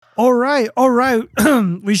All right.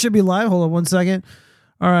 We should be live. Hold on one second.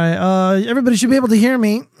 All right. Everybody should be able to hear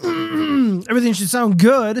me. Everything should sound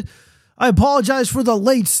good. I apologize for the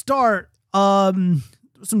late start. Some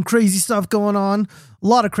crazy stuff going on. A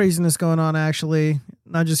lot of craziness going on, actually.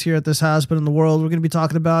 Not just here at this house, but in the world. We're going to be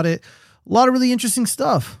talking about it. A lot of really interesting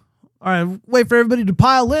stuff. All right. Wait for everybody to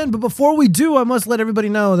pile in. But before we do, I must let everybody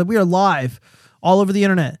know that we are live all over the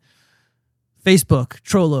internet. Facebook,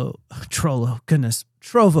 Trovo,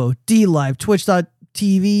 DLive,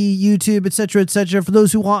 Twitch.tv, YouTube, etc. For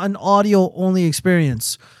those who want an audio-only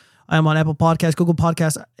experience. I am on Apple Podcasts, Google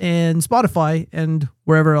Podcasts, and Spotify, and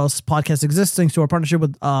wherever else podcasts exist, thanks to our partnership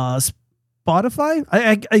with Spotify.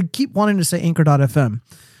 I keep wanting to say Anchor.fm.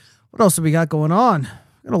 What else have we got going on?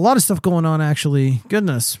 Got a lot of stuff going on, actually.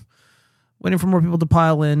 Goodness. Waiting for more people to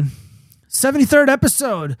pile in. 73rd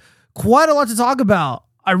episode. Quite a lot to talk about.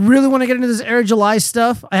 I really want to get into this Air July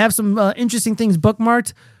stuff. I have some interesting things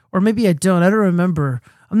bookmarked, or maybe I don't. I don't remember.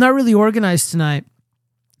 I'm not really organized tonight.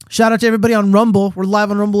 Shout out to everybody on Rumble. We're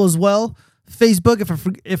live on Rumble as well. Facebook,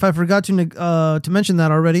 if I forgot to mention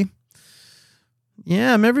that already.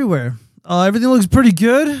 Yeah, I'm everywhere. Everything looks pretty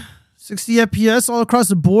good. 60 FPS all across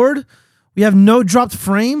the board. We have no dropped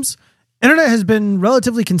frames. Internet has been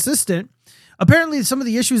relatively consistent. Apparently, some of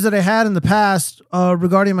the issues that I had in the past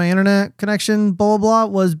regarding my internet connection, blah, blah,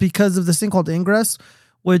 blah, was because of this thing called Ingress,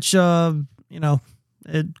 which,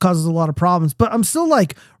 it causes a lot of problems. But I'm still,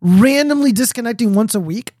 randomly disconnecting once a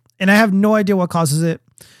week, and I have no idea what causes it.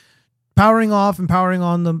 Powering off and powering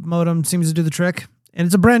on the modem seems to do the trick. And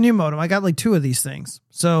it's a brand new modem. I got, 2 of these things.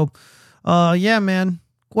 So, yeah, man,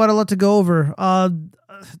 quite a lot to go over.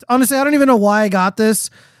 Honestly, I don't even know why I got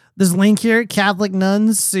this. This link here, Catholic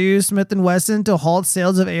nuns sue Smith & Wesson to halt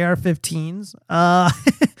sales of AR-15s.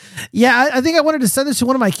 Yeah, I think I wanted to send this to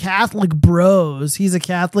one of my Catholic bros. He's a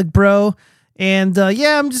Catholic bro. And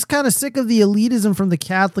I'm just kind of sick of the elitism from the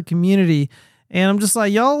Catholic community. And I'm just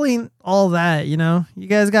like, y'all ain't all that, You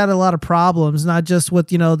guys got a lot of problems, not just with,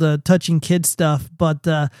 the touching kids stuff, but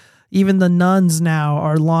even the nuns now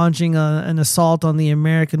are launching an assault on the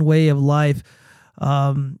American way of life.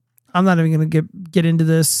 I'm not even going to get into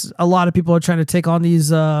this. A lot of people are trying to take on these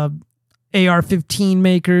AR-15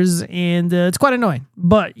 makers, and it's quite annoying.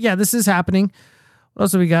 But, yeah, this is happening. What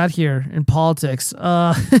else have we got here in politics?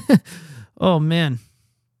 Oh, man.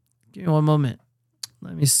 Give me one moment.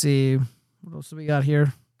 Let me see. What else have we got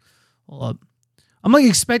here? Hold up. I'm,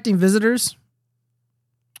 expecting visitors.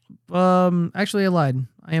 Actually, I lied.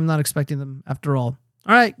 I am not expecting them after all.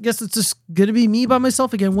 All right, guess it's just going to be me by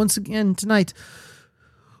myself again once again tonight.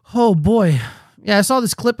 Oh, boy. Yeah, I saw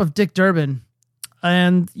this clip of Dick Durbin.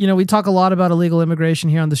 And, we talk a lot about illegal immigration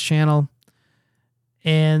here on this channel.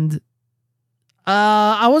 And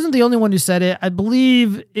I wasn't the only one who said it. I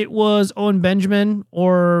believe it was Owen Benjamin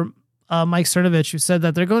or Mike Cernovich who said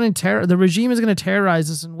that the regime is going to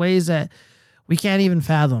terrorize us in ways that we can't even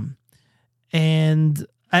fathom. And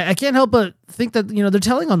I can't help but think that, they're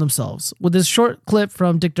telling on themselves. With this short clip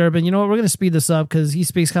from Dick Durbin, we're going to speed this up because he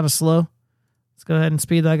speaks kind of slow. Let's go ahead and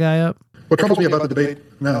speed that guy up. What troubles me about the debate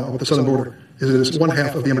now with the southern border is it is one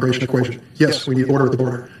half of the immigration equation. Yes, we need order at the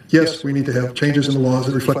border. Yes, we need to have changes in the laws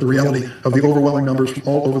that reflect the reality of the overwhelming numbers from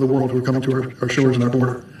all over the world who are coming to our shores and our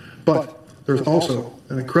border. But there's also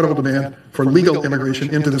an incredible demand for legal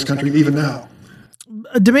immigration into this country even now.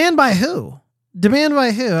 A demand by who? Demand by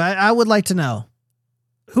who? I would like to know.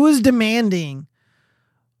 Who is demanding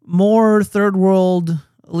more third world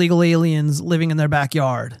illegal aliens living in their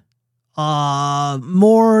backyard?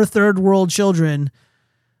 More third world children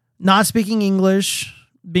not speaking English,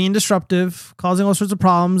 being disruptive, causing all sorts of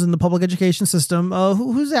problems in the public education system.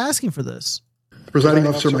 Who's asking for this? The presiding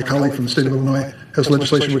officer, my colleague from the state of Illinois, has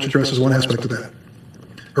legislation which addresses one aspect of that.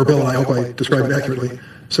 Her bill, and I hope I described it accurately,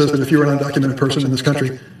 says that if you're an undocumented person in this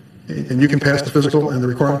country and you can pass the physical and the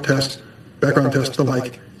requirement test, background test, the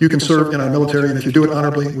like, you can serve in our military, and if you do it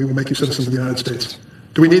honorably, we will make you citizens of the United States.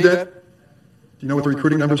 Do we need that? Do you know what the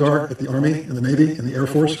recruiting numbers are at the Army and the Navy and the Air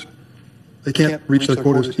Force? They can't reach their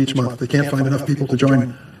quotas each month. They can't find enough people to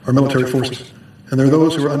join our military forces. And there are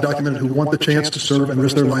those who are undocumented who want the chance to serve and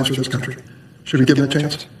risk their lives for this country. Should we give them a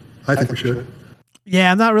chance? I think we should.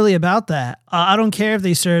 Yeah, I'm not really about that. I don't care if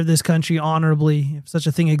they serve this country honorably, if such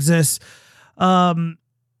a thing exists. Again,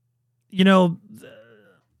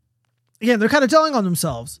 they're kind of telling on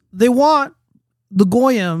themselves. They want the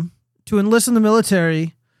Goyim to enlist in the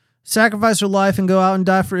military, sacrifice their life, and go out and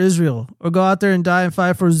die for Israel, or go out there and die and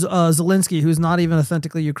fight for Zelensky, who's not even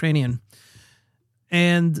authentically Ukrainian.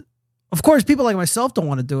 And of course, people like myself don't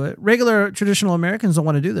want to do it. Regular traditional Americans don't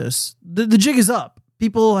want to do this. The jig is up.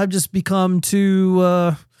 People have just become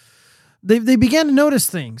too they began to notice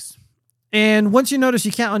things. And once you notice,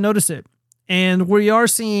 you can't unnotice it. And we are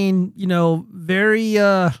seeing, very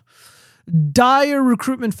dire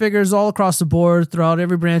recruitment figures all across the board throughout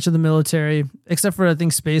every branch of the military, except for, I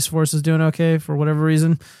think, Space Force is doing okay for whatever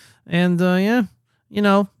reason. And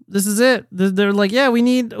this is it. They're like, yeah, we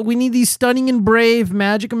need these stunning and brave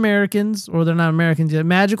magic Americans, or they're not Americans yet,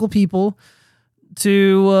 magical people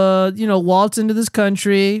to waltz into this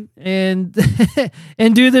country and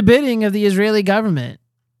and do the bidding of the Israeli government.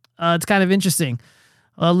 It's kind of interesting.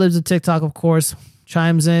 Lives of TikTok, of course,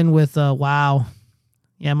 chimes in with wow.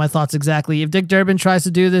 Yeah, my thoughts exactly. If Dick Durbin tries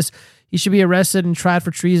to do this, he should be arrested and tried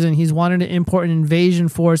for treason. He's wanting to import an invasion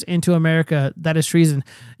force into America. That is treason.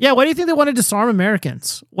 Yeah, why do you think they want to disarm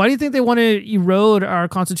Americans? Why do you think they want to erode our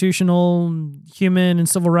constitutional, human, and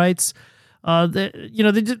civil rights?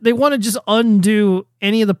 They want to just undo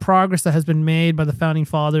any of the progress that has been made by the founding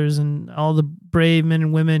fathers and all the brave men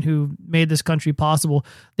and women who made this country possible.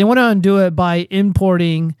 They want to undo it by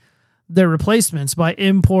importing their replacements, by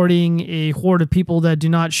importing a horde of people that do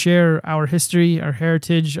not share our history, our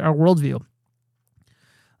heritage, our worldview.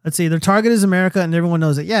 Let's see. Their target is America, and everyone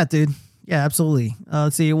knows it. Yeah, dude. Yeah, absolutely.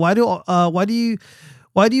 Let's see. Why do you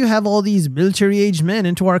have all these military-aged men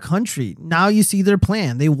into our country? Now you see their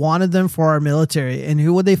plan. They wanted them for our military, and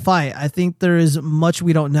who would they fight? I think there is much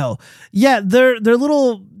we don't know. Yeah, they're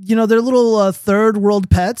little, they're little third world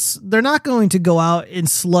pets. They're not going to go out and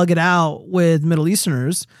slug it out with Middle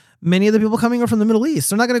Easterners. Many of the people coming are from the Middle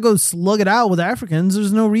East. They're not going to go slug it out with Africans.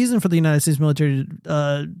 There's no reason for the United States military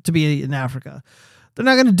to be in Africa. They're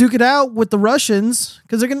not going to duke it out with the Russians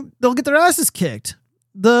because they'll get their asses kicked.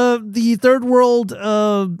 The third world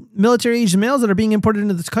military-aged males that are being imported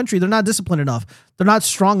into this country, they're not disciplined enough. They're not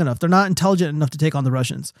strong enough. They're not intelligent enough to take on the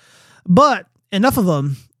Russians. But enough of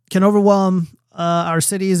them can overwhelm our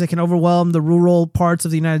cities. They can overwhelm the rural parts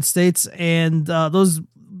of the United States, and those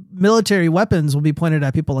military weapons will be pointed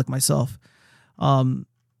at people like myself. And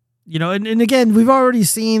again, we've already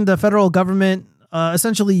seen the federal government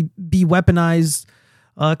essentially be weaponized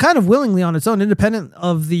kind of willingly on its own, independent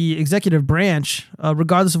of the executive branch,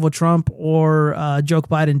 regardless of what Trump or Joe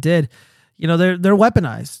Biden did. They're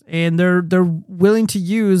weaponized, and they're willing to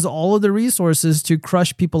use all of the resources to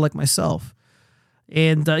crush people like myself.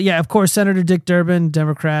 And of course, Senator Dick Durbin,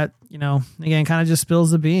 Democrat, again, kind of just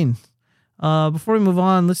spills the bean. Before we move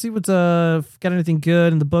on, let's see what's got anything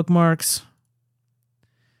good in the bookmarks.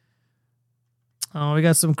 Oh, we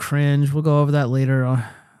got some cringe. We'll go over that later on.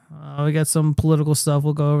 We got some political stuff.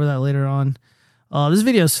 We'll go over that later on. This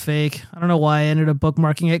video is fake. I don't know why I ended up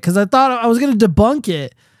bookmarking it because I thought I was going to debunk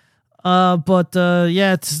it. But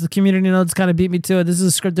it's the community notes kind of beat me to it. This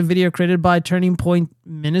is a scripted video created by Turning Point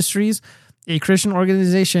Ministries, a Christian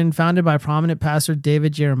organization founded by prominent pastor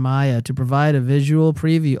David Jeremiah to provide a visual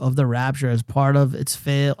preview of the rapture as part of its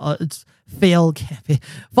fall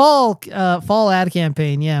ad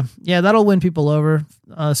campaign. Yeah, that'll win people over,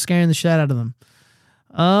 scaring the shit out of them.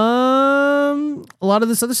 A lot of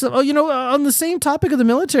this other stuff. On the same topic of the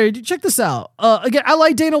military, check this out. Again, I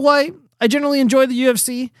like Dana White. I generally enjoy the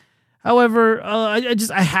UFC. However, I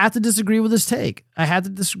have to disagree with his take. I have to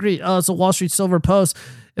disagree. It's a Wall Street Silver Post.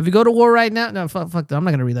 If we go to war right now, no, fuck that. I'm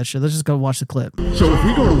not going to read that shit. Let's just go watch the clip. So if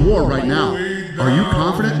we go to war right now, are you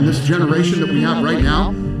confident in this generation that we have right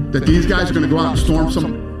now that these guys are going to go out and storm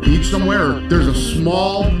some beach somewhere? There's a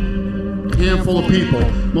small handful of people,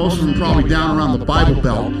 most of them probably down around the Bible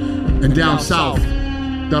Belt and down south,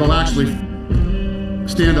 that'll actually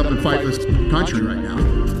stand up and fight for this country right now.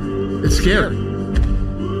 It's scary.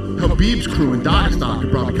 Habib's crew in Dagestan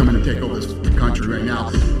could probably come in and take over this country right now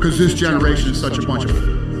because this generation is such a bunch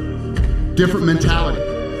of different mentality.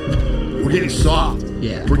 We're getting soft.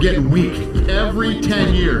 Yeah. We're getting weak every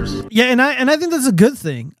 10 years. Yeah, and I think that's a good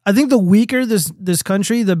thing. I think the weaker this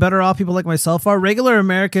country, the better off people like myself are. Regular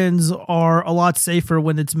Americans are a lot safer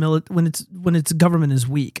when its government is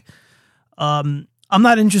weak. I'm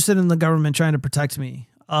not interested in the government trying to protect me.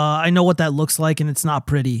 I know what that looks like, and it's not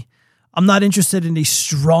pretty. I'm not interested in a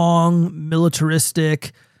strong,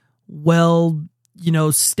 militaristic,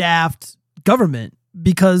 staffed government,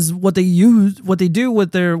 because what they do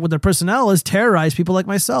with their personnel is terrorize people like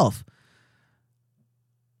myself.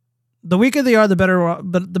 The weaker they are, the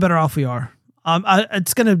better off we are.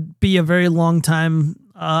 It's going to be a very long time.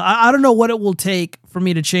 I don't know what it will take for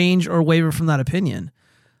me to change or waver from that opinion.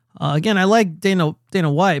 Again, I like Dana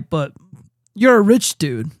White, but you're a rich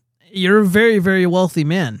dude. You're a very, very wealthy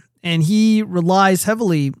man. And he relies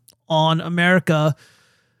heavily on America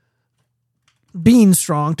being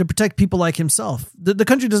strong to protect people like himself. The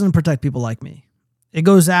country doesn't protect people like me. It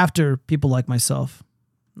goes after people like myself.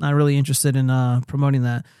 Not really interested in promoting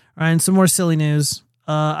that. All right, and some more silly news.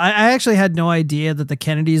 I actually had no idea that the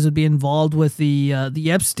Kennedys would be involved with the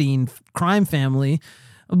Epstein crime family.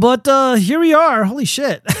 But here we are. Holy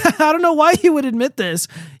shit. I don't know why he would admit this.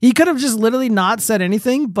 He could have just literally not said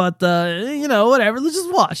anything, but, whatever. Let's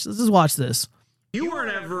just watch this. You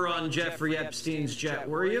weren't ever on Jeffrey Epstein's jet,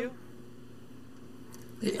 were you?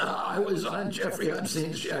 I was on Jeffrey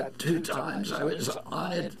Epstein's jet 2 times. I was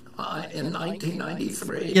on it in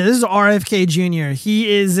 1993. Yeah, this is RFK Jr.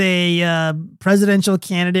 He is a presidential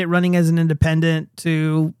candidate running as an independent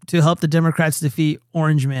to help the Democrats defeat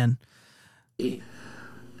Orange Man. And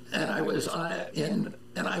I was on it and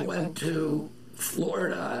I went to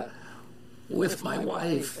Florida with my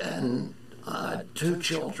wife and 2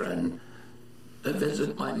 children to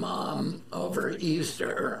visit my mom over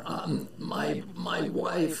Easter. My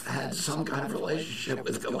wife had some kind of relationship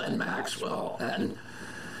with Ghislaine Maxwell, and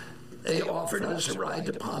they offered us a ride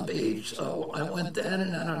to Palm Beach. So I went then,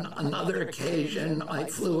 and on another occasion, I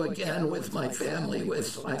flew again with my family,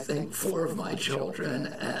 with I think 4 of my children,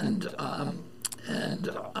 and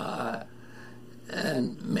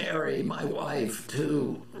Mary, my wife,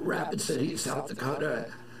 to Rapid City, South Dakota,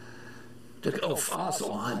 to go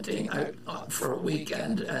fossil hunting for a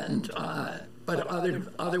weekend, but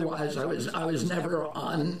otherwise I was never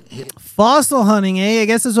on fossil hunting, eh? I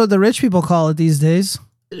guess that's what the rich people call it these days.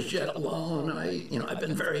 His jet alone. I've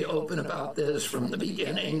been very open about this from the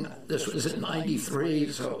beginning. This was in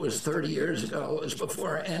 '93, so it was 30 years ago. It was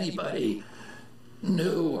before anybody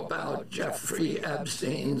knew about Jeffrey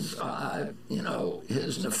Epstein's,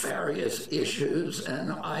 his nefarious issues,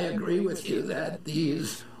 and I agree with you that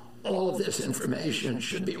all of this information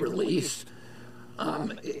should be released.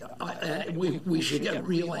 We should get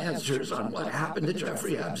real answers on what happened to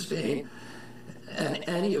Jeffrey Epstein and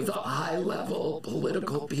any of the high-level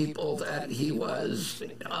political people that he was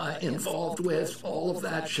involved with. All of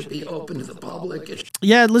that should be open to the public.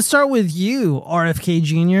 Yeah, let's start with you, RFK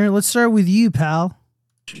Jr. Let's start with you, pal.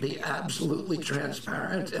 It should be absolutely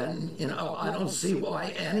transparent, and, I don't see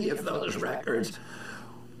why any of those records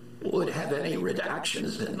would have any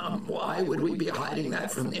redactions in them. Why would we be hiding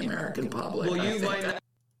that from the American public? Well,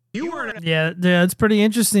 Yeah, it's pretty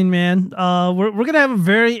interesting, man. We're gonna have a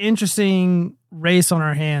very interesting race on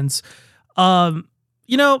our hands. A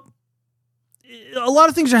lot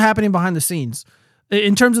of things are happening behind the scenes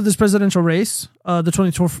in terms of this presidential race, the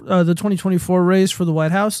 2024 race for the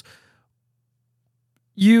White House.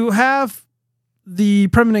 You have the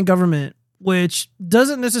permanent government, which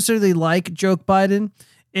doesn't necessarily like Joe Biden.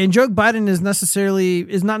 And Joe Biden is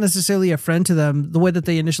not necessarily a friend to them the way that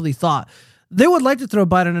they initially thought. They would like to throw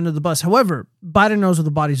Biden under the bus. However, Biden knows where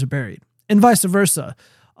the bodies are buried, and vice versa.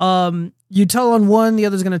 You tell on one, the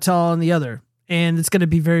other's going to tell on the other, and it's going to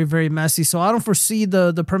be very, very messy. So I don't foresee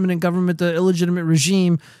the permanent government, the illegitimate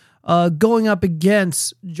regime, going up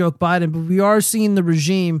against Joe Biden. But we are seeing the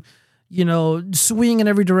regime, swing in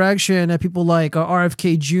every direction at people like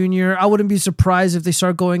RFK Jr. I wouldn't be surprised if they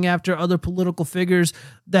start going after other political figures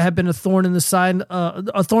that have been a thorn in the side of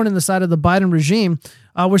the Biden regime.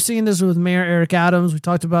 We're seeing this with Mayor Eric Adams. We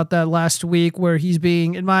talked about that last week, where he's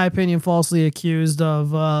being, in my opinion, falsely accused of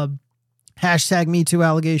 #MeToo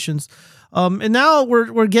allegations. And now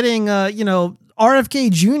we're getting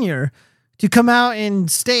RFK Jr. to come out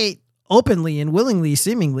and state openly and willingly,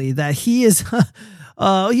 seemingly, that he is.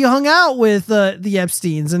 He hung out with the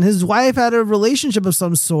Epsteins, and his wife had a relationship of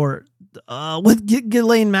some sort with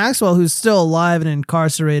Ghislaine Maxwell, who's still alive and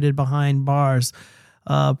incarcerated behind bars.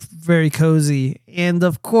 Very cozy. And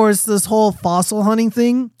of course, this whole fossil hunting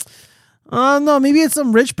thing. No, maybe it's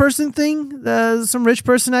some rich person thing, some rich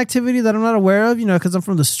person activity that I'm not aware of, because I'm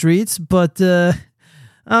from the streets. But I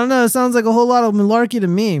don't know. It sounds like a whole lot of malarkey to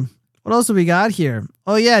me. What else have we got here?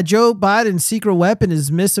 Oh, yeah, Joe Biden's secret weapon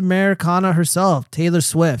is Miss Americana herself, Taylor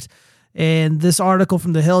Swift. And this article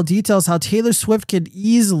from The Hill details how Taylor Swift could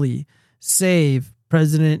easily save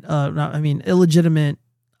illegitimate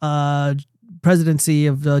presidency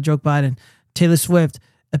of Joe Biden. Taylor Swift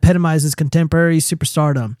epitomizes contemporary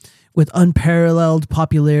superstardom with unparalleled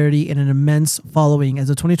popularity and an immense following. As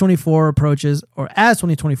 2024 approaches,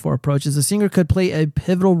 the singer could play a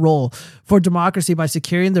pivotal role for democracy by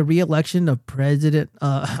securing the re-election of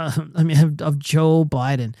of Joe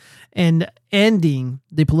Biden and ending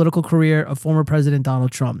the political career of former President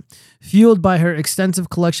Donald Trump. Fueled by her extensive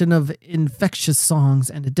collection of infectious songs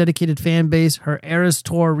and a dedicated fan base, her Eras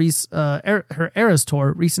Tour, recent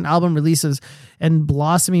album releases, and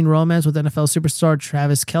blossoming romance with NFL superstar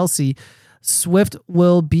Travis Kelce, Swift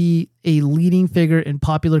will be a leading figure in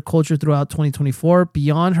popular culture throughout 2024.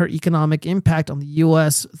 Beyond her economic impact on the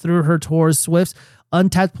U.S. through her tours, Swift's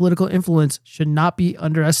untapped political influence should not be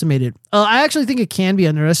underestimated. I actually think it can be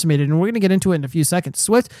underestimated, and we're going to get into it in a few seconds.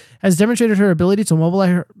 Swift has demonstrated her ability to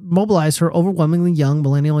mobilize her overwhelmingly young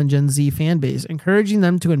millennial and Gen Z fan base, encouraging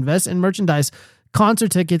them to invest in merchandise,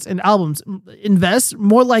 concert tickets, and albums. Invest,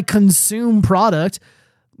 more like consume product.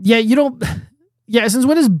 Yeah, you don't... Yeah, since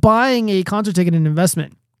when is buying a concert ticket an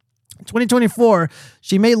investment? 2024,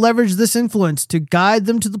 she may leverage this influence to guide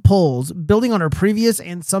them to the polls, building on her previous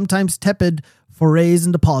and sometimes tepid forays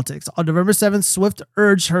into politics. On November 7th, Swift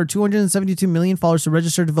urged her 272 million followers to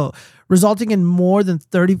register to vote, resulting in more than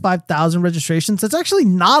 35,000 registrations. That's actually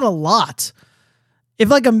not a lot. If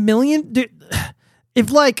like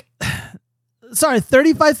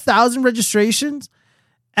 35,000 registrations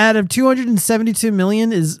out of 272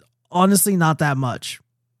 million is honestly not that much.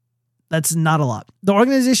 That's not a lot. The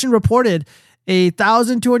organization reported a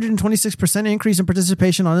 1,226% increase in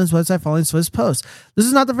participation on its website following Swift's post. This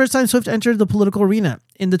is not the first time Swift entered the political arena.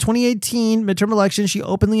 In the 2018 midterm election, she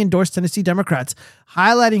openly endorsed Tennessee Democrats,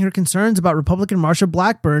 highlighting her concerns about Republican Marsha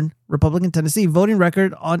Blackburn, Republican Tennessee, voting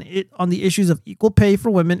record on the issues of equal pay for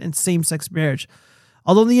women and same-sex marriage.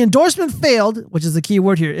 Although the endorsement failed, which is the key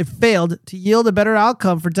word here, it failed to yield a better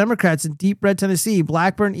outcome for Democrats in deep red Tennessee.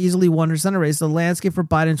 Blackburn easily won her Senate race. The landscape for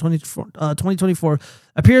Biden in 2024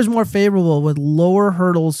 appears more favorable, with lower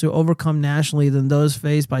hurdles to overcome nationally than those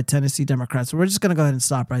faced by Tennessee Democrats. So we're just going to go ahead and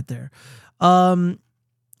stop right there.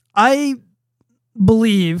 I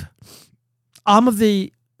believe I'm of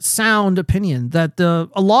the sound opinion that a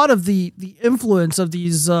lot of the influence of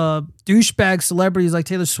these douchebag celebrities like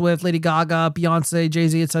Taylor Swift, Lady Gaga, Beyonce,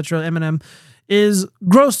 Jay-Z, etc., Eminem, is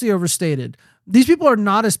grossly overstated. These people are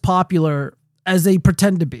not as popular as they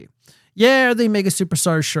pretend to be. Yeah, are they mega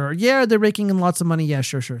superstars? Sure. Yeah, they're raking in lots of money? Yeah,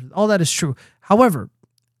 sure. All that is true. However,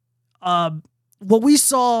 what we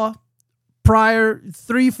saw prior,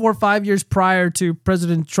 3, 4, 5 years prior to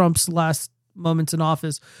President Trump's last moments in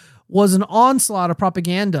office was an onslaught of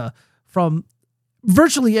propaganda from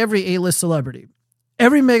virtually every A-list celebrity.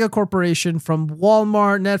 Every mega corporation, from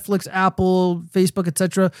Walmart, Netflix, Apple, Facebook,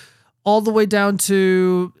 etc., all the way down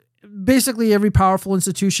to basically every powerful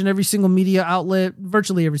institution, every single media outlet,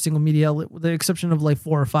 virtually every single media outlet, with the exception of like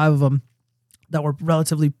 4 or 5 of them that were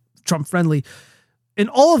relatively Trump-friendly. And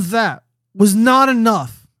all of that was not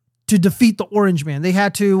enough to defeat the Orange Man. They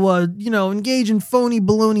had to, engage in phony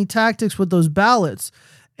baloney tactics with those ballots.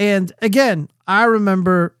 And again, I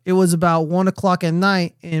remember it was about 1:00 at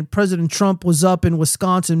night and President Trump was up in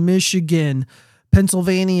Wisconsin, Michigan,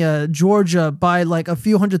 Pennsylvania, Georgia by like a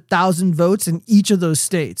few 100,000 votes in each of those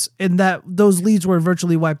states. And that those leads were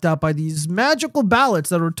virtually wiped out by these magical ballots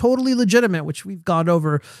that were totally legitimate, which we've gone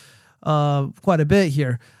over quite a bit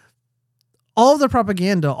here. All of their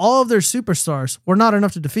propaganda, all of their superstars were not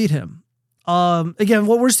enough to defeat him. Again,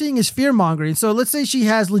 what we're seeing is fear mongering. So let's say she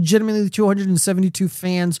has legitimately 272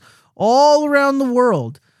 fans all around the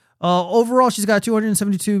world. Overall, she's got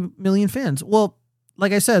 272 million fans. Well,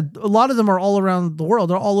 like I said, a lot of them are all around the world.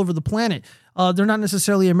 They're all over the planet. They're not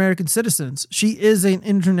necessarily American citizens. She is an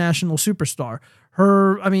international superstar.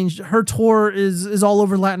 Her tour is all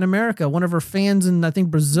over Latin America. One of her fans in, I think,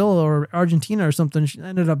 Brazil or Argentina or something, she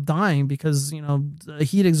ended up dying because,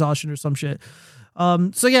 heat exhaustion or some shit.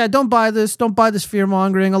 So yeah, don't buy this. Don't buy this fear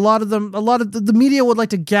mongering. A lot of the media would like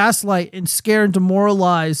to gaslight and scare and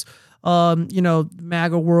demoralize,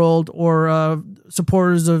 MAGA world or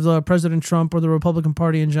supporters of President Trump or the Republican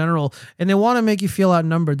Party in general. And they want to make you feel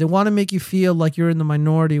outnumbered. They want to make you feel like you're in the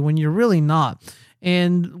minority when you're really not.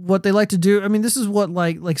 And what they like to do, this is what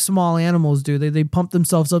like small animals do. They pump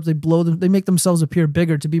themselves up, they blow them, they make themselves appear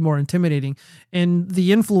bigger to be more intimidating. And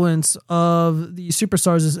the influence of the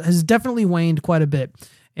superstars has definitely waned quite a bit.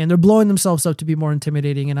 And they're blowing themselves up to be more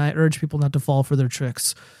intimidating. And I urge people not to fall for their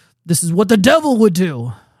tricks. This is what the devil would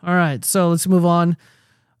do. All right, so let's move on.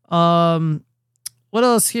 What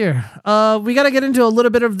else here? We got to get into a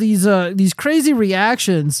little bit of these crazy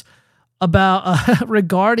reactions about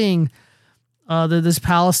regarding this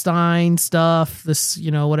Palestine stuff, this,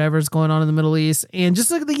 whatever's going on in the Middle East, and just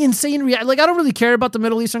like the insane I don't really care about the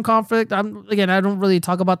Middle Eastern conflict. I don't really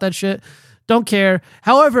talk about that shit. Don't care.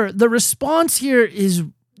 However, the response here is,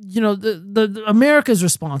 the America's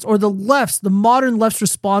response, or the modern left's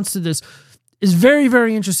response to this is very,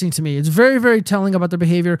 very interesting to me. It's very, very telling about their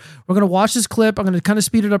behavior. We're going to watch this clip. I'm going to kind of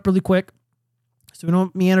speed it up really quick so we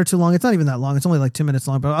don't meander too long. It's not even that long. It's only like 2 minutes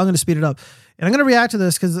long, but I'm going to speed it up. And I'm going to react to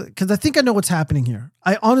this because I think I know what's happening here.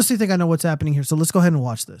 I honestly think I know what's happening here. So let's go ahead and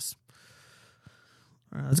watch this.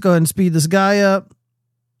 All right, let's go ahead and speed this guy up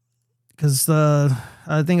because I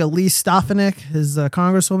I think Elise Stefanik, his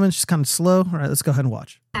congresswoman. She's kind of slow. All right, let's go ahead and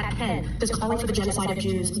watch. At Penn, does calling for the genocide of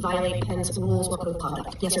Jews violate Penn's rules or code of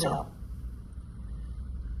conduct? Yes or no?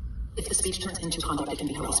 If the speech turns into conduct, it can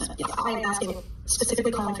be harassment. Yes. I am asking,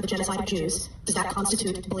 specifically calling for the genocide of Jews, does that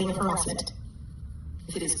constitute bullying and harassment?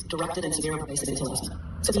 If it is directed and severe and pervasive, it is harassment.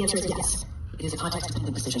 So the answer is yes. It is a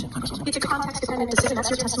context-dependent decision, Congresswoman. It's a context-dependent decision. That's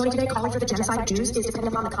your testimony today. Calling for the genocide of Jews is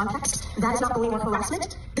dependent upon the context. That is not bullying or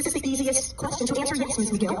harassment. This is the easiest question to answer yes,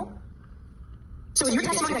 Ms. McGill. So is your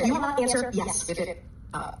testimony that you will not answer yes? If it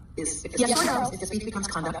is, if yes or no? If the speech becomes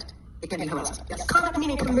conduct, it can be harassment. Yes. Conduct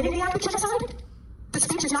meaning committing the act of genocide? The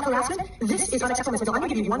speech is not harassment? This is unacceptable, Ms. McGill. I'm going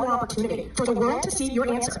to give you one more opportunity for the world to see your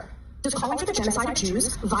answer. Does calling for the genocide of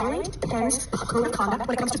Jews violate Penn's code of conduct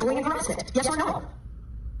when it comes to bullying and harassment? Yes or no?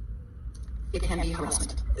 It can be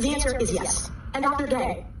harassment. The answer is yes. And Dr.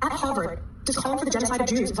 Gay, at Harvard, does calling for the genocide of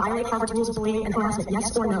Jews violate Harvard's rules of bullying and harassment?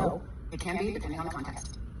 Yes or no? It can be, depending on the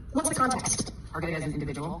context. What's the context? Targeted as an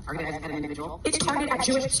individual. Targeted at an individual. It's targeted at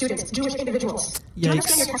Jewish students, Jewish individuals. Do you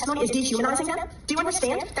understand your testimony is dehumanizing them? Do you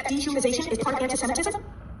understand that dehumanization is part of anti-Semitism?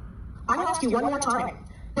 I'm going to ask you one more time.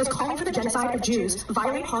 Does calling for the genocide of Jews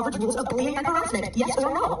violate Harvard's rules of bullying and harassment? Yes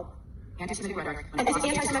or no? Anti-Semitic rhetoric. And is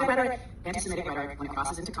anti-Semitic rhetoric? Anti-Semitic rhetoric, when it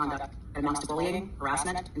crosses into conduct that amounts to bullying,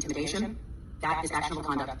 harassment, intimidation, that is actionable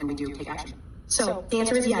conduct, and we do take action. So the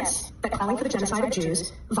answer is yes, that calling for the genocide of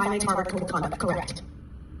Jews violates Harvard Code of Conduct, correct?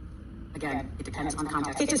 Again, it depends on the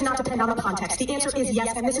context. It does not depend on the context. The answer is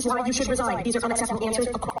yes, and this is why you should resign. These are unacceptable answers.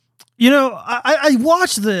 You know, I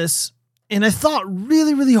watched this, and I thought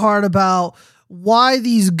really, really hard about why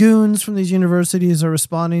these goons from these universities are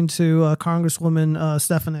responding to Congresswoman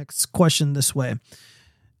Stefanik's question this way.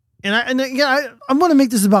 And again, I'm going to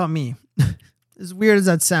make this about me. As weird as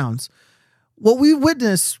that sounds. What we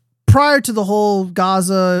witnessed prior to the whole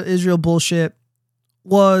Gaza-Israel bullshit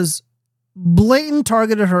was blatant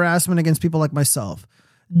targeted harassment against people like myself.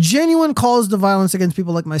 Genuine calls to violence against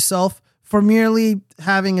people like myself for merely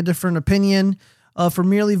having a different opinion, for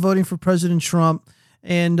merely voting for President Trump,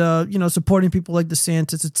 and supporting people like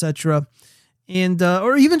DeSantis, etc. And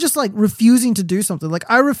or even just like refusing to do something. Like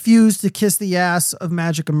I refuse to kiss the ass of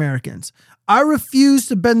Magic Americans. I refuse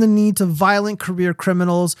to bend the knee to violent career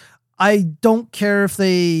criminals. I don't care if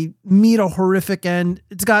they meet a horrific end.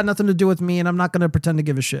 It's got nothing to do with me, and I'm not going to pretend to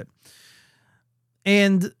give a shit.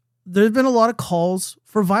 And there's been a lot of calls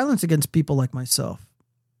for violence against people like myself.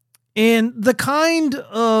 And the kind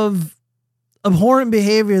of abhorrent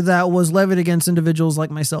behavior that was levied against individuals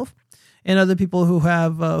like myself and other people who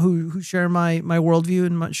have who share my worldview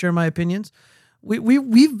and share my opinions,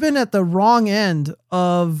 we've been at the wrong end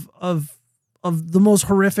of the most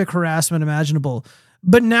horrific harassment imaginable.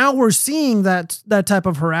 But now we're seeing that type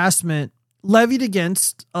of harassment levied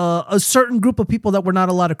against a certain group of people that we're not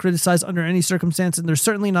allowed to criticize under any circumstance, and they're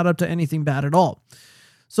certainly not up to anything bad at all.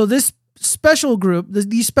 So this special group,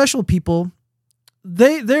 these special people,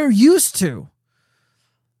 they're used to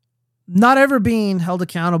not ever being held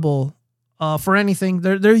accountable for anything.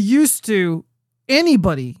 They're used to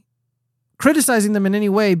anybody criticizing them in any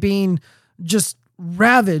way being just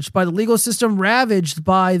ravaged by the legal system, ravaged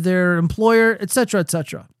by their employer, etc.,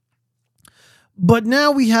 etc. But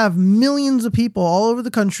now we have millions of people all over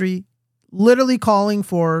the country literally calling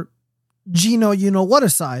for Gino, you know what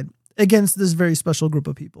aside against this very special group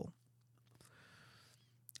of people.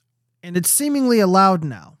 And it's seemingly allowed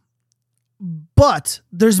now. But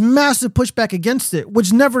there's massive pushback against it,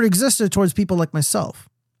 which never existed towards people like myself.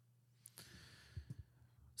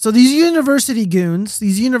 So these university goons,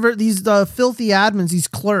 these filthy admins, these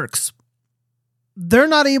clerks, they're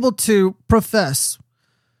not able to profess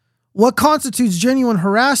what constitutes genuine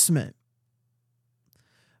harassment.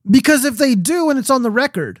 Because if they do, and it's on the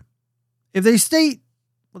record, if they state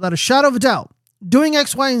without a shadow of a doubt, doing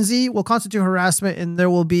X, Y, and Z will constitute harassment and there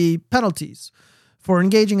will be penalties for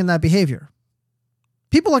engaging in that behavior,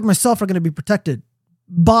 people like myself are going to be protected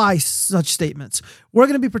by such statements. We're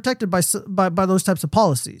going to be protected by those types of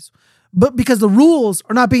policies. But because the rules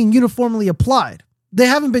are not being uniformly applied, they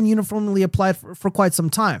haven't been uniformly applied for quite some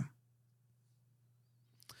time.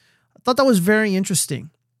 I thought that was very interesting.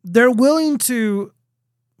 They're willing to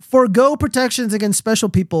forego protections against special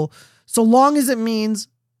people so long as it means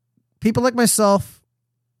people like myself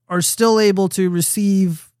are still able to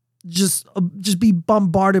receive just be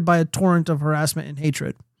bombarded by a torrent of harassment and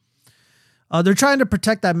hatred. They're trying to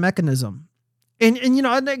protect that mechanism. And you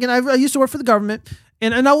know, again, I used to work for the government,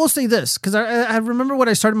 and I will say this, because I remember when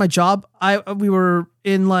I started my job, we were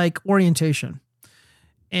in like orientation,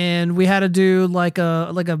 and we had to do like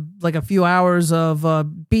a few hours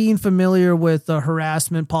of being familiar with the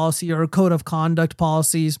harassment policy or code of conduct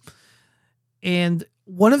policies. And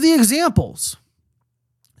one of the examples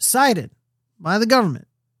cited by the government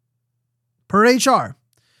per HR,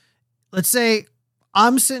 let's say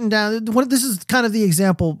I'm sitting down. This is kind of the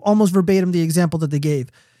example, almost verbatim, the example that they gave.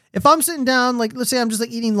 If I'm sitting down, like, let's say I'm just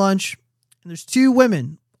like eating lunch and there's two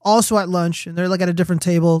women also at lunch and they're like at a different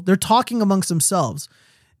table. They're talking amongst themselves.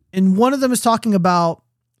 And one of them is talking about,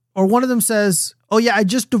 or one of them says, oh yeah, I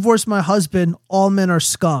just divorced my husband. All men are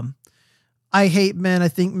scum. I hate men. I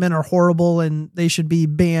think men are horrible and they should be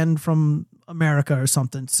banned from America or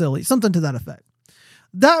something silly, something to that effect.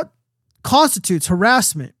 That constitutes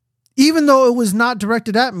harassment, even though it was not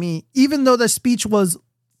directed at me, even though that speech was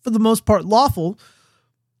for the most part lawful.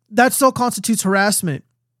 That still constitutes harassment,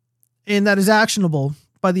 and that is actionable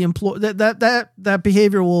by the employer. That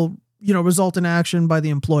behavior will, result in action by the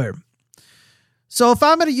employer. So if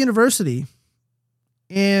I'm at a university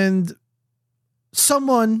and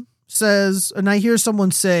someone says, and I hear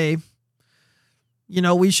someone say,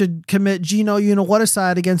 we should commit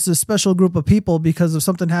genocide against a special group of people because of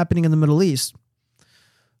something happening in the Middle East.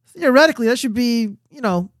 Theoretically, that should be,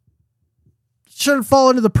 shouldn't fall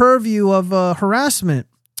into the purview of harassment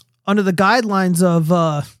under the guidelines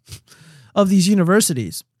of these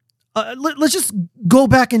universities. Let's just go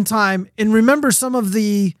back in time and remember some of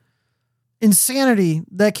the insanity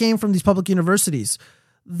that came from these public universities.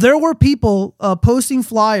 There were people posting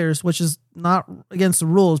flyers, which is not against the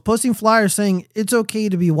rules, posting flyers saying it's okay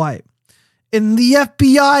to be white. And the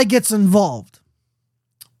FBI gets involved.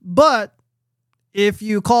 But if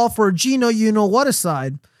you call for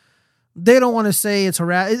aside, they don't want to say it's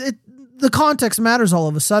harassment. The context matters all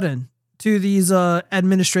of a sudden to these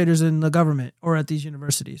administrators in the government or at these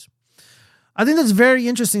universities. I think that's very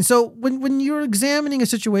interesting. So when you're examining a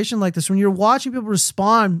situation like this, when you're watching people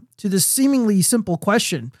respond to this seemingly simple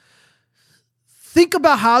question, think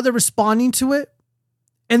about how they're responding to it,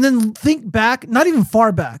 and then think back, not even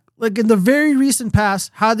far back, like in the very recent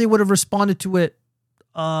past, how they would have responded to it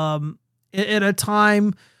at a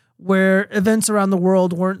time where events around the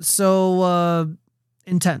world weren't so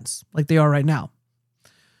intense like they are right now.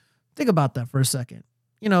 Think about that for a second.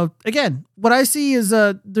 Again, what I see is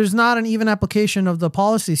there's not an even application of the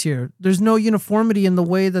policies here. There's no uniformity in the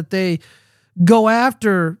way that they go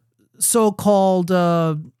after so-called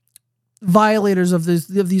violators of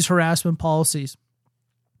these harassment policies.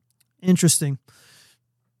 Interesting.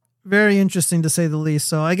 Very interesting to say the least.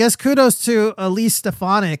 So I guess kudos to Elise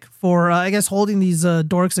Stefanik for, holding these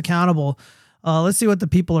dorks accountable. Let's see what the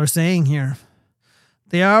people are saying here.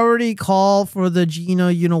 They already call for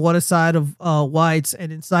the side of whites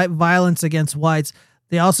and incite violence against whites.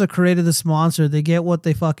 They also created this monster. They get what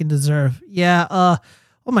they fucking deserve. Yeah. Oh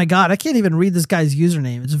my God. I can't even read this guy's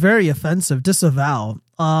username. It's very offensive. Disavow.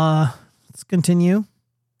 Let's continue.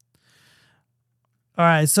 All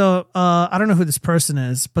right. So I don't know who this person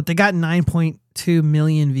is, but they got 9.2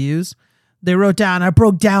 million views. They wrote down, I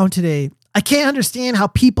broke down today. I can't understand how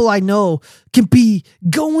people I know can be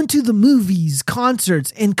going to the movies,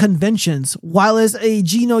 concerts, and conventions while as a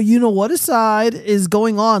aside is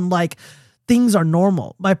going on like things are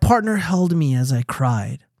normal. My partner held me as I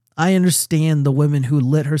cried. I understand the woman who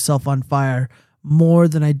lit herself on fire more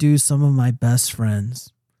than I do some of my best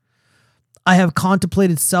friends. I have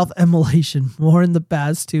contemplated self-immolation more in the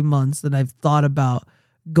past 2 months than I've thought about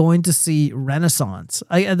going to see Renaissance.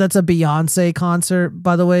 That's a Beyonce concert,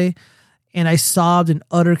 by the way. And I sobbed in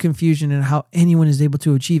utter confusion at how anyone is able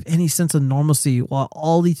to achieve any sense of normalcy while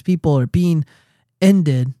all these people are being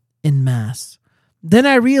ended en masse. Then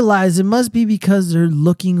I realized it must be because they're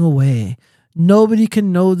looking away. Nobody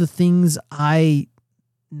can know the things I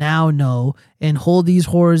now know and hold these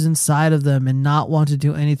horrors inside of them and not want to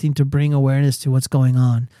do anything to bring awareness to what's going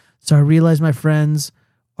on. So I realized my friends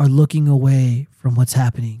are looking away from what's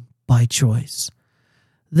happening by choice.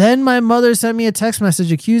 Then my mother sent me a text message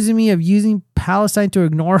accusing me of using Palestine to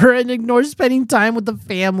ignore her and ignore spending time with the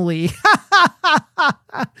family.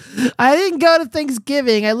 I didn't go to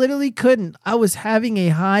Thanksgiving. I literally couldn't. I was having a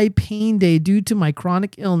high pain day due to my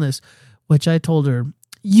chronic illness, which I told her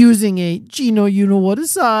using a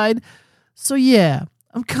aside. So yeah,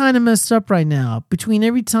 I'm kind of messed up right now. Between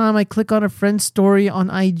every time I click on a friend's story on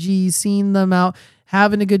IG, seeing them out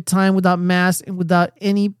having a good time without masks and without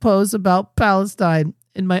any posts about Palestine,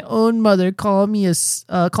 and my own mother calling me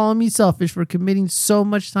selfish for committing so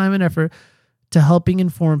much time and effort to helping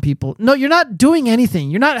inform people. No, you're not doing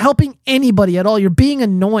anything. You're not helping anybody at all. You're being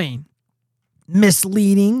annoying,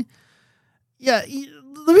 misleading. Yeah,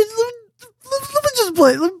 let me just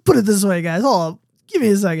play. Let me put it this way, guys. Hold on. Give me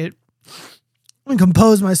a second. Let me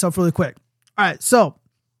compose myself really quick. All right, so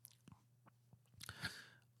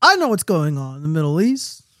I know what's going on in the Middle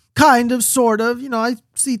East. kind of, sort of. You know, I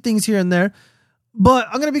see things here and there. But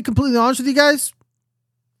I'm going to be completely honest with you guys.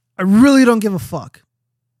 I really don't give a fuck.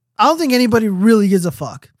 I don't think anybody really gives a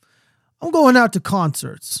fuck. I'm going out to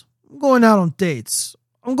concerts. I'm going out on dates.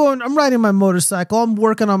 I'm riding my motorcycle. I'm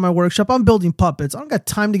working on my workshop. I'm building puppets. I don't got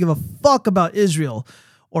time to give a fuck about Israel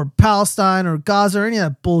or Palestine or Gaza or any of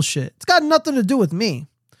that bullshit. It's got nothing to do with me.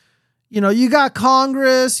 You know, you got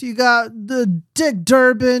Congress, you got the Dick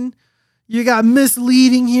Durbin, you got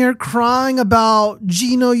misleading here, crying about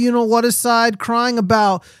Gino, you know what aside, crying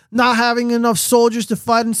about not having enough soldiers to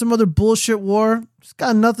fight in some other bullshit war. It's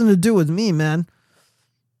got nothing to do with me, man.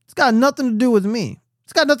 It's got nothing to do with me.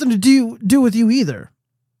 It's got nothing to do with you either.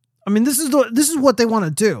 I mean, this is what they want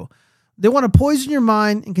to do. They want to poison your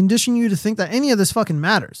mind and condition you to think that any of this fucking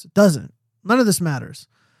matters. It doesn't. None of this matters.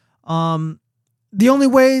 The only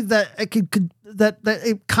way that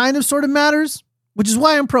it kind of sort of matters, which is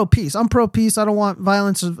why I'm pro-peace. I'm pro-peace. I don't want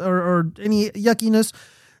violence or any yuckiness,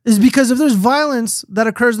 is because if there's violence that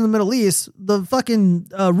occurs in the Middle East, the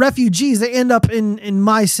fucking refugees, they end up in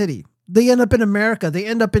my city. They end up in America. They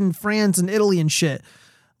end up in France and Italy and shit.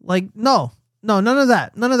 Like, no, none of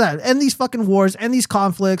that. None of that. End these fucking wars, end these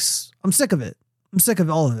conflicts. I'm sick of it. I'm sick of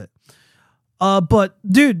all of it. But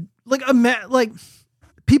dude, like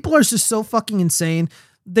people are just so fucking insane.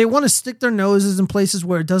 They want to stick their noses in places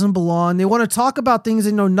where it doesn't belong. They want to talk about things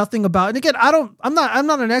they know nothing about. And again, I'm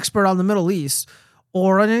not an expert on the Middle East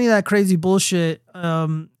or on any of that crazy bullshit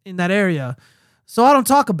in that area. So I don't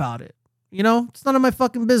talk about it. You know, it's none of my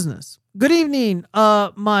fucking business. Good evening.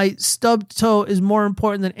 My stubbed toe is more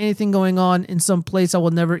important than anything going on in some place I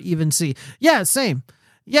will never even see. Yeah, same.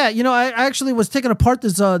 Yeah, you know, I actually was taking apart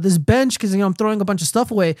this bench because, you know, I'm throwing a bunch of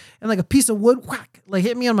stuff away, and like a piece of wood, whack, like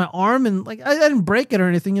hit me on my arm, and like I didn't break it or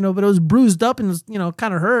anything, you know, but it was bruised up and it was, you know,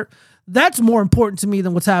 kind of hurt. That's more important to me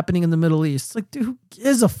than what's happening in the Middle East. Like, dude, who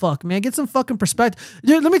gives a fuck, man? Get some fucking perspective.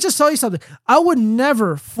 Dude, let me just tell you something. I would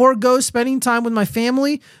never forego spending time with my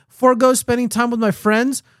family, forego spending time with my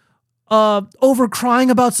friends, over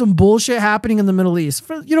crying about some bullshit happening in the Middle East.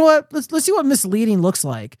 You know what? Let's see what misleading looks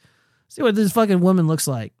like. See what this fucking woman looks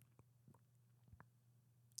like.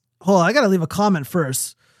 Hold on, I gotta leave a comment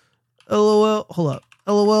first. LOL, hold up.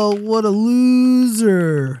 LOL, what a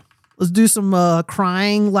loser. Let's do some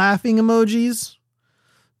crying, laughing emojis.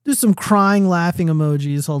 Do some crying, laughing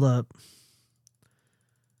emojis. Hold up.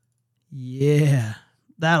 Yeah,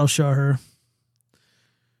 that'll show her.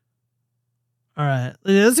 All right,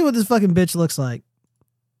 let's see what this fucking bitch looks like.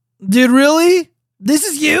 Dude, really? This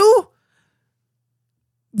is you?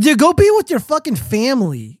 Dude, go be with your fucking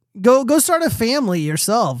family. Go start a family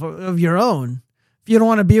yourself of your own. If you don't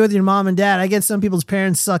want to be with your mom and dad, I get some people's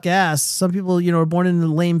parents suck ass. Some people, you know, are born into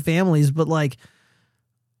lame families, but like,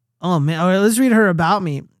 oh man, all right, let's read her about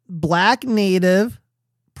me. Black native,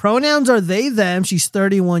 pronouns are they, them. She's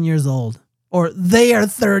 31 years old, or they are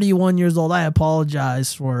 31 years old. I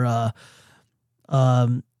apologize for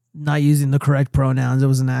not using the correct pronouns. It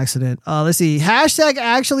was an accident. Let's see. Hashtag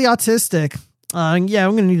actually autistic. Yeah, I'm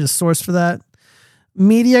going to need a source for that.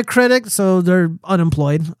 Media critic, so they're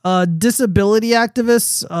unemployed. Disability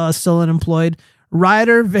activists, still unemployed.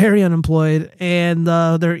 Writer, very unemployed. And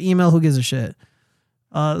their email, who gives a shit.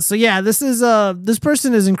 So yeah, this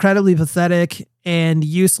person is incredibly pathetic and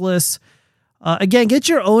useless. Again, get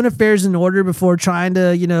your own affairs in order before trying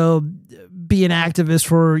to, you know, be an activist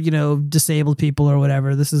for, you know, disabled people or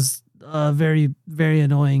whatever. This is very, very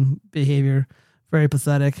annoying behavior. Very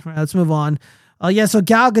pathetic. All right, let's move on. Yeah, so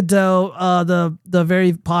Gal Gadot, the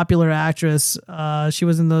very popular actress, she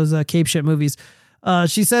was in those Cape Shit movies.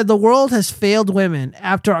 She said, the world has failed women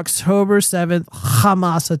after October 7th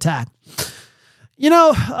Hamas attack. You know,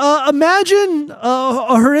 imagine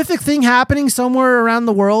a horrific thing happening somewhere around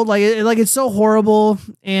the world. Like it's so horrible,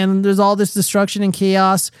 and there's all this destruction and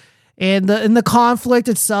chaos, and the conflict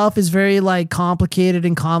itself is very like complicated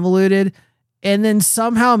and convoluted. And then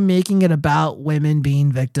somehow making it about women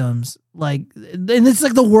being victims. Like, and it's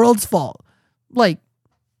like the world's fault. Like,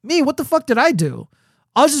 me, what the fuck did I do?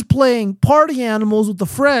 I was just playing party animals with the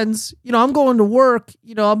friends. You know, I'm going to work.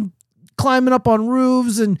 You know, I'm climbing up on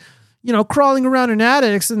roofs and, you know, crawling around in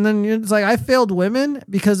attics. And then it's like, I failed women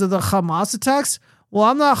because of the Hamas attacks. Well,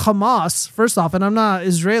 I'm not Hamas, first off, and I'm not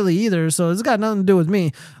Israeli either. So it's got nothing to do with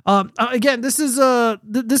me. Again, this is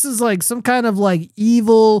like some kind of like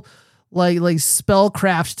evil, like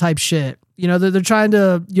spellcraft type shit. You know, they're trying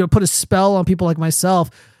to, you know, put a spell on people like myself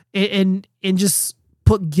and just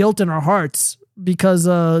put guilt in our hearts because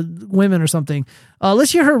women or something.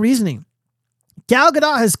 Let's hear her reasoning. Gal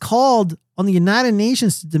Gadot has called on the United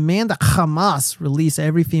Nations to demand that Hamas release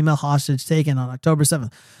every female hostage taken on October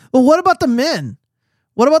 7th. Well, what about the men?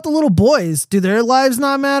 What about the little boys? Do their lives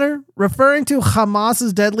not matter? Referring to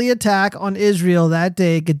Hamas's deadly attack on Israel that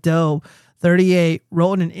day, Godot, 38,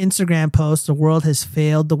 wrote in an Instagram post, the world has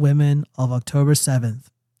failed the women of October 7th.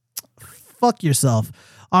 Fuck yourself.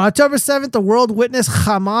 On October 7th, the world witnessed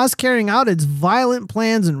Hamas carrying out its violent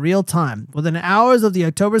plans in real time. Within hours of the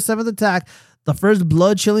October 7th attack, the first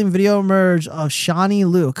blood-chilling video emerged of Shani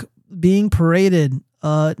Luke being paraded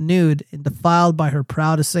nude and defiled by her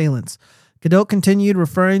proud assailants. Godot continued,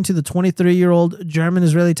 referring to the 23-year-old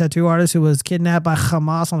German-Israeli tattoo artist who was kidnapped by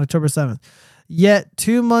Hamas on October 7th. Yet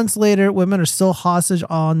 2 months later, women are still hostage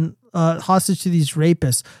to these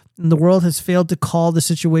rapists, and the world has failed to call the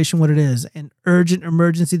situation what it is, an urgent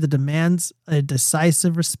emergency that demands a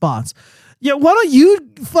decisive response. Yeah, why don't you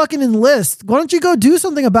fucking enlist? Why don't you go do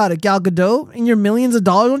something about it, Gal Gadot, and your millions of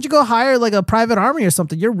dollars? Why don't you go hire like a private army or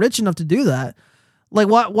something? You're rich enough to do that. Like,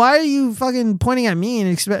 why are you fucking pointing at me and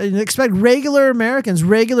expect regular Americans,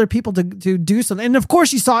 regular people to do something? And of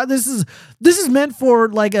course you saw it. This is meant for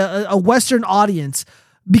like a Western audience,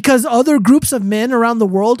 because other groups of men around the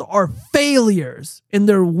world are failures and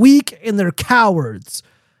they're weak and they're cowards.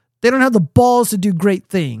 They don't have the balls to do great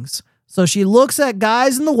things. So she looks at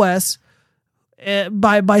guys in the West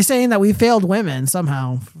by saying that we failed women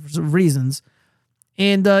somehow for some reasons.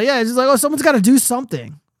 And it's just like, oh, someone's got to do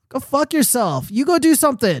something. Go fuck yourself. You go do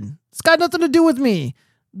something. It's got nothing to do with me.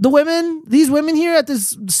 These women here at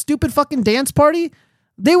this stupid fucking dance party,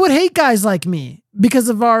 they would hate guys like me because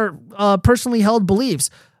of our personally held beliefs,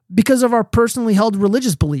 because of our personally held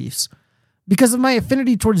religious beliefs, because of my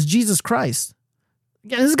affinity towards Jesus Christ.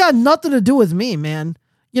 Again, this has got nothing to do with me, man.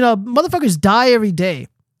 You know, motherfuckers die every day.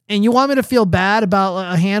 And you want me to feel bad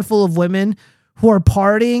about a handful of women who are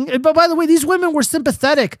partying? But by the way, these women were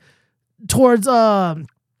sympathetic towards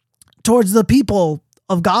the people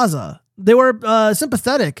of Gaza. They were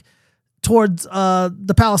sympathetic towards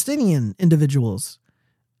the Palestinian individuals.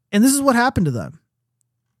 And this is what happened to them.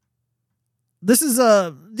 This is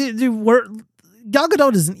Gal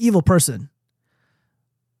Gadot is an evil person.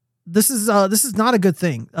 This is not a good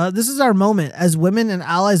thing. This is our moment as women and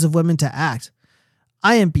allies of women to act.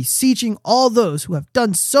 I am beseeching all those who have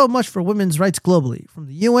done so much for women's rights globally, from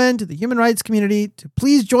the UN to the human rights community, to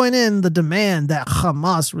please join in the demand that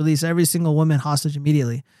Hamas release every single woman hostage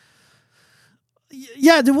immediately.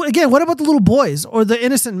 Yeah, again, what about the little boys or the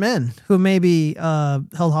innocent men who may be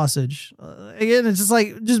held hostage? Again, it's just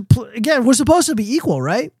like, again, we're supposed to be equal,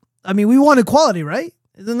 right? I mean, we want equality, right?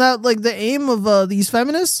 Isn't that like the aim of these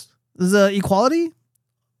feminists? Is equality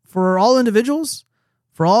for all individuals?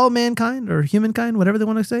 For all mankind or humankind, whatever they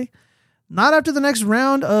want to say. Not after the next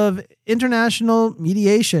round of international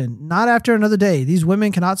mediation. Not after another day. These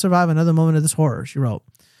women cannot survive another moment of this horror, she wrote.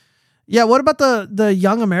 Yeah, what about the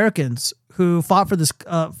young Americans who fought for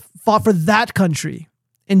that country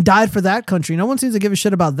and died for that country? No one seems to give a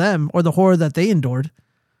shit about them or the horror that they endured.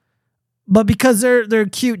 But because they're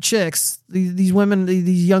cute chicks, these women,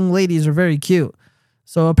 these young ladies are very cute.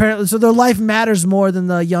 So apparently, their life matters more than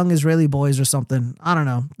the young Israeli boys or something. I don't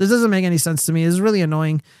know. This doesn't make any sense to me. It's really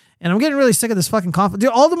annoying. And I'm getting really sick of this fucking conflict. Dude,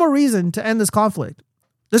 all the more reason to end this conflict.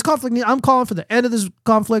 I'm calling for the end of this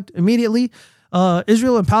conflict immediately.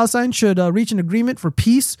 Israel and Palestine should reach an agreement for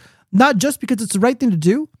peace, not just because it's the right thing to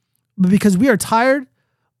do, but because we are tired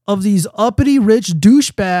of these uppity, rich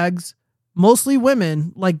douchebags, mostly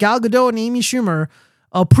women, like Gal Gadot and Amy Schumer,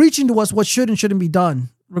 preaching to us what should and shouldn't be done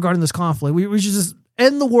regarding this conflict. We should just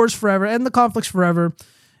end the wars forever, end the conflicts forever,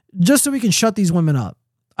 just so we can shut these women up.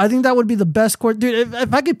 I think that would be the best course. Dude,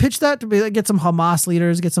 if I could pitch that to be like, get some Hamas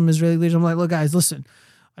leaders, get some Israeli leaders, I'm like, look, guys, listen,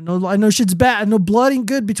 I know shit's bad. I know blood ain't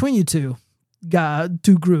good between you two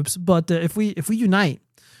groups, but if we unite,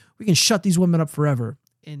 we can shut these women up forever.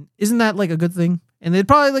 And isn't that like a good thing? And they'd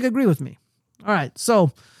probably like agree with me. All right,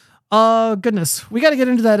 so goodness, we got to get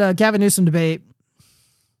into that Gavin Newsom debate.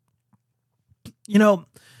 You know,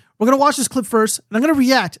 we're going to watch this clip first, and I'm going to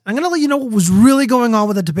react. I'm going to let you know what was really going on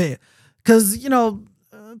with the debate. Because, you know,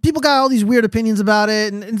 people got all these weird opinions about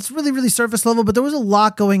it, and it's really, really surface level, but there was a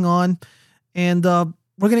lot going on, and we're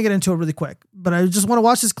going to get into it really quick. But I just want to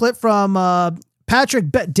watch this clip from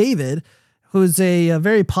Patrick Bet-David, who's a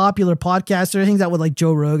very popular podcaster. He hangs out with, like,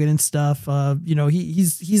 Joe Rogan and stuff. You know,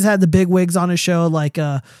 he's had the big wigs on his show, like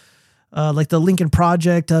the Lincoln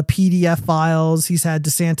Project PDF files. He's had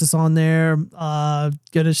DeSantis on there.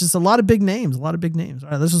 Good. It's just a lot of big names. All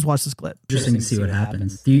right, let's just watch this clip. Interesting to see what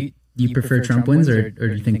happens. Do you prefer Trump wins, or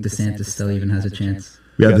do you think DeSantis still even has a chance?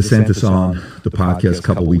 We had DeSantis on the podcast a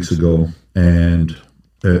couple weeks ago, and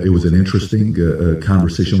it was an interesting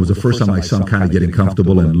conversation. It was the first time I saw him kind of getting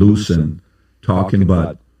comfortable and loose and talking,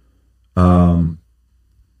 but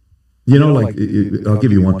I'll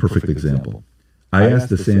give you one perfect example. I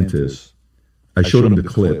asked DeSantis, I showed him the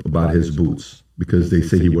clip about his boots because they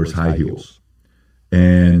say he wears high heels.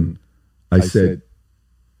 And I said,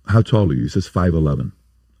 how tall are you? He says 5'11".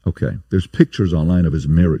 Okay. There's pictures online of his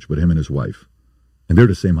marriage with him and his wife. And they're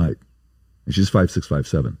the same height. And she's 5'6",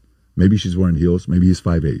 5'7". Maybe she's wearing heels. Maybe he's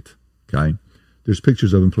 5'8". Okay. There's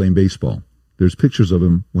pictures of him playing baseball. There's pictures of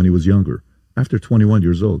him when he was younger. After 21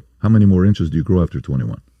 years old, how many more inches do you grow after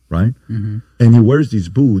 21? Right? Mm-hmm. And he wears these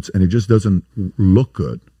boots and it just doesn't look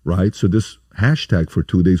good. Right? So this hashtag for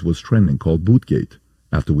 2 days was trending called Bootgate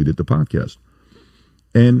after we did the podcast.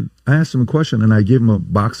 And I asked him a question and I gave him a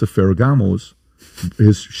box of Ferragamos,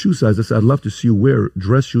 his shoe size. I said, I'd love to see you wear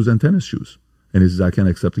dress shoes and tennis shoes. And he says, I can't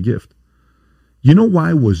accept a gift. You know why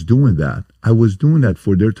I was doing that? I was doing that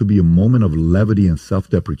for there to be a moment of levity and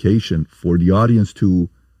self-deprecation for the audience to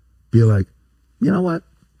be like, you know what?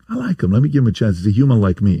 I like him. Let me give him a chance. He's a human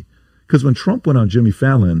like me. Because when Trump went on Jimmy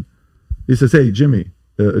Fallon, he says, hey, Jimmy,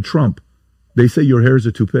 Trump, they say your hair is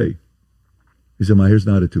a toupee. He said, my hair's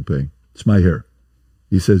not a toupee. It's my hair.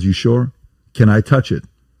 He says, you sure? Can I touch it?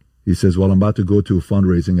 He says, well, I'm about to go to a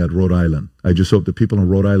fundraising at Rhode Island. I just hope the people in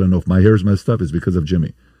Rhode Island know if my hair's messed up, it's because of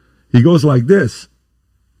Jimmy. He goes like this.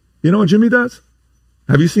 You know what Jimmy does?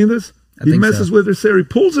 Have you seen this? He messes with his hair. He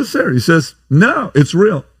pulls his hair. He says, no, it's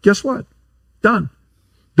real. Guess what? Done.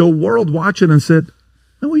 The world watched it and said,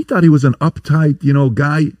 no, he thought he was an uptight,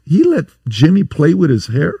 guy. He let Jimmy play with his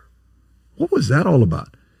hair? What was that all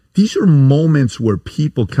about? These are moments where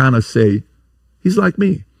people kind of say, he's like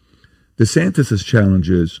me. DeSantis' challenge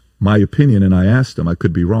is, my opinion, and I asked him, I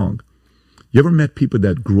could be wrong. You ever met people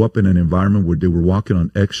that grew up in an environment where they were walking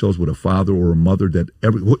on eggshells with a father or a mother that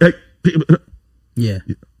yeah,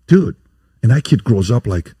 dude, and that kid grows up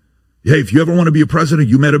like, hey, if you ever want to be a president,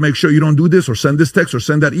 you better make sure you don't do this or send this text or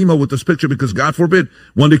send that email with this picture because God forbid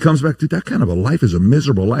one day comes back. Dude, that kind of a life is a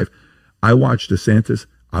miserable life. I watched DeSantis.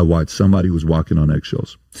 I watched somebody who's walking on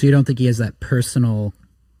eggshells. So you don't think he has that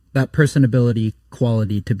personability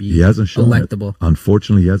quality to be he hasn't shown electable? It.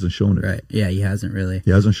 Unfortunately, he hasn't shown it. Right. Yeah, he hasn't really.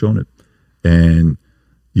 He hasn't shown it. And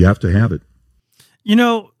you have to have it.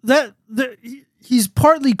 He's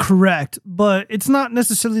partly correct, but it's not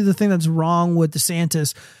necessarily the thing that's wrong with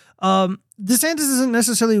DeSantis. DeSantis isn't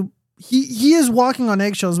necessarily, he is walking on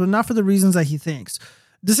eggshells, but not for the reasons that he thinks.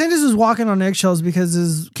 DeSantis is walking on eggshells because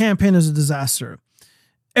his campaign is a disaster.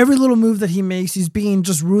 Every little move that he makes, he's being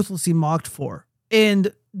just ruthlessly mocked for.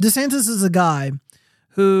 And DeSantis is a guy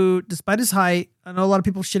who, despite his height, I know a lot of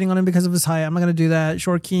people shitting on him because of his height. I'm not going to do that.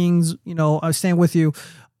 Short Kings, I stand with you.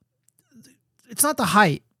 It's not the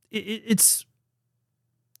height. It's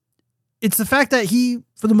the fact that he,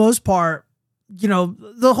 for the most part,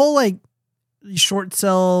 the whole like short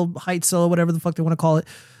cell, height cell, whatever the fuck they want to call it,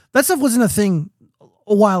 that stuff wasn't a thing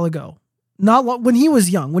a while ago. Not when he was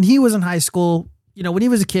young, when he was in high school, when he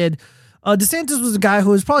was a kid. DeSantis was a guy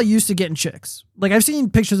who was probably used to getting chicks. Like I've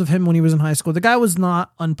seen pictures of him when he was in high school. The guy was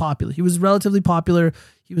not unpopular. He was relatively popular.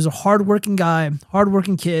 He was a hardworking guy,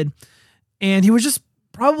 hardworking kid. And he was just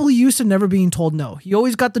probably used to never being told no. He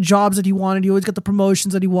always got the jobs that he wanted. He always got the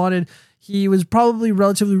promotions that he wanted. He was probably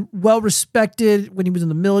relatively well respected when he was in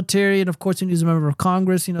the military. And of course, when he was a member of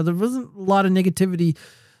Congress, there wasn't a lot of negativity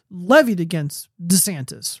levied against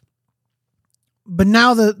DeSantis. But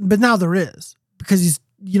now there is, because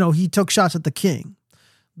he took shots at the king,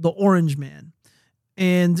 the orange man.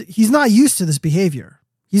 And he's not used to this behavior.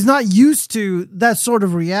 He's not used to that sort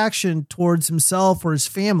of reaction towards himself or his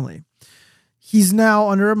family. He's now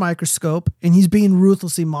under a microscope and he's being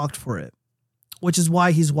ruthlessly mocked for it, which is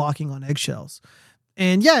why he's walking on eggshells.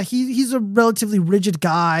 And yeah, he's a relatively rigid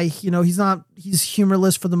guy. He's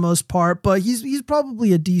humorless for the most part, but he's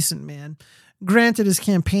probably a decent man. Granted, his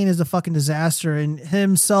campaign is a fucking disaster, and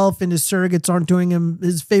himself and his surrogates aren't doing him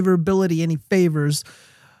his favorability any favors.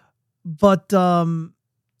 But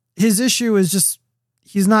his issue is just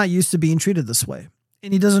he's not used to being treated this way,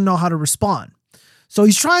 and he doesn't know how to respond. So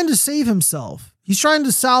he's trying to save himself. He's trying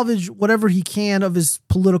to salvage whatever he can of his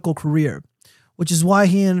political career, which is why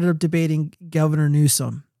he ended up debating Governor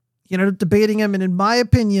Newsom. He ended up debating him, and in my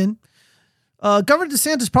opinion, Governor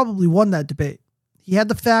DeSantis probably won that debate. He had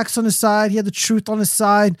the facts on his side. He had the truth on his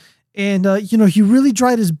side. And, he really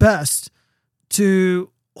tried his best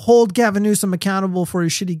to hold Gavin Newsom accountable for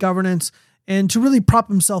his shitty governance and to really prop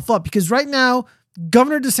himself up. Because right now,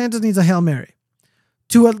 Governor DeSantis needs a Hail Mary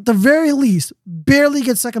to, at the very least, barely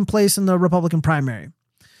get second place in the Republican primary.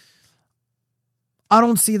 I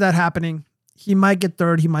don't see that happening. He might get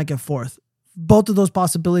third. He might get fourth. Both of those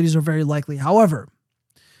possibilities are very likely. However,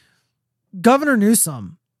 Governor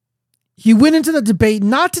Newsom, he went into the debate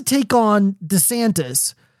not to take on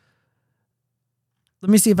DeSantis, Let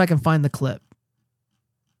me see if I can find the clip.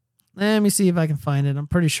 Let me see if I can find it. I'm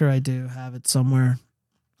pretty sure I do have it somewhere.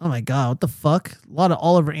 Oh my God, what the fuck? A lot of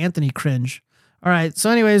Oliver Anthony cringe. All right, so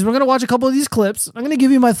anyways, we're going to watch a couple of these clips. I'm going to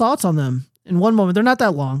give you my thoughts on them in one moment. They're not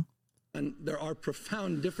that long. And there are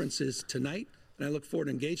profound differences tonight, and I look forward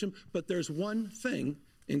to engage them. But there's one thing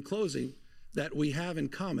in closing that we have in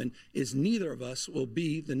common is neither of us will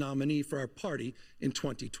be the nominee for our party in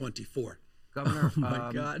 2024. Governor,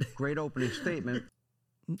 God. Great opening statement.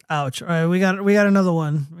 Ouch. All right, we got another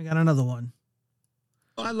one. We got another one.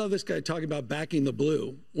 I love this guy talking about backing the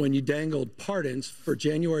blue when you dangled pardons for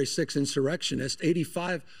January 6 insurrectionists,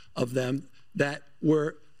 85 of them that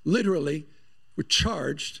were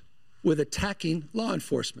charged with attacking law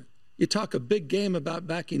enforcement. You talk a big game about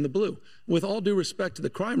backing the blue. With all due respect to the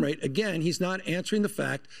crime rate, again, he's not answering the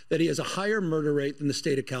fact that he has a higher murder rate than the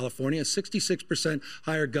state of California, a 66%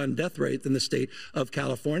 higher gun death rate than the state of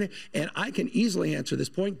California. And I can easily answer this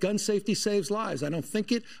point. Gun safety saves lives. I don't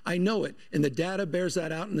think it, I know it. And the data bears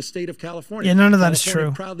that out in the state of California. Yeah, none of that is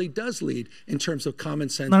California true. Proudly does lead in terms of common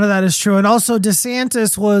sense. None of that is true. And also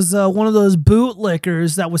DeSantis was one of those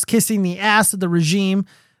bootlickers that was kissing the ass of the regime,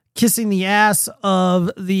 kissing the ass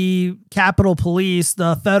of the Capitol Police,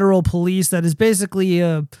 the federal police that is basically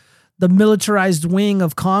the militarized wing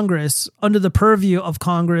of Congress under the purview of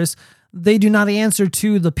Congress. They do not answer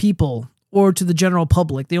to the people or to the general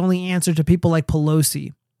public. They only answer to people like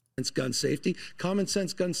Pelosi. Gun safety, common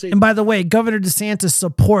sense gun safety. And by the way, Governor DeSantis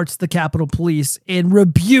supports the Capitol Police and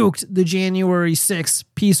rebuked the January 6th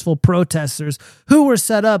peaceful protesters who were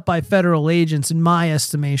set up by federal agents, in my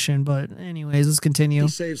estimation. But anyways, let's continue. He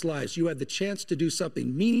saves lives. You had the chance to do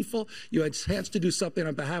something meaningful. You had a chance to do something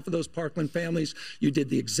on behalf of those Parkland families. You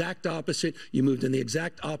did the exact opposite. You moved in the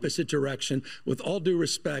exact opposite direction. With all due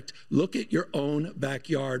respect, look at your own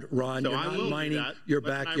backyard, Ron. So You're not mining your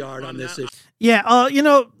backyard on this issue. Yeah,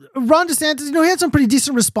 Ron DeSantis, he had some pretty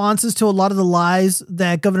decent responses to a lot of the lies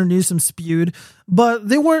that Governor Newsom spewed, but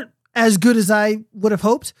they weren't as good as I would have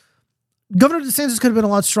hoped. Governor DeSantis could have been a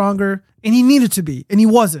lot stronger, and he needed to be, and he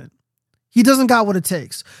wasn't. He doesn't got what it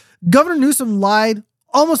takes. Governor Newsom lied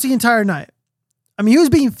almost the entire night. I mean, he was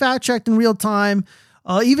being fact-checked in real time.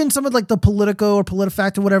 Even some of like the Politico or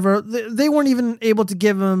PolitiFact or whatever, they weren't even able to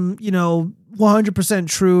give him, 100%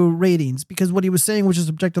 true ratings because what he was saying was just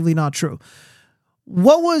objectively not true.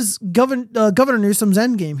 What was Governor Newsom's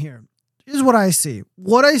endgame here? Here's what I see.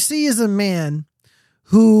 What I see is a man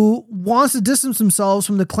who wants to distance himself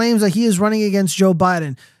from the claims that he is running against Joe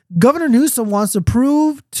Biden. Governor Newsom wants to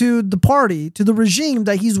prove to the party, to the regime,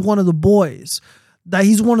 that he's one of the boys, that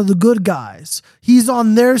he's one of the good guys. He's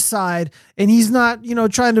on their side, and he's not,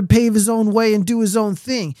 trying to pave his own way and do his own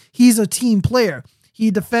thing. He's a team player.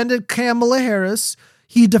 He defended Kamala Harris.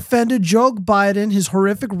 He defended Joe Biden, his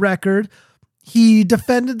horrific record. He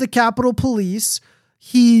defended the Capitol Police.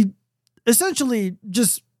 He essentially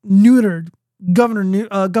just neutered Governor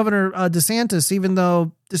DeSantis, even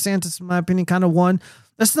though DeSantis, in my opinion, kind of won.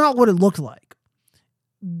 That's not what it looked like.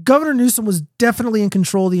 Governor Newsom was definitely in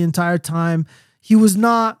control the entire time. He was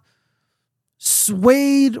not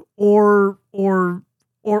swayed or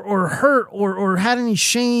hurt or had any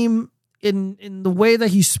shame in the way that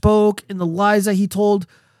he spoke, in the lies that he told.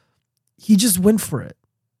 He just went for it.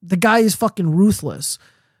 The guy is fucking ruthless.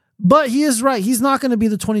 But he is right. He's not going to be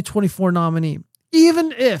the 2024 nominee.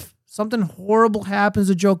 Even if something horrible happens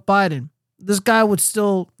to Joe Biden, this guy would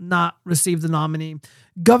still not receive the nominee.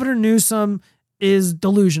 Governor Newsom is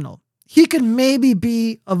delusional. He could maybe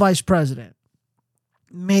be a vice president.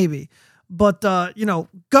 Maybe. But,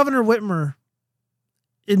 Governor Whitmer,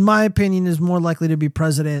 in my opinion, is more likely to be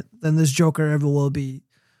president than this joker ever will be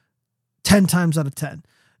 10 times out of 10.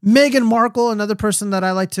 Meghan Markle, another person that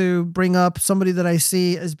I like to bring up, somebody that I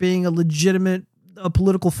see as being a legitimate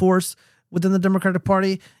political force within the Democratic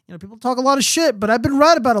Party. People talk a lot of shit, but I've been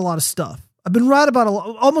right about a lot of stuff. I've been right about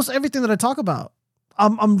almost everything that I talk about.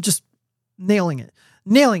 I'm just nailing it.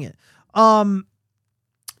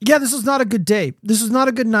 Yeah, this was not a good day. This was not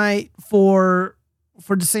a good night for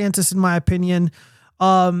DeSantis, in my opinion.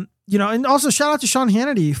 And also shout out to Sean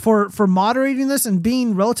Hannity for moderating this and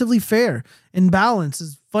being relatively fair and balanced,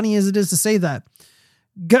 as funny as it is to say that.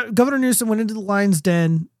 Governor Newsom went into the lion's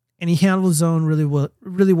den and he handled his own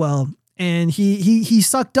really well. And he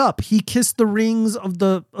sucked up. He kissed the rings of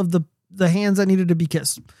the hands that needed to be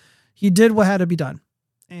kissed. He did what had to be done.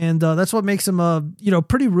 And that's what makes him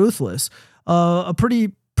pretty ruthless, a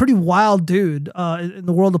pretty wild dude in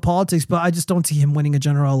the world of politics, but I just don't see him winning a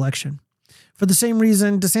general election. For the same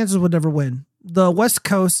reason, DeSantis would never win. The West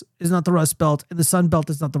Coast is not the Rust Belt, and the Sun Belt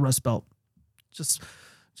is not the Rust Belt. Just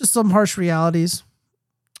some harsh realities.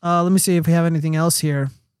 Let me see if we have anything else here.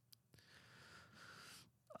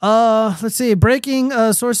 Let's see. Breaking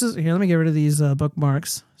sources. Here, let me get rid of these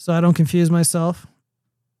bookmarks so I don't confuse myself.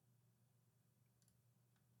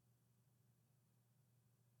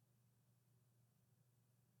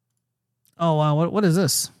 Oh, wow. What is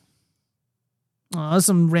this? Oh, that's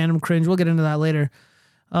some random cringe. We'll get into that later.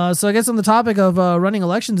 So I guess on the topic of running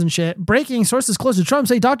elections and shit, breaking sources close to Trump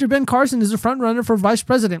say Dr. Ben Carson is a front runner for vice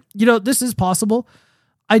president. You know, this is possible.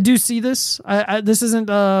 I do see this. This isn't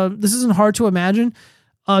hard to imagine.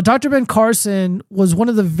 Dr. Ben Carson was one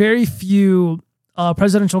of the very few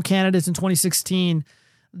presidential candidates in 2016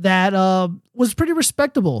 that was pretty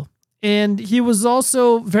respectable. And he was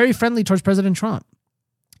also very friendly towards President Trump.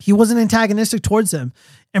 He wasn't antagonistic towards him.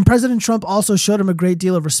 And President Trump also showed him a great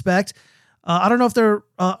deal of respect. I don't know if they're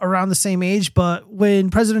around the same age, but when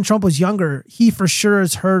President Trump was younger, he for sure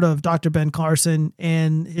has heard of Dr. Ben Carson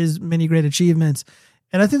and his many great achievements.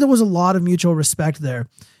 And I think there was a lot of mutual respect there.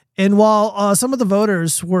 And while some of the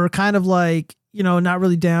voters were kind of like, you know, not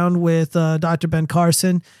really down with Dr. Ben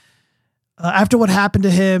Carson, after what happened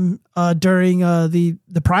to him during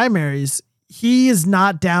the primaries, he is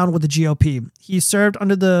not down with the GOP. He served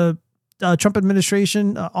under the Trump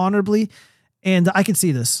administration honorably, and I could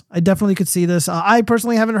see this. I definitely could see this. I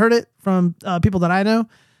personally haven't heard it from people that I know,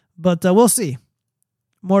 but we'll see.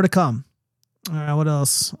 More to come. All right, what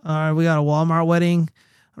else? All right, we got a Walmart wedding.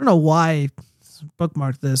 I don't know why I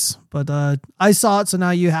bookmarked this, but I saw it, so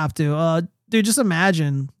now you have to. Dude, just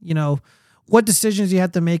imagine, you know, what decisions you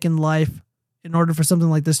have to make in life in order for something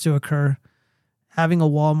like this to occur. Having a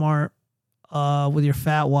Walmart with your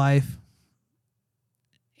fat wife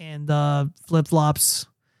and flip-flops,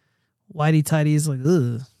 whitey tighties, like,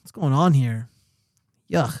 ugh, what's going on here?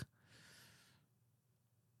 Yuck.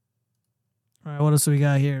 All right, what else do we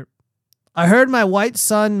got here? I heard my white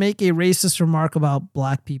son make a racist remark about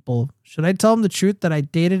black people. Should I tell him the truth that I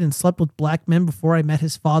dated and slept with black men before I met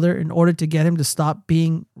his father in order to get him to stop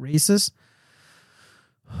being racist?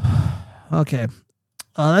 Okay.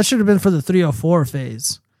 That should have been for the 304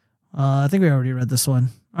 phase. I think we already read this one.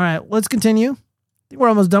 All right, let's continue. I think we're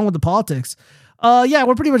almost done with the politics. Yeah,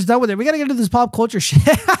 we're pretty much done with it. We got to get into this pop culture shit.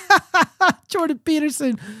 Jordan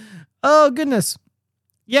Peterson. Oh, goodness.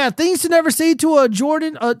 Yeah, things to never say to a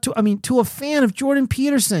to a fan of Jordan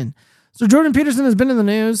Peterson. So Jordan Peterson has been in the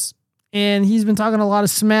news, and he's been talking a lot of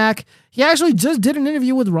smack. He actually just did an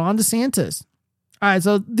interview with Ron DeSantis. All right,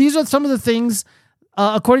 so these are some of the things,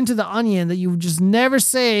 according to The Onion, that you would just never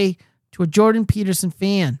say to a Jordan Peterson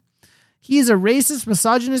fan. He is a racist,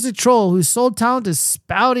 misogynistic troll whose sole talent is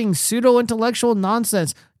spouting pseudo-intellectual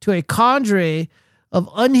nonsense to a cadre of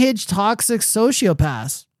unhinged, toxic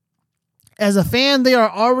sociopaths. As a fan, they are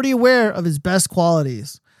already aware of his best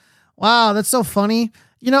qualities. Wow, that's so funny.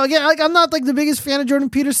 You know, again, like, I'm not like the biggest fan of Jordan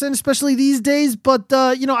Peterson, especially these days, but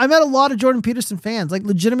you know, I met a lot of Jordan Peterson fans, like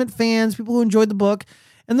legitimate fans, people who enjoyed the book,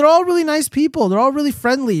 and they're all really nice people. They're all really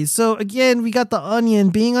friendly. So again, we got The Onion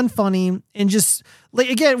being unfunny, and just like,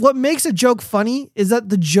 again, what makes a joke funny is that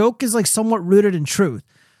the joke is like somewhat rooted in truth.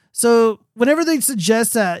 So whenever they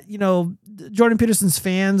suggest that, you know, Jordan Peterson's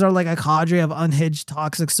fans are like a cadre of unhinged,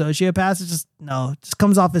 toxic sociopaths, it just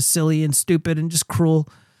comes off as silly and stupid and just cruel.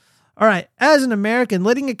 All right. As an American,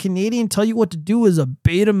 letting a Canadian tell you what to do is a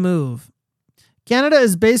beta move. Canada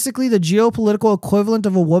is basically the geopolitical equivalent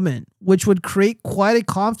of a woman, which would create quite a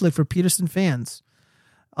conflict for Peterson fans.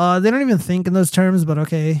 They don't even think in those terms, but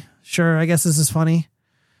okay, sure. I guess this is funny.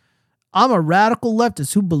 I'm a radical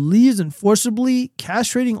leftist who believes in forcibly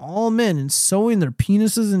castrating all men and sewing their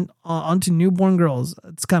penises onto newborn girls.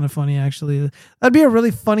 It's kind of funny, actually. That'd be a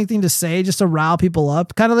really funny thing to say, just to rile people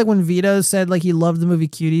up. Kind of like when Vito said like he loved the movie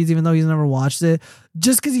Cuties, even though he's never watched it,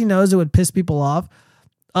 just because he knows it would piss people off.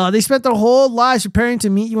 They spent their whole lives preparing to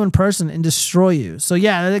meet you in person and destroy you. So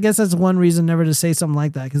yeah, I guess that's one reason never to say something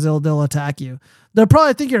like that, because they'll attack you. They'll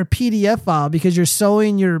probably think you're a PDF file because you're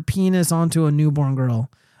sewing your penis onto a newborn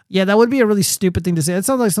girl. Yeah, that would be a really stupid thing to say. That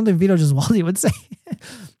sounds like something Vito Gesualdi would say.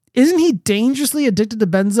 Isn't he dangerously addicted to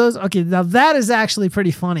benzos? Okay, now that is actually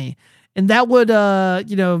pretty funny. And that would,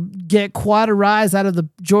 get quite a rise out of the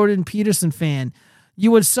Jordan Peterson fan.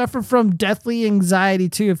 You would suffer from deathly anxiety,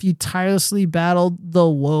 too, if you tirelessly battled the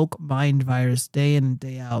woke mind virus day in and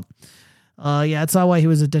day out. Yeah, that's not why he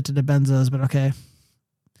was addicted to benzos, but okay.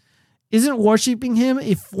 Isn't worshiping him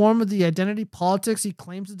a form of the identity politics he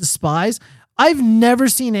claims to despise? I've never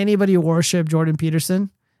seen anybody worship Jordan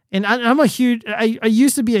Peterson, and I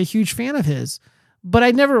used to be a huge fan of his, but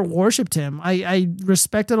I never worshipped him. I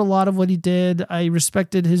respected a lot of what he did. I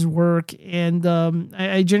respected his work, and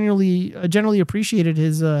I generally appreciated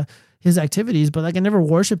his his activities, but like I never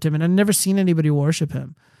worshipped him, and I've never seen anybody worship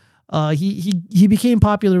him. He became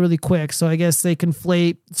popular really quick, so I guess they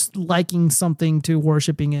conflate liking something to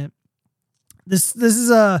worshiping it. This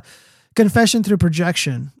is a confession through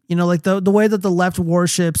projection. You know, like the way that the left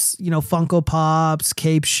worships, you know, Funko Pops,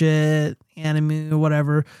 cape shit, anime, or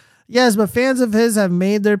whatever. Yes, but fans of his have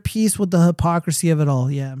made their peace with the hypocrisy of it all.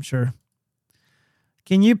 Yeah, I'm sure.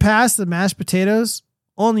 Can you pass the mashed potatoes?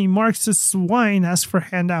 Only Marxist swine ask for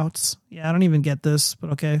handouts. Yeah, I don't even get this,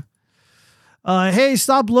 but okay. Hey,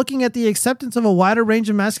 stop looking at the acceptance of a wider range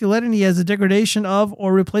of masculinity as a degradation of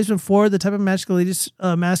or replacement for the type of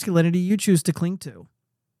masculinity you choose to cling to.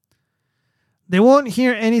 They won't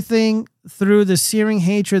hear anything through the searing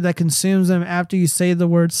hatred that consumes them after you say the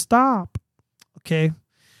word stop. Okay.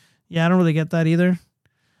 Yeah, I don't really get that either.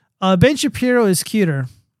 Ben Shapiro is cuter,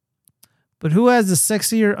 but who has the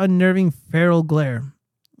sexier, unnerving feral glare?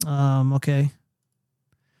 Okay.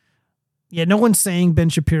 Yeah, no one's saying Ben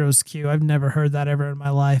Shapiro's cute. I've never heard that ever in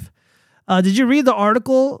my life. Did you read the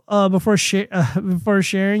article before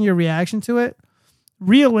sharing your reaction to it?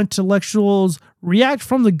 Real intellectuals react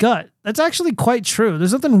from the gut. That's actually quite true.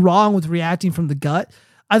 There's nothing wrong with reacting from the gut.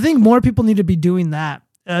 I think more people need to be doing that.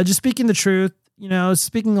 Just speaking the truth, you know,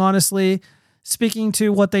 speaking honestly, speaking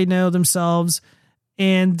to what they know themselves,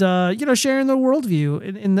 and you know, sharing their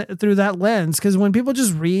worldview through that lens. Because when people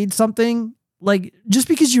just read something, like just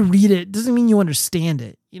because you read it doesn't mean you understand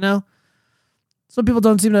it. You know, some people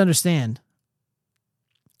don't seem to understand.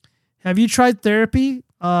 Have you tried therapy?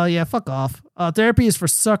 Yeah, fuck off. Therapy is for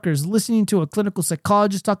suckers. Listening to a clinical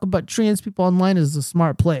psychologist talk about trans people online is a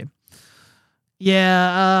smart play.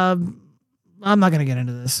 Yeah, I'm not going to get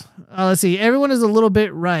into this. Let's see. Everyone is a little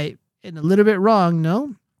bit right and a little bit wrong.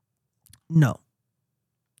 No.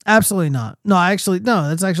 Absolutely not. No,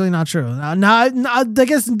 that's actually not true. Now I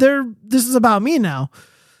guess this is about me now.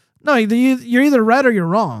 No, you're either right or you're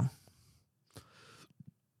wrong.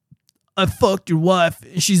 I fucked your wife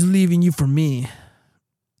and she's leaving you for me.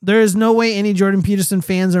 There is no way any Jordan Peterson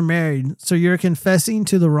fans are married, so you're confessing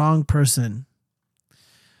to the wrong person.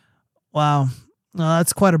 Wow.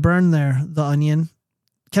 That's quite a burn there, The Onion.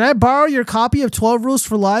 Can I borrow your copy of 12 Rules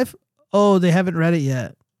for Life? Oh, they haven't read it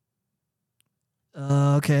yet.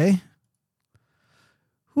 Okay.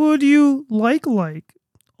 Who do you like?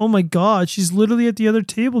 Oh my God, she's literally at the other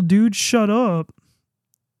table, dude. Shut up.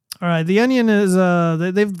 All right, The Onion is,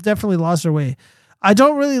 they've definitely lost their way. I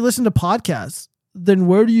don't really listen to podcasts. Then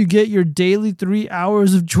where do you get your daily 3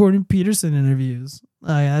 hours of Jordan Peterson interviews?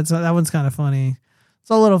 Oh yeah, that one's kind of funny. It's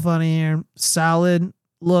a little funny here. Salad.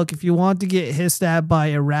 Look, if you want to get hissed at by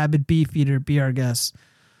a rabid beef eater, be our guest.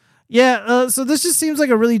 Yeah, so this just seems like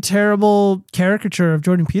a really terrible caricature of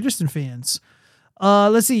Jordan Peterson fans.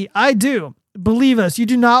 Let's see. I do. Believe us, you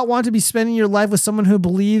do not want to be spending your life with someone who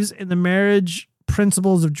believes in the marriage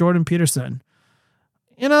principles of Jordan Peterson.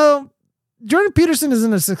 You know, Jordan Peterson is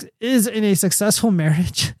in a successful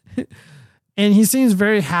marriage, and he seems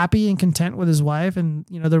very happy and content with his wife, and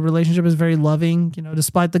you know their relationship is very loving. You know,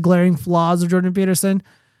 despite the glaring flaws of Jordan Peterson.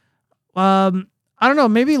 I don't know.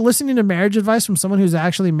 Maybe listening to marriage advice from someone who's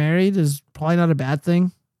actually married is probably not a bad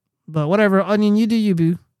thing, but whatever. Onion, you do you,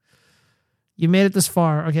 boo. You made it this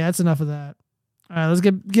far. Okay, that's enough of that. All right, let's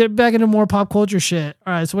get back into more pop culture shit.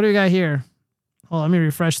 All right, so what do we got here? Hold on, let me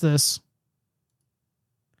refresh this.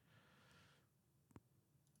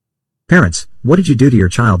 Parents, what did you do to your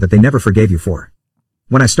child that they never forgave you for?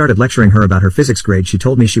 When I started lecturing her about her physics grade, she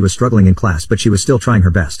told me she was struggling in class, but she was still trying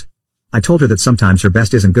her best. I told her that sometimes her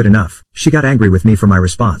best isn't good enough. She got angry with me for my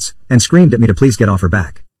response, and screamed at me to please get off her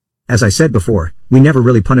back. As I said before, we never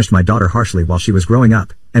really punished my daughter harshly while she was growing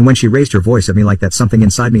up, and when she raised her voice at me like that, something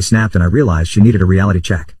inside me snapped and I realized she needed a reality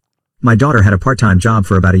check. My daughter had a part-time job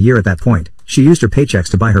for about a year at that point. She used her paychecks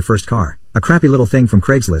to buy her first car, a crappy little thing from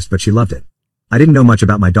Craigslist, but she loved it. I didn't know much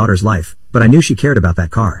about my daughter's life, but I knew she cared about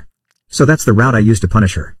that car. So that's the route I used to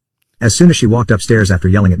punish her. As soon as she walked upstairs after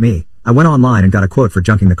yelling at me, I went online and got a quote for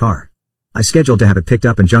junking the car. I scheduled to have it picked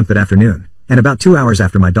up and junked that afternoon, and about 2 hours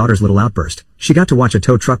after my daughter's little outburst, she got to watch a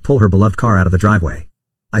tow truck pull her beloved car out of the driveway.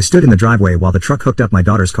 I stood in the driveway while the truck hooked up my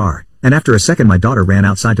daughter's car, and after a second my daughter ran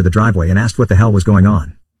outside to the driveway and asked what the hell was going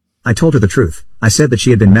on. I told her the truth. I said that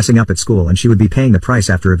she had been messing up at school and she would be paying the price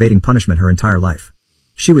after evading punishment her entire life.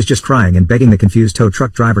 She was just crying and begging the confused tow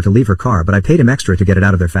truck driver to leave her car, but I paid him extra to get it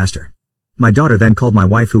out of there faster. My daughter then called my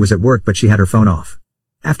wife, who was at work, but she had her phone off.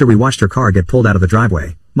 After we watched her car get pulled out of the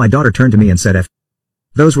driveway, my daughter turned to me and said F.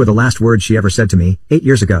 Those were the last words she ever said to me, 8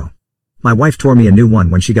 years ago. My wife tore me a new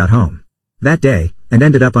one when she got home that day, and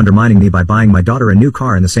ended up undermining me by buying my daughter a new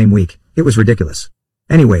car in the same week. It was ridiculous.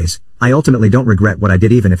 Anyways, I ultimately don't regret what I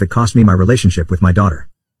did, even if it cost me my relationship with my daughter.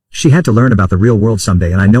 She had to learn about the real world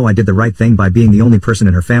someday, and I know I did the right thing by being the only person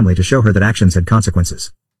in her family to show her that actions had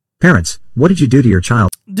consequences. Parents, what did you do to your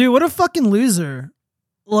child? Dude, what a fucking loser.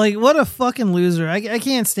 Like, what a fucking loser. I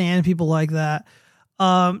can't stand people like that.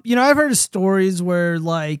 I've heard of stories where,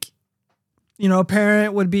 like, a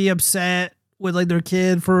parent would be upset with, like, their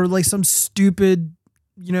kid for, like, some stupid,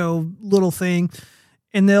 little thing.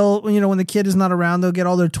 And they'll, when the kid is not around, they'll get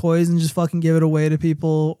all their toys and just fucking give it away to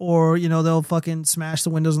people. Or, they'll fucking smash the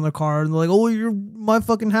windows in their car and they're like, oh, you're my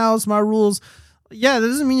fucking house, my rules. Yeah, that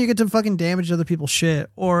doesn't mean you get to fucking damage other people's shit.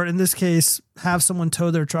 Or in this case, have someone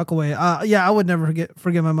tow their truck away. I would never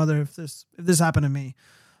forgive my mother if this happened to me,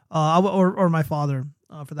 or my father,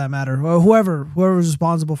 for that matter, or whoever was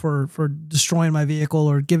responsible for destroying my vehicle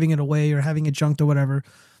or giving it away or having it junked or whatever.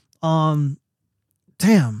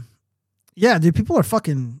 Damn, yeah, dude, people are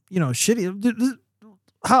fucking shitty. Dude,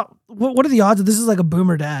 what are the odds that this is like a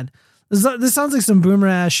boomer dad? This sounds like some boomer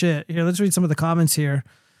ass shit. Here, let's read some of the comments here.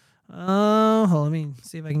 Let me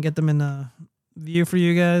see if I can get them in the view for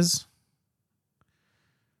you guys.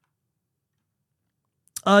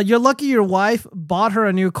 You're lucky your wife bought her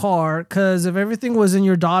a new car, because if everything was in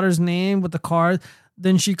your daughter's name with the car,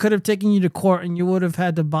 then she could have taken you to court and you would have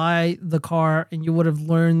had to buy the car and you would have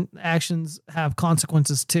learned actions have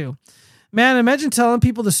consequences too. Man, imagine telling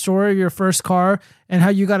people the story of your first car and how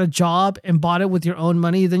you got a job and bought it with your own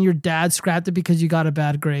money. Then your dad scrapped it because you got a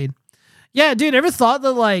bad grade. Yeah, dude, ever thought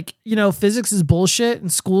that, like, physics is bullshit and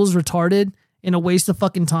school is retarded and a waste of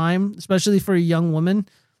fucking time, especially for a young woman?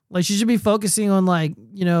 Like, she should be focusing on, like,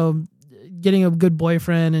 getting a good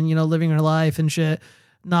boyfriend and, living her life and shit,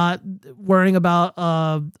 not worrying about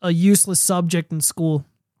a useless subject in school.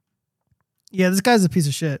 Yeah, this guy's a piece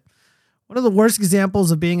of shit. One of the worst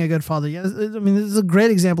examples of being a good father. Yeah, I mean, this is a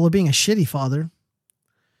great example of being a shitty father.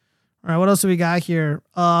 All right, what else do we got here?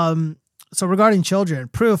 So regarding children,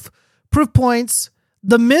 proof points,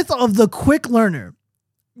 the myth of the quick learner.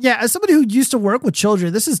 Yeah, as somebody who used to work with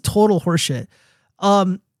children, this is total horseshit.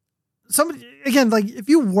 Somebody, again, like, if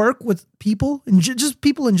you work with people and just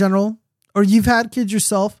people in general, or you've had kids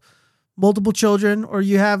yourself, multiple children, or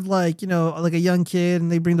you have like a young kid and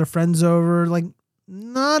they bring their friends over, like,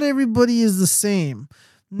 not everybody is the same.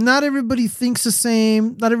 Not everybody thinks the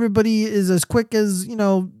same. Not everybody is as quick as,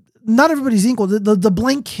 not everybody's equal. The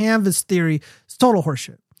blank canvas theory is total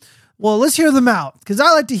horseshit. Well, let's hear them out, because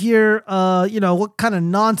I like to hear, what kind of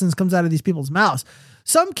nonsense comes out of these people's mouths.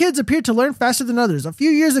 Some kids appear to learn faster than others. A few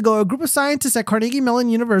years ago, a group of scientists at Carnegie Mellon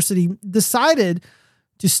University decided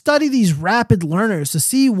to study these rapid learners to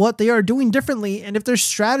see what they are doing differently and if their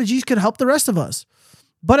strategies could help the rest of us.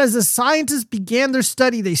 But as the scientists began their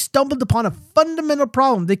study, they stumbled upon a fundamental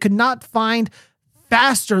problem. They could not find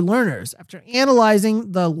faster learners. After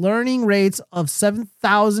analyzing the learning rates of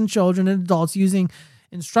 7,000 children and adults using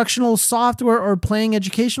instructional software or playing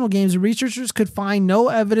educational games, researchers could find no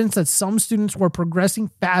evidence that some students were progressing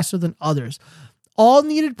faster than others. All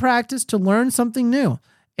needed practice to learn something new,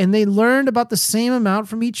 and they learned about the same amount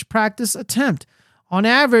from each practice attempt. On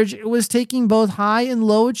average, it was taking both high and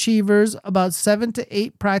low achievers about 7 to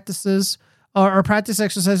 8 practices or practice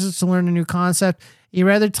exercises to learn a new concept, a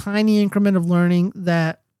rather tiny increment of learning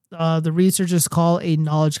that the researchers call a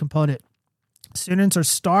knowledge component. Students are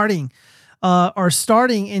starting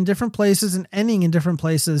in different places and ending in different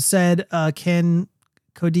places, said Ken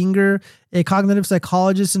Codinger, a cognitive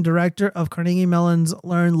psychologist and director of Carnegie Mellon's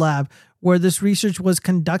Learn Lab, where this research was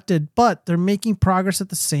conducted, but they're making progress at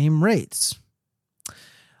the same rates.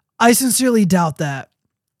 I sincerely doubt that.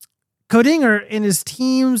 Codinger and his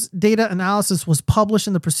team's data analysis was published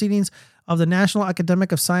in the Proceedings of the National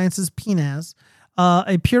Academic of Sciences, PNAS,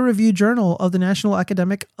 a peer-reviewed journal of the National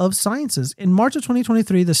Academic of Sciences. In March of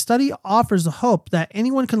 2023, the study offers the hope that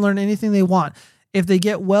anyone can learn anything they want if they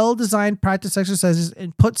get well-designed practice exercises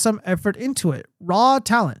and put some effort into it. Raw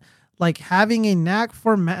talent, like having a knack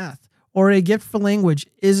for math or a gift for language,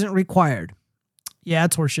 isn't required. Yeah,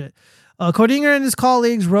 it's horseshit. Codinger and his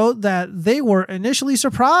colleagues wrote that they were initially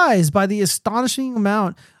surprised by the astonishing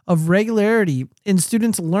amount of regularity in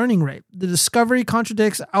students' learning rate. The discovery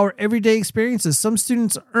contradicts our everyday experiences. Some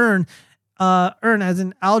students earn as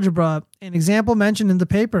in algebra, an example mentioned in the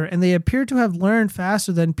paper, and they appear to have learned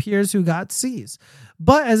faster than peers who got C's.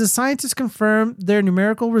 But as the scientists confirmed their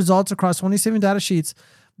numerical results across 27 data sheets,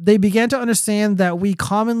 they began to understand that we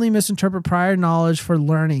commonly misinterpret prior knowledge for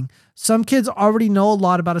learning. Some kids already know a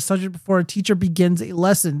lot about a subject before a teacher begins a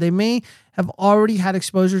lesson. They may have already had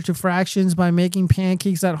exposure to fractions by making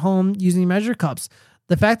pancakes at home using measure cups.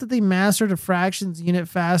 The fact that they mastered a fractions unit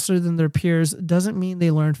faster than their peers doesn't mean they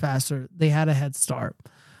learned faster. They had a head start.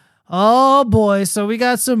 Oh boy, so we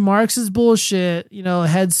got some Marxist bullshit,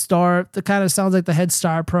 Head Start. That kind of sounds like the Head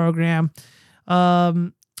Start program.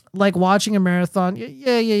 Like watching a marathon.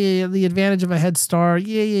 Yeah. The advantage of a Head Start.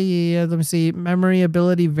 Yeah. Let me see. Memory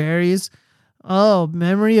ability varies. Oh,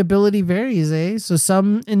 memory ability varies, eh? So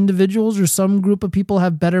some individuals or some group of people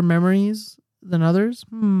have better memories than others.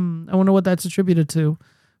 I wonder what that's attributed to.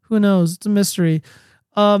 Who knows? It's a mystery.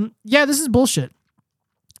 Yeah, this is bullshit.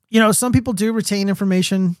 Some people do retain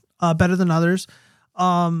information better than others.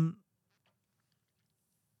 I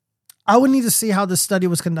would need to see how this study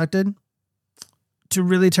was conducted to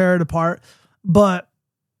really tear it apart. But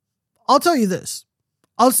I'll tell you this.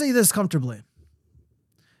 I'll say this comfortably.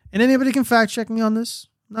 And anybody can fact check me on this.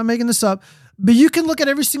 I'm not making this up. But you can look at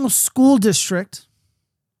every single school district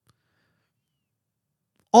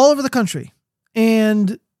all over the country.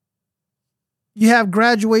 And you have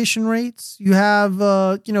graduation rates. You have,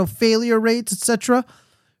 failure rates, etc.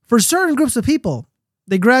 For certain groups of people,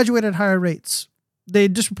 they graduate at higher rates. They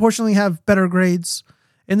disproportionately have better grades.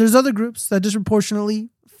 And there's other groups that disproportionately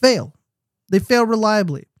fail. They fail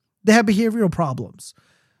reliably. They have behavioral problems.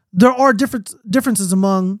 There are differences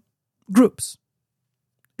among groups.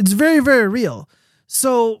 It's very, very real.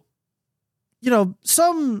 So,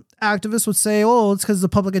 some activists would say, "Oh, it's because the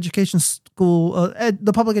public education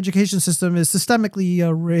the public education system is systemically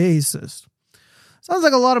racist." Sounds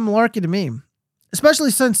like a lot of malarkey to me,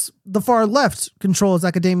 especially since the far left controls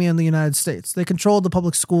academia in the United States. They control the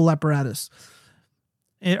public school apparatus.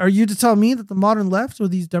 Are you to tell me that the modern left or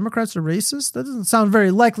these Democrats are racist? That doesn't sound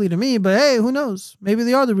very likely to me, but hey, who knows? Maybe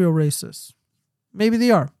they are the real racists. Maybe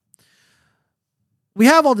they are. We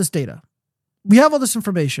have all this data. We have all this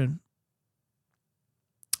information.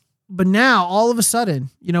 But now, all of a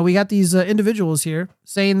sudden, we got these individuals here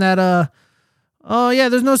saying that,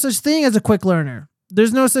 there's no such thing as a quick learner.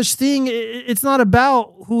 There's no such thing. It's not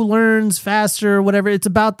about who learns faster or whatever. It's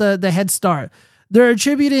about the head start. They're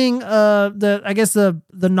attributing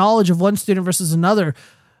the knowledge of one student versus another.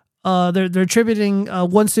 They're attributing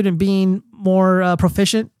one student being more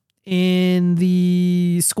proficient in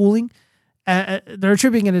the schooling. They're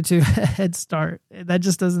attributing it to Head Start. That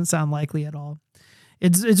just doesn't sound likely at all.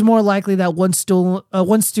 It's more likely that one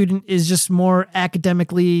student is just more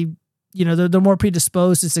academically, they're more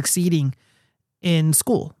predisposed to succeeding in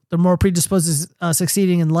school. They're more predisposed to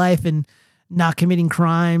succeeding in life and not committing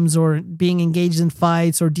crimes or being engaged in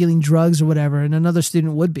fights or dealing drugs or whatever, and another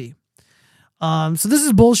student would be. So this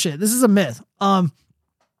is bullshit. This is a myth. I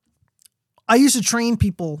used to train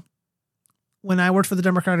people when I worked for the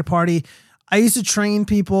Democratic Party. I used to train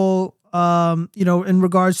people, in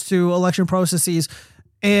regards to election processes,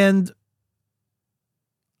 and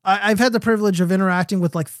I've had the privilege of interacting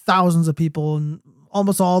with like thousands of people, and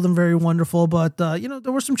almost all of them very wonderful. But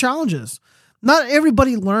there were some challenges. Not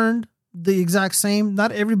everybody learned the exact same.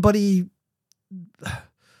 Not everybody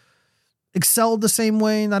excelled the same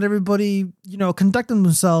way. Not everybody, conducted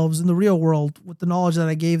themselves in the real world with the knowledge that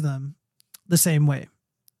I gave them the same way.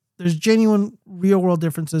 There's genuine real world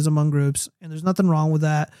differences among groups, and there's nothing wrong with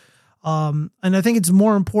that. And I think it's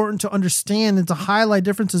more important to understand and to highlight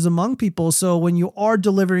differences among people. So when you are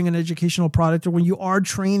delivering an educational product or when you are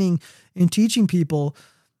training and teaching people,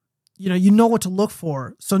 you know what to look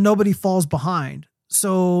for. So nobody falls behind.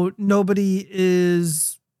 So nobody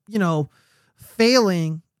is,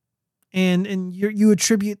 failing and you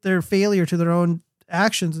attribute their failure to their own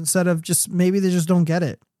actions instead of just maybe they just don't get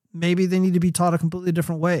it. Maybe they need to be taught a completely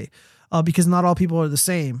different way because not all people are the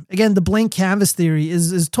same. Again, the blank canvas theory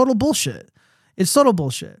is total bullshit. It's total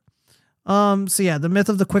bullshit. So yeah, the myth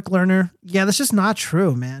of the quick learner. Yeah, that's just not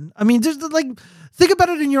true, man. I mean, think about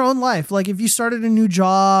it in your own life. Like if you started a new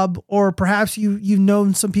job, or perhaps you've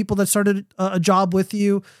known some people that started a job with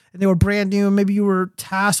you and they were brand new, and maybe you were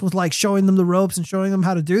tasked with like showing them the ropes and showing them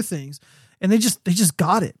how to do things, and they just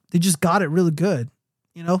got it. They just got it really good.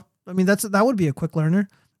 I mean, that would be a quick learner.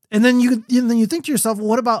 And then you think to yourself, well,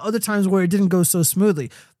 what about other times where it didn't go so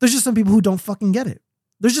smoothly? There's just some people who don't fucking get it.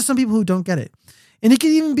 There's just some people who don't get it. And it could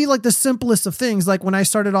even be like the simplest of things. Like when I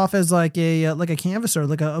started off as like a canvasser,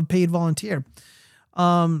 like a paid volunteer,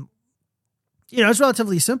 it's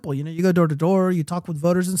relatively simple. You go door to door, you talk with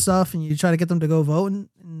voters and stuff, and you try to get them to go vote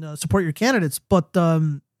and support your candidates. But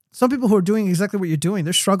some people who are doing exactly what you're doing,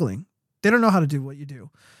 they're struggling. They don't know how to do what you do.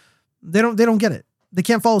 They don't get it. They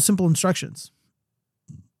can't follow simple instructions.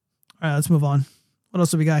 All right, let's move on. What else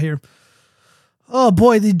do we got here? Oh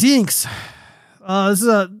boy, the dinks. This is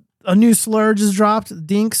a new slur just dropped.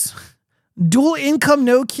 Dinks. Dual income,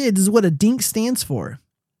 no kids is what a dink stands for.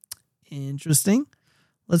 Interesting.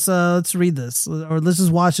 Let's read this, or let's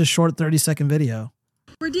just watch a short 30-second video.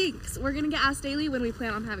 We're dinks. We're gonna get asked daily when we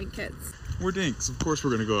plan on having kids. We're dinks. Of course we're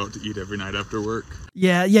going to go out to eat every night after work.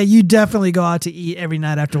 Yeah, you definitely go out to eat every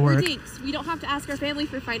night after work. We're dinks. We don't have to ask our family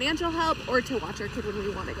for financial help or to watch our kid when we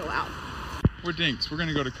want to go out. We're dinks. We're going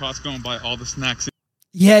to go to Costco and buy all the snacks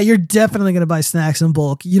Yeah, you're definitely going to buy snacks in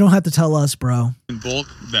bulk. You don't have to tell us, bro. in bulk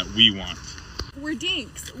that we want. We're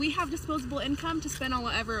dinks. We have disposable income to spend on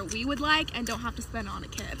whatever we would like and don't have to spend on a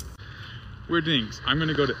kid. We're dinks. I'm going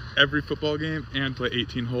to go to every football game and play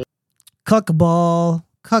 18 holes Cuckball.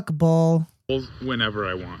 whenever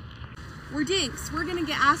I want. We're dinks. We're gonna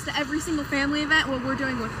get asked to every single family event what we're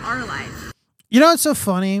doing with our life. You know what's so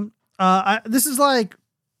funny? This is like,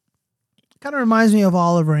 kind of reminds me of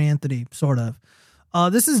Oliver Anthony, sort of.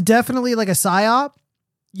 This is definitely like a psyop.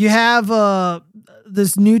 You have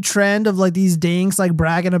this new trend of like these dinks like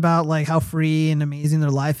bragging about like how free and amazing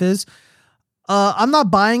their life is. I'm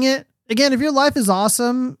not buying it. Again, if your life is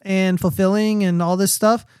awesome and fulfilling and all this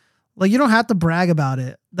stuff, like you don't have to brag about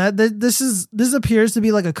it. This appears to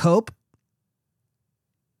be like a cope.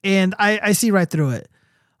 And I see right through it.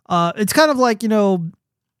 It's kind of like,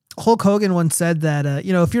 Hulk Hogan once said that,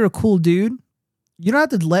 if you're a cool dude, you don't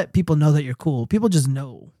have to let people know that you're cool. People just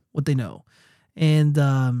know what they know. And,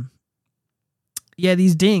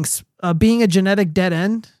 these dinks, being a genetic dead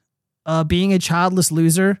end, being a childless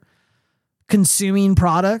loser, consuming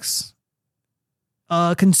products,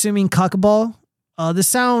 consuming cuckball. This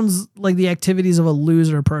sounds like the activities of a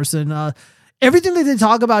loser person. Everything that they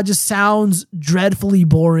talk about just sounds dreadfully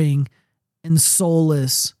boring and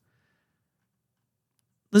soulless.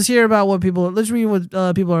 Let's read what people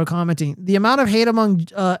are commenting. The amount of hate among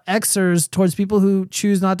Xers towards people who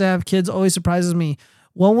choose not to have kids always surprises me.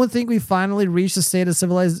 One would think we finally reached a state of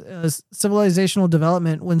civilizational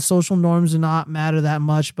development when social norms do not matter that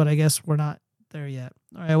much, but I guess we're not there yet.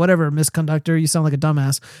 All right, whatever, misconductor. You sound like a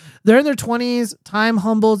dumbass. They're in their 20s. Time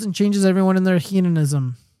humbles and changes everyone in their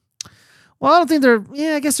hedonism. Well, I don't think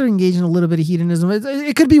I guess they're engaged in a little bit of hedonism.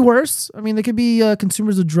 It could be worse. I mean, they could be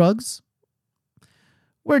consumers of drugs.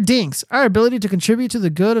 We're dinks. Our ability to contribute to the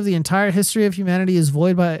good of the entire history of humanity is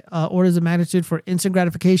void by orders of magnitude for instant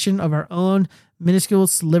gratification of our own minuscule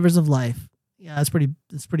slivers of life. Yeah, that's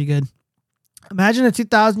pretty good. Imagine a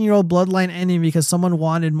 2,000-year-old bloodline ending because someone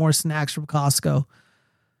wanted more snacks from Costco.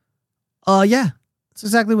 Yeah, that's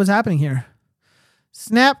exactly what's happening here.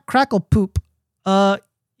 Snap, crackle, poop.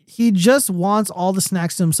 He just wants all the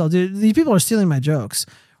snacks to himself. Dude, these people are stealing my jokes.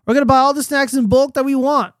 We're going to buy all the snacks in bulk that we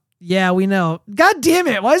want. Yeah, we know. God damn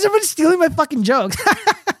it. Why is everybody stealing my fucking jokes?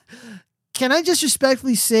 Can I just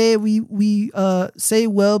respectfully say we say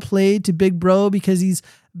well played to Big Bro because he's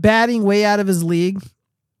batting way out of his league?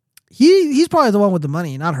 He's probably the one with the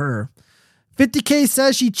money, not her. 50K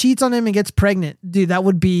says she cheats on him and gets pregnant. Dude, that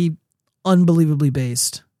would be unbelievably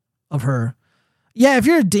based of her. Yeah, if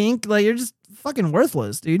you're a dink, like you're just fucking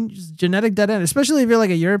worthless, dude. Just genetic dead end, especially if you're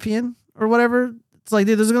like a European or whatever. It's like,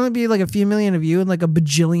 dude, there's going to be like a few million of you and like a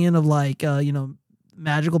bajillion of like,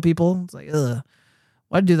 magical people. It's like, ugh,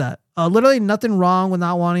 why'd you do that? Literally nothing wrong with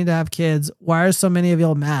not wanting to have kids. Why are so many of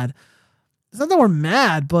y'all mad? It's not that we're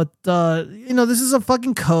mad, but, this is a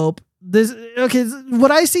fucking cope.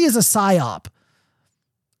 What I see is a psyop.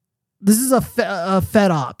 This is a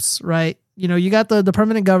fed ops, right? You got the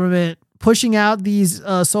permanent government pushing out these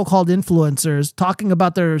so-called influencers talking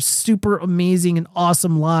about their super amazing and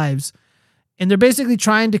awesome lives. And they're basically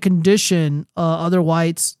trying to condition other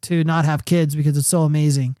whites to not have kids because it's so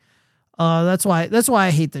amazing. That's why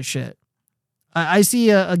I hate this shit. I see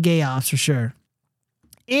a gay ops for sure.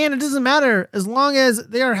 And it doesn't matter as long as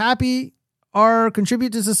they are happy or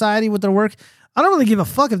contribute to society with their work. I don't really give a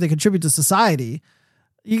fuck if they contribute to society.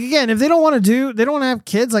 Again, if they don't want to have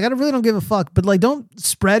kids, like I really don't give a fuck. But like, don't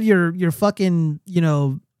spread your fucking,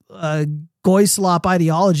 goy slop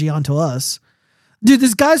ideology onto us. Dude,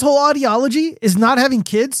 this guy's whole ideology is not having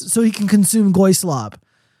kids so he can consume goy slop.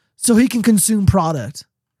 So he can consume product.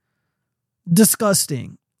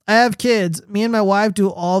 Disgusting. I have kids. Me and my wife do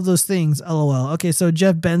all those things. LOL. Okay, so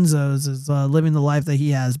Jeff Bezos is living the life that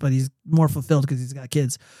he has, but he's more fulfilled because he's got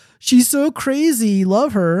kids. She's so crazy.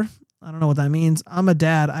 Love her. I don't know what that means. I'm a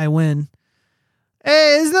dad. I win.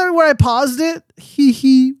 Hey, isn't that where I paused it? Hee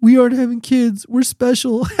hee. We aren't having kids. We're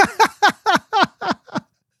special.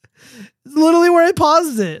 It's literally where I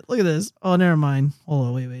paused it. Look at this. Oh, never mind. Hold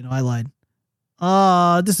on. Wait. No, I lied.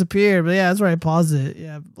 It disappeared. But yeah, that's where I paused it.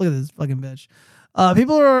 Yeah, look at this fucking bitch.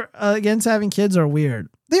 People who are against having kids are weird.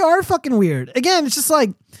 They are fucking weird. Again, it's just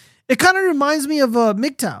like, it kind of reminds me of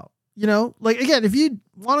MGTOW. Like, again, if you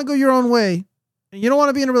want to go your own way and you don't want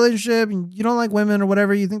to be in a relationship and you don't like women or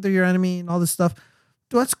whatever, you think they're your enemy and all this stuff,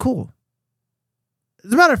 dude, that's cool.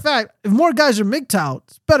 As a matter of fact, if more guys are MGTOW,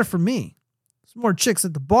 it's better for me. There's more chicks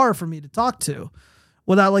at the bar for me to talk to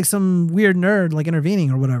without like some weird nerd like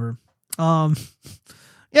intervening or whatever.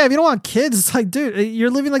 Yeah, if you don't want kids, it's like, dude, you're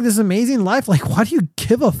living like this amazing life. Like, why do you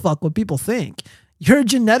give a fuck what people think? You're a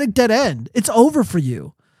genetic dead end. It's over for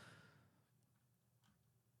you.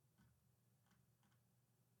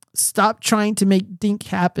 Stop trying to make dink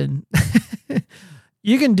happen.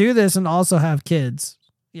 You can do this and also have kids.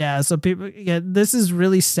 Yeah, so people, yeah, this is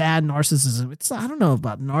really sad narcissism. It's, I don't know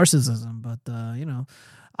about narcissism, but, you know,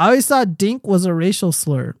 I always thought dink was a racial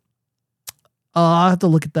slur. I'll have to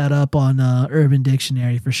look at that up on Urban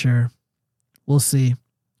Dictionary for sure. We'll see.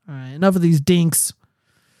 All right, enough of these dinks.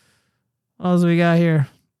 What else we got here?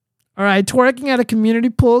 All right, twerking at a community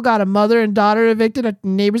pool got a mother and daughter evicted after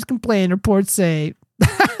neighbors complained, reports say.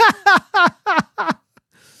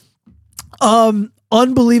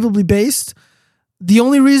 Unbelievably based. The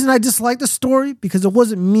only reason I dislike the story, because it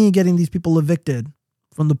wasn't me getting these people evicted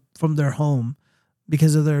from their home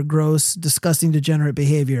because of their gross, disgusting, degenerate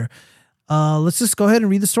behavior. Let's just go ahead and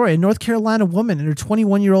read the story. A North Carolina woman and her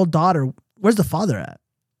 21-year-old daughter. Where's the father at?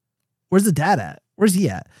 Where's the dad at? Where's he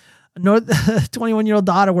at? A 21-year-old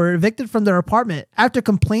daughter were evicted from their apartment after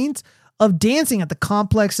complaints of dancing at the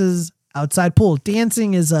complex's outside pool.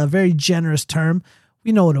 Dancing is a very generous term.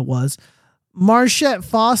 We know what it was. Marchette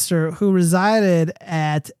Foster, who resided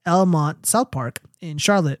at Elmont South Park in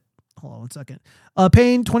Charlotte, hold on one second,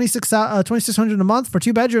 paying $2,600 a month for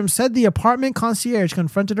 2 bedrooms, said the apartment concierge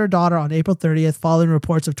confronted her daughter on April 30th following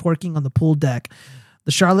reports of twerking on the pool deck.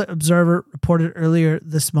 The Charlotte Observer reported earlier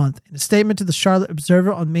this month. In a statement to the Charlotte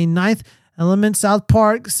Observer on May 9th, Element South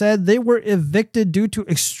Park said they were evicted due to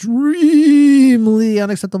extremely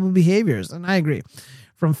unacceptable behaviors, and I agree.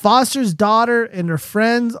 From Foster's daughter and her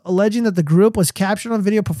friends, alleging that the group was captured on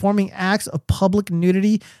video performing acts of public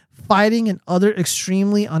nudity, fighting, and other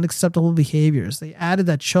extremely unacceptable behaviors. They added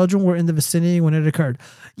that children were in the vicinity when it occurred.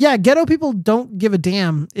 Yeah, ghetto people don't give a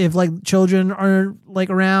damn if like children are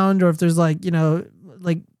like around, or if there's like, you know,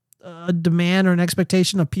 like a demand or an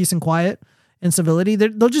expectation of peace and quiet and civility.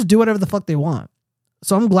 They'll just do whatever the fuck they want.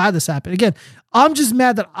 So I'm glad this happened. Again, I'm just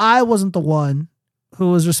mad that I wasn't the one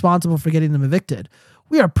who was responsible for getting them evicted.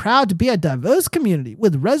 We are proud to be a diverse community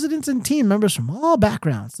with residents and team members from all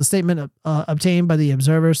backgrounds, the statement obtained by the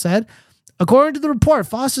Observer said. According to the report,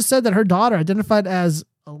 Foster said that her daughter, identified as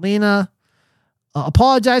Elena,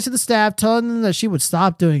 apologized to the staff, telling them that she would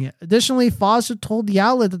stop doing it. Additionally, Foster told the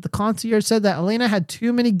outlet that the concierge said that Elena had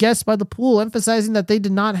too many guests by the pool, emphasizing that they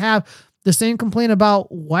did not have the same complaint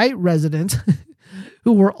about white residents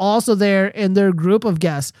who were also there in their group of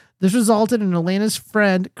guests. This resulted in Elena's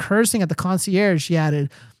friend cursing at the concierge. She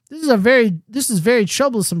added, This is very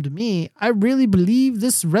troublesome to me. I really believe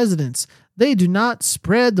this residents. They do not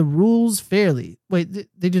spread the rules fairly. Wait,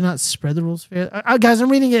 they do not spread the rules fairly? Guys,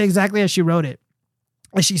 I'm reading it exactly as she wrote it.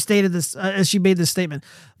 As she stated this, as she made this statement.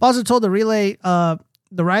 Foster told the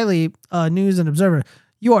Riley News and Observer,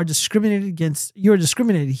 you are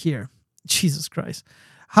discriminated here. Jesus Christ.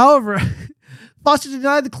 However, Foster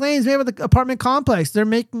denied the claims made by the apartment complex. They're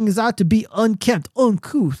making us out to be unkempt,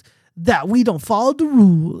 uncouth, that we don't follow the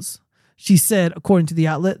rules, she said, according to the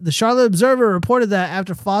outlet. The Charlotte Observer reported that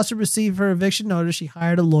after Foster received her eviction notice, she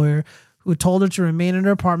hired a lawyer who told her to remain in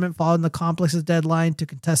her apartment following the complex's deadline to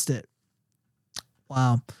contest it.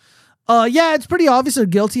 Wow. Yeah, it's pretty obvious they're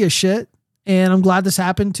guilty as shit. And I'm glad this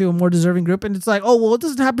happened to a more deserving group. And it's like, oh, well, it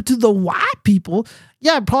doesn't happen to the white people.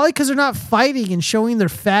 Yeah, probably because they're not fighting and showing their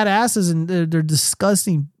fat asses and their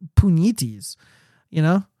disgusting punitis, you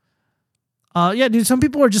know? Yeah, dude, some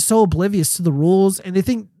people are just so oblivious to the rules and they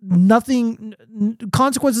think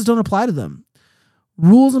consequences don't apply to them.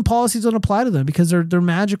 Rules and policies don't apply to them because they're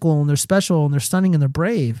magical and they're special and they're stunning and they're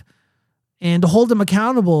brave. And to hold them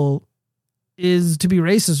accountable is to be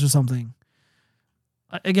racist or something.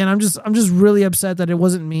 Again, I'm just really upset that it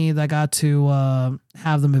wasn't me that got to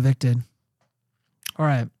have them evicted. All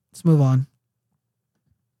right, let's move on.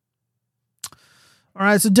 All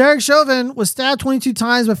right, so Derek Chauvin was stabbed 22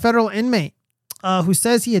 times by a federal inmate who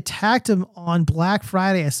says he attacked him on Black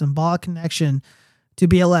Friday, a symbolic connection to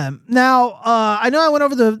BLM. Now, I know I went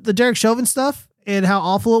over the Derek Chauvin stuff and how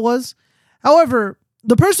awful it was. However,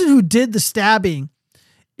 the person who did the stabbing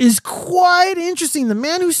is quite interesting. The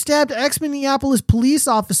man who stabbed ex-Minneapolis police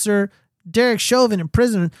officer Derek Chauvin in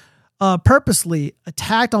prison purposely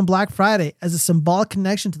attacked on Black Friday as a symbolic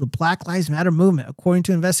connection to the Black Lives Matter movement, according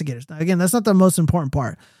to investigators. Now, again, that's not the most important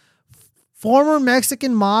part. Former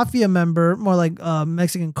Mexican mafia member, more like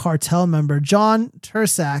Mexican cartel member, John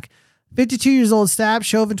Tursak, 52 years old, stabbed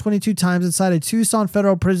Chauvin 22 times inside a Tucson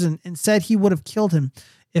federal prison and said he would have killed him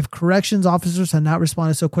if corrections officers had not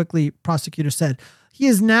responded so quickly, prosecutor said. He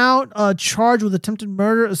is now charged with attempted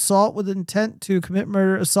murder, assault with intent to commit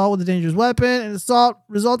murder, assault with a dangerous weapon, and assault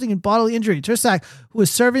resulting in bodily injury. Tersak, who is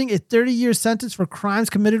serving a 30-year sentence for crimes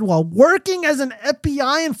committed while working as an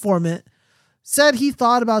FBI informant, said he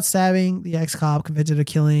thought about stabbing the ex-cop convicted of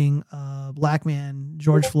killing black man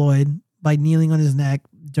George Floyd by kneeling on his neck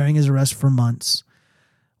during his arrest for months.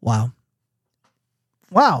 Wow.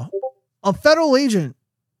 A federal agent,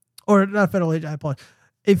 or not a federal agent, I apologize.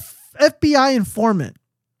 A FBI informant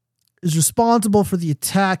is responsible for the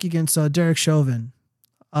attack against Derek Chauvin.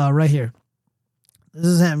 Right here. This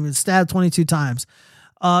is him. He was stabbed 22 times.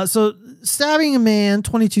 So stabbing a man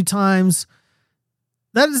 22 times,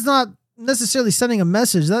 that is not necessarily sending a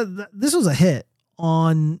message. This was a hit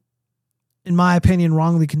on, in my opinion,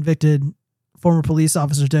 wrongly convicted former police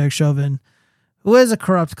officer Derek Chauvin, who is a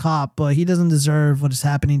corrupt cop, but he doesn't deserve what is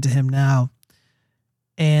happening to him now.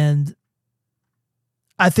 And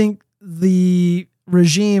I think the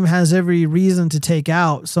regime has every reason to take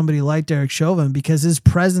out somebody like Derek Chauvin because his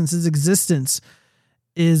presence, his existence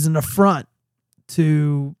is an affront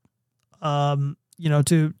to, to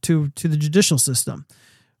the judicial system.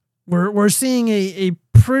 We're seeing a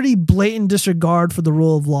pretty blatant disregard for the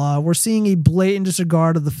rule of law. We're seeing a blatant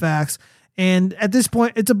disregard of the facts. And at this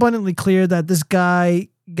point, it's abundantly clear that this guy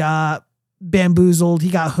got bamboozled. He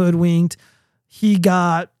got hoodwinked. He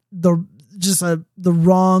got the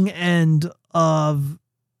wrong end of,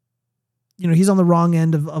 he's on the wrong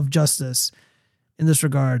end of justice in this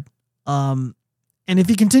regard. And if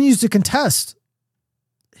he continues to contest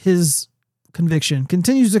his conviction,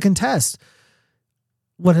 continues to contest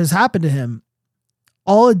what has happened to him,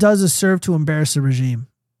 all it does is serve to embarrass the regime.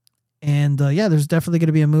 And there's definitely going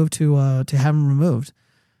to be a move to have him removed.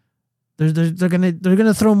 They're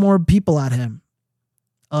gonna throw more people at him.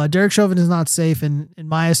 Derek Chauvin is not safe, and in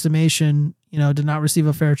my estimation, did not receive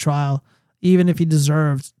a fair trial, even if he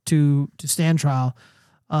deserved to stand trial.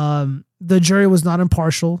 The jury was not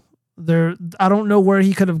impartial. I don't know where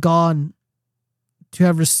he could have gone to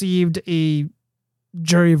have received a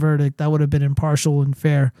jury verdict that would have been impartial and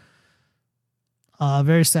fair.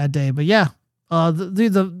 Very sad day, but yeah.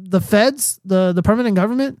 The feds, the permanent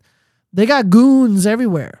government, they got goons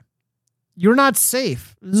everywhere. You're not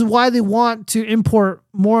safe. This is why they want to import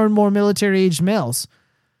more and more military-aged males,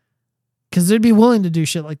 because they'd be willing to do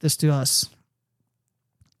shit like this to us.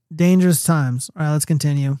 Dangerous times. All right, let's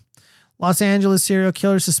continue. Los Angeles serial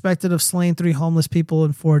killer suspected of slaying 3 homeless people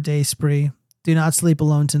in 4-day spree. Do not sleep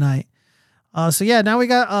alone tonight. Now we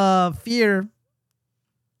got fear.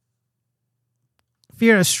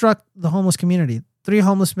 Fear has struck the homeless community. 3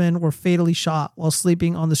 homeless men were fatally shot while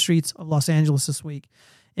sleeping on the streets of Los Angeles this week.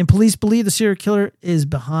 And police believe the serial killer is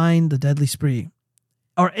behind the deadly spree.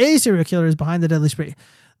 Or a serial killer is behind the deadly spree.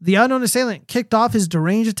 The unknown assailant kicked off his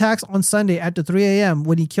deranged attacks on Sunday after 3 a.m.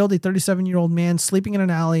 when he killed a 37-year-old man sleeping in an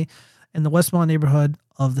alley in the Westmont neighborhood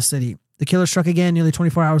of the city. The killer struck again nearly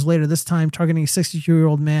 24 hours later, this time targeting a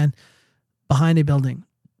 62-year-old man behind a building.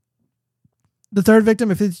 The third victim,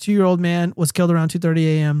 a 52-year-old man, was killed around 2:30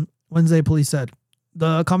 a.m. Wednesday, police said.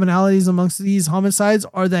 The commonalities amongst these homicides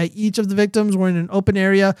are that each of the victims were in an open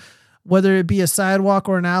area, whether it be a sidewalk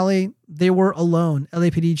or an alley. They were alone,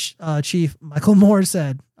 LAPD Chief Michael Moar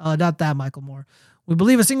said. Not that Michael Moar. We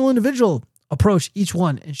believe a single individual approached each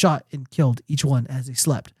one and shot and killed each one as they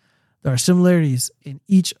slept. There are similarities in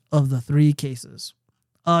each of the 3 cases.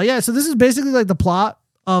 So this is basically like the plot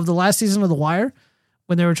of the last season of The Wire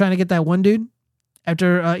when they were trying to get that one dude.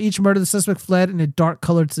 After each murder, the suspect fled in a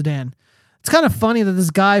dark-colored sedan. It's kind of funny that this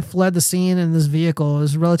guy fled the scene in this vehicle,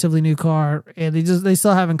 this relatively new car, and they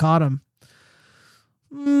still haven't caught him.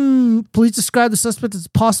 Police described the suspect as a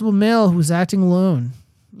possible male who was acting alone.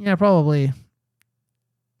 Yeah, probably.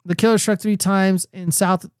 The killer struck 3 times in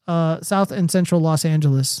South and Central Los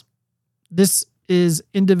Angeles. This is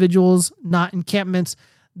individuals, not encampments,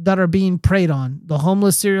 that are being preyed on. The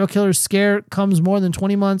homeless serial killer scare comes more than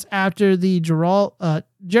 20 months after the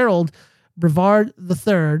Gerald Brevard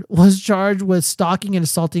III was charged with stalking and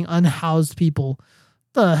assaulting unhoused people.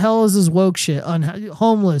 The hell is this woke shit?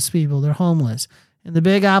 Homeless people, they're homeless. In the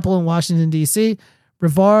Big Apple in Washington, D.C.,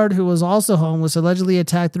 Brevard, who was also homeless, allegedly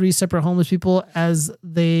attacked 3 separate homeless people as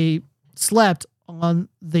they slept on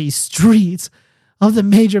the streets of the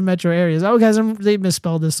major metro areas. Oh, guys, they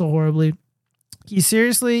misspelled this so horribly. He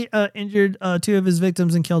seriously injured 2 of his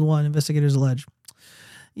victims and killed 1, investigators allege.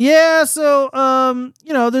 Yeah, so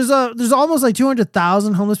there's almost like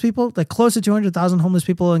 200,000 homeless people, like close to 200,000 homeless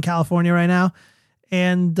people in California right now.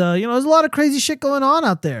 And there's a lot of crazy shit going on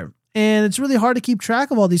out there. And it's really hard to keep track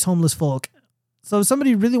of all these homeless folk. So if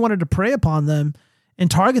somebody really wanted to prey upon them and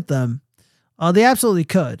target them, they absolutely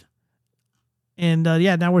could. And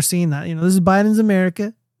yeah, now we're seeing that. This is Biden's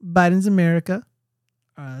America. Biden's America.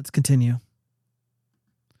 All right, let's continue.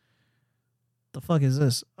 The fuck is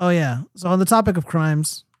this? Oh yeah. So on the topic of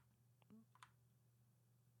crimes,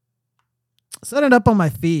 set it up on my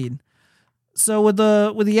feed. So with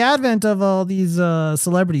the advent of all these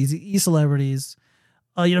celebrities, e-celebrities,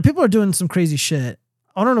 people are doing some crazy shit.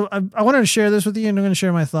 I don't know. I wanted to share this with you, and I'm going to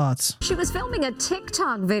share my thoughts. She was filming a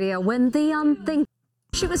TikTok video when the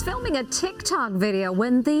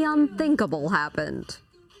unthinkable happened.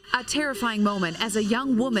 A terrifying moment as a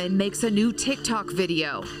young woman makes a new TikTok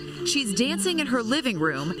video. She's dancing in her living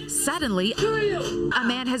room. Suddenly, a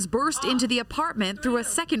man has burst into the apartment through a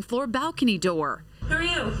second-floor balcony door. Who are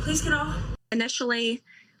you? Please get off. Initially,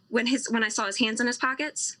 when I saw his hands in his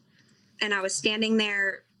pockets and I was standing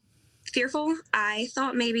there fearful, I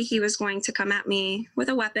thought maybe he was going to come at me with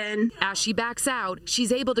a weapon. As she backs out,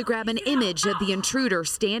 she's able to grab an image of the intruder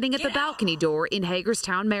standing at the balcony door in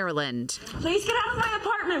Hagerstown, Maryland. Please get out of my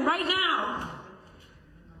apartment right now.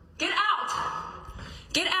 Get out.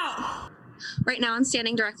 Get out. Right now I'm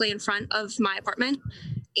standing directly in front of my apartment,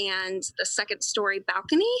 and the second-story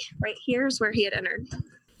balcony right here is where he had entered.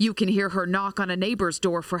 You can hear her knock on a neighbor's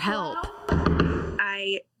door for help.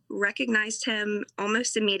 I recognized him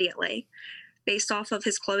almost immediately based off of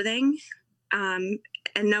his clothing, and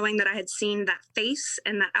knowing that I had seen that face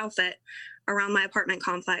and that outfit around my apartment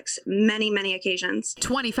complex many occasions.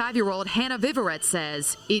 25-year-old Hannah Viverette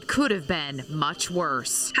says it could have been much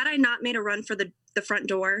worse. Had I not made a run for the front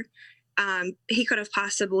door, he could have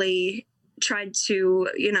possibly tried to,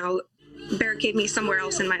 barricade me somewhere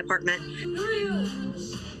else in my apartment.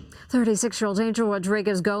 36-year-old Angel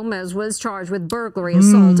Rodriguez Gomez was charged with burglary,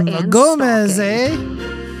 assault, and Gomez, stalking.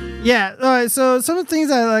 Yeah. All right. So some of the things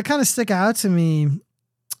that kind of stick out to me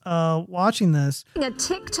watching this. A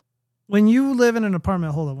TikTok. When you live in an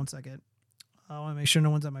apartment, hold on one second. I want to make sure no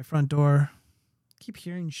one's at my front door. Keep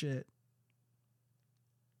hearing shit.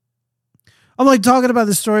 I'm like talking about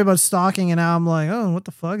this story about stalking, and now I'm like, oh, what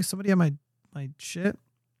the fuck? Is somebody at my shit?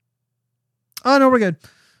 Oh no, we're good.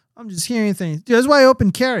 I'm just hearing things. Dude, that's why I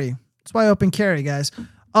open carry. That's why I open carry, guys.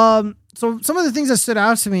 So some of the things that stood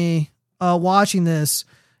out to me watching this.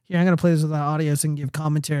 Here, I'm gonna play this with the audio so I can give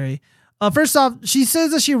commentary. First off, she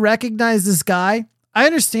says that she recognized this guy. I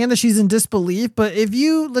understand that she's in disbelief, but if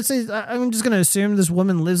you, let's say, I'm just gonna assume this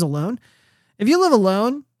woman lives alone. If you live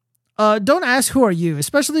alone, don't ask who are you,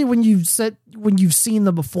 especially when you've seen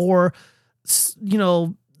them before,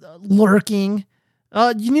 lurking.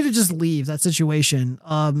 You need to just leave that situation.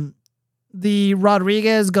 The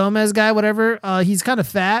Rodriguez Gomez guy, whatever, he's kind of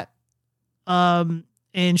fat.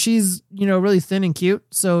 And she's, really thin and cute.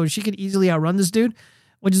 So she could easily outrun this dude,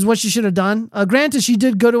 which is what she should have done. Granted, she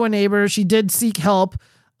did go to a neighbor. She did seek help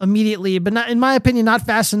immediately, but not, in my opinion, not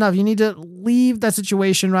fast enough. You need to leave that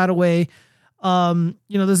situation right away.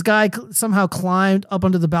 This guy somehow climbed up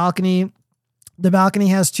onto the balcony. The balcony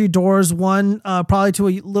has two doors, one probably to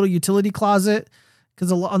a little utility closet.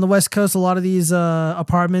 Because on the West Coast, a lot of these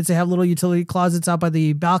apartments, they have little utility closets out by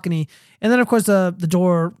the balcony. And then, of course, the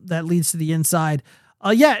door that leads to the inside.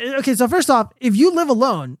 Okay, so first off, if you live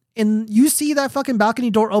alone and you see that fucking balcony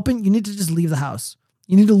door open, you need to just leave the house.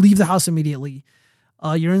 You need to leave the house immediately.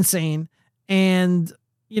 You're insane. And,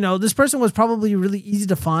 this person was probably really easy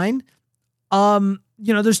to find.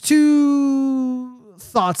 There's two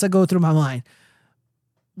thoughts that go through my mind.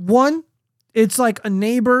 One, it's like a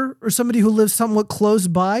neighbor or somebody who lives somewhat close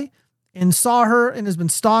by and saw her and has been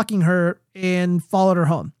stalking her and followed her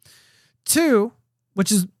home. Two,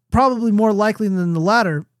 which is probably more likely than the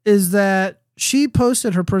latter, is that she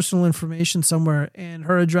posted her personal information somewhere and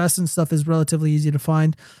her address and stuff is relatively easy to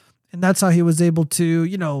find. And that's how he was able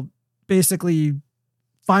to, basically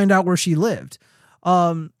find out where she lived.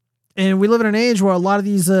 And we live in an age where a lot of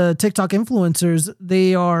these TikTok influencers,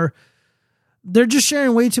 they're just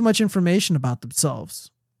sharing way too much information about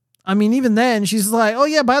themselves. I mean, even then she's like, oh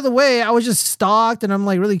yeah, by the way, I was just stalked and I'm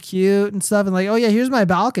like really cute and stuff. And like, oh yeah, here's my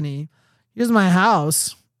balcony. Here's my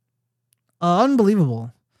house.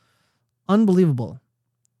 Unbelievable.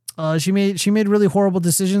 She made really horrible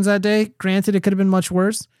decisions that day. Granted, it could have been much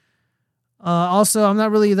worse. Also, I'm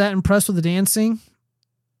not really that impressed with the dancing.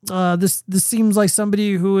 This seems like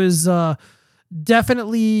somebody who is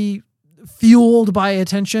definitely fueled by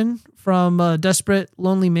attention from desperate,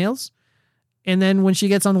 lonely males. And then when she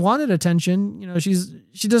gets unwanted attention,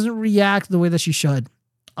 she doesn't react the way that she should.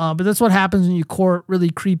 But that's what happens when you court really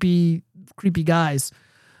creepy guys.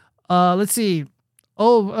 Let's see.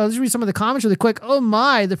 Let's read some of the comments really quick. Oh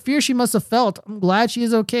my, the fear she must have felt. I'm glad she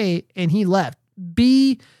is okay. And he left.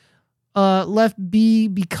 B, left be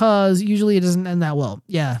because usually it doesn't end that well.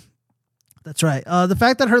 Yeah, that's right. The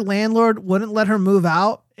fact that her landlord wouldn't let her move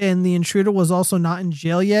out and the intruder was also not in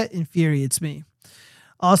jail yet infuriates me.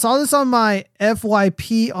 I saw this on my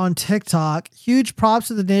FYP on TikTok. Huge props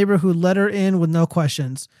to the neighbor who let her in with no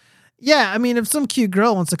questions. Yeah, I mean, if some cute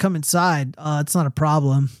girl wants to come inside, it's not a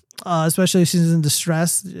problem. Especially if she's in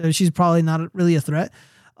distress. She's probably not really a threat.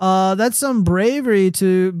 That's some bravery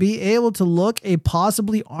to be able to look a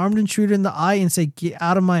possibly armed intruder in the eye and say, "Get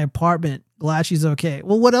out of my apartment. Glad she's okay."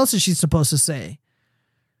 Well, what else is she supposed to say?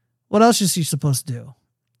 What else is she supposed to do?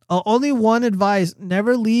 Only one advice: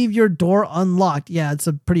 never leave your door unlocked. Yeah, it's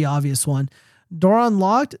a pretty obvious one. Door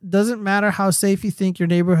unlocked, doesn't matter how safe you think your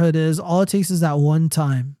neighborhood is. All it takes is that one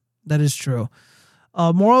time. That is true.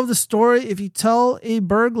 Moral of the story: if you tell a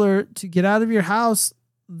burglar to get out of your house,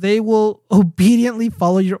 they will obediently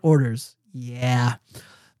follow your orders. Yeah.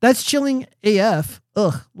 That's chilling AF.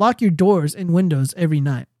 Ugh. Lock your doors and windows every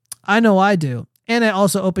night. I know I do. And I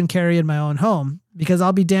also open carry in my own home because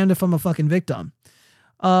I'll be damned if I'm a fucking victim.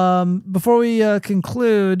 Before we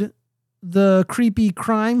conclude the creepy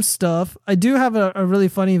crime stuff, I do have a really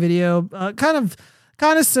funny video, kind of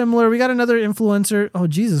similar. We got another influencer. Oh,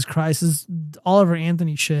 Jesus Christ, this is Oliver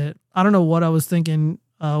Anthony shit. I don't know what I was thinking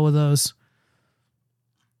with those.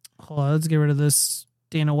 Hold on, let's get rid of this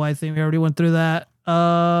Dana White thing. We already went through that.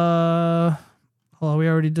 Hold on, we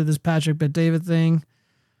already did this Patrick Bet-David thing.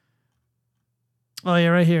 Oh yeah,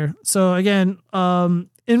 right here. So again,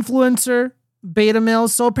 influencer, beta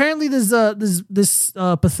males. So apparently this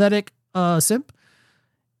pathetic simp,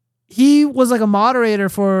 he was like a moderator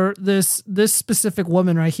for this specific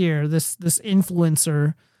woman right here, this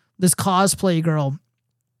influencer, this cosplay girl.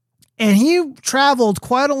 And he traveled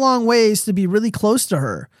quite a long ways to be really close to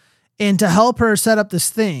her and to help her set up this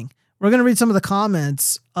thing. We're going to read some of the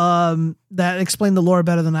comments that explain the lore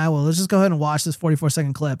better than I will. Let's just go ahead and watch this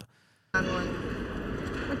 44-second clip. All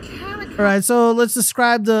right, so let's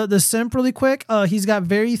describe the simp really quick. He's got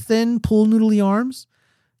very thin, pool noodly arms.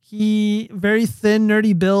 Very thin,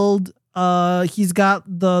 nerdy build. He's got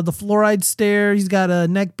the fluoride stare. He's got a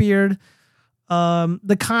neck beard.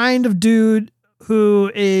 The kind of dude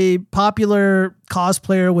who a popular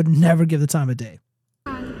cosplayer would never give the time of day.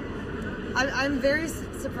 I'm very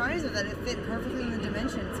surprised that it fit perfectly in the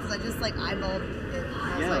dimensions because I just eyeballed it.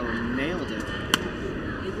 Nailed it.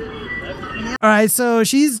 All right, so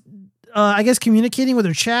she's, I guess, communicating with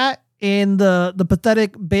her chat, and the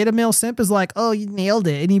pathetic beta male simp is like, "Oh, you nailed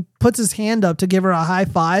it," and he puts his hand up to give her a high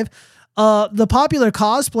five. The popular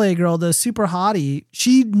cosplay girl, the super hottie,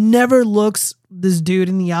 she never looks this dude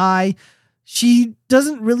in the eye. She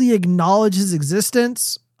doesn't really acknowledge his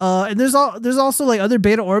existence. And there's also other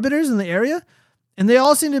beta orbiters in the area, and they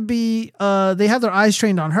all seem to be they have their eyes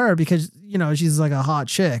trained on her because she's like a hot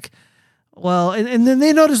chick. Well, and then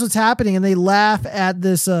they notice what's happening and they laugh at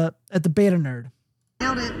this at the beta nerd.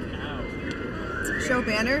 Nailed it. Show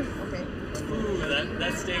banner. Okay. Ooh,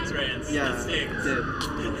 that stings, Rance. Yeah, that stings.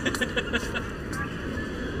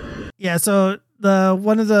 Yeah. So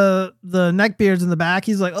one of the neckbeards in the back,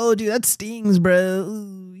 he's like, "Oh, dude, that stings, bro."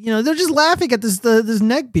 They're just laughing at this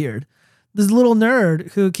neckbeard, this little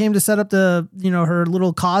nerd who came to set up her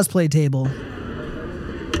little cosplay table.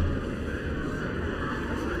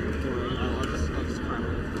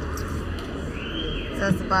 So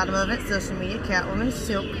that's the bottom of it. Social media, Catwoman,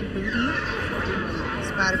 Silk, Booty,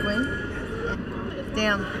 Spider Queen.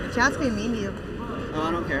 Damn, chat's being mean to you. Oh,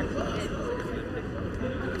 I don't care.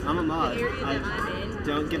 I'm a mod. I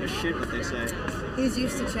don't give a shit what they say. He's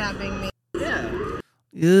used to chat being mean. Yeah.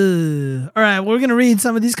 Ugh. All right, we're going to read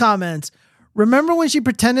some of these comments. Remember when she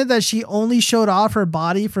pretended that she only showed off her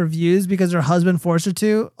body for views because her husband forced her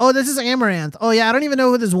to? Oh, this is Amaranth. Oh, yeah, I don't even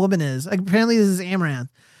know who this woman is. Apparently, this is Amaranth.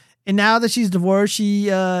 And now that she's divorced, she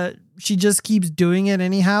just keeps doing it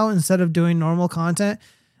anyhow instead of doing normal content.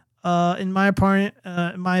 In my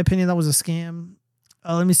opinion, that was a scam.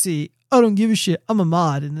 Let me see. I don't give a shit. I'm a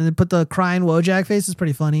mod. And then they put the crying Wojak face. It's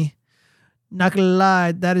pretty funny. Not gonna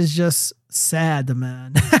lie, that is just sad,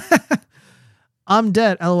 man. I'm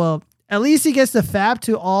dead. LOL. At least he gets to fap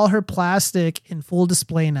to all her plastic in full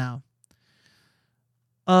display now.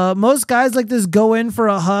 Most guys like this go in for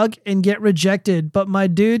a hug and get rejected, but my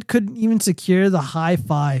dude couldn't even secure the high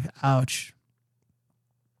five. Ouch.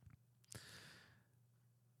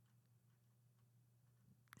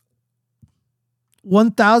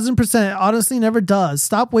 $1,000%. Honestly, never does.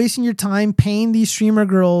 Stop wasting your time paying these streamer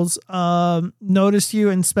girls notice you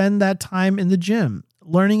and spend that time in the gym,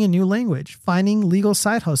 learning a new language, finding legal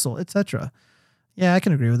side hustle, etc. Yeah, I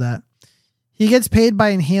can agree with that. He gets paid by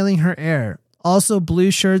inhaling her air. Also,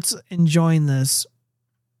 blue shirts enjoying this.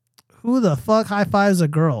 Who the fuck high fives a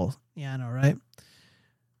girl? Yeah, I know, right?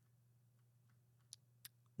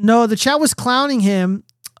 No, the chat was clowning him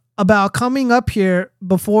about coming up here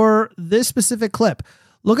before this specific clip.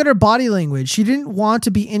 Look at her body language. She didn't want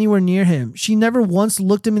to be anywhere near him. She never once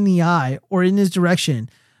looked him in the eye or in his direction.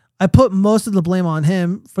 I put most of the blame on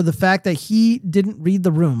him for the fact that he didn't read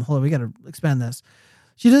the room. Hold on, we got to expand this.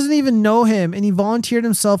 She doesn't even know him, and he volunteered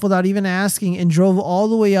himself without even asking and drove all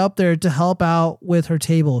the way up there to help out with her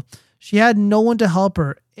table. She had no one to help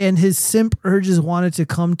her, and his simp urges wanted to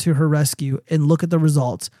come to her rescue, and look at the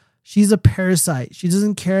results. She's a parasite. She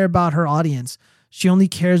doesn't care about her audience. She only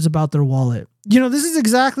cares about their wallet. You know, this is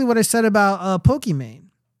exactly what I said about Pokimane.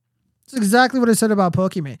 It's exactly what I said about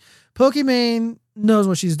Pokimane. Pokimane knows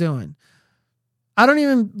what she's doing. I don't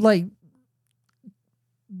even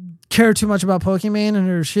care too much about Pokimane and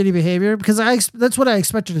her shitty behavior because that's what I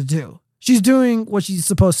expect her to do. She's doing what she's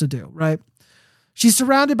supposed to do, right? She's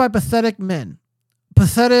surrounded by pathetic men.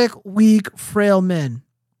 Pathetic, weak, frail men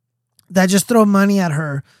that just throw money at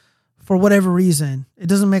her for whatever reason. It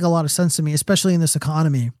doesn't make a lot of sense to me, especially in this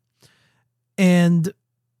economy. And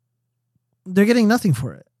they're getting nothing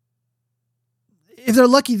for it. If they're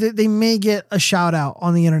lucky, they may get a shout out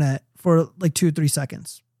on the internet for like 2 or 3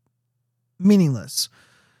 seconds. Meaningless.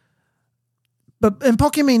 And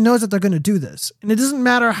Pokimane knows that they're going to do this. And it doesn't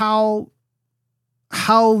matter how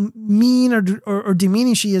mean or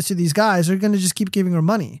demeaning she is to these guys. They're going to just keep giving her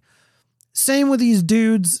money. Same with these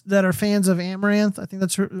dudes that are fans of Amaranth. I think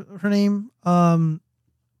that's her name. You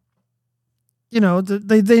know,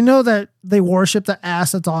 they know that they worship the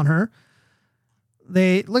ass that's on her.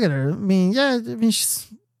 They look at her. I mean,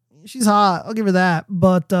 she's hot. I'll give her that.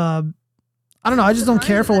 But I don't know. I just don't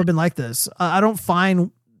care for women like this. I don't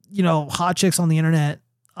find, you know, hot chicks on the internet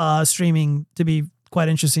streaming to be quite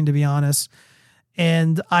interesting, to be honest.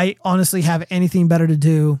 And I honestly have anything better to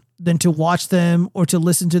do than to watch them or to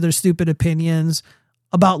listen to their stupid opinions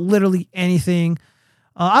about literally anything.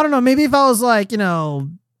 I don't know. Maybe if I was like, you know,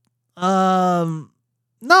 no,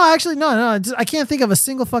 I can't think of a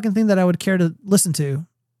single fucking thing that I would care to listen to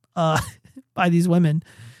by these women.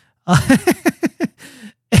 I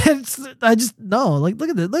just, no, like, look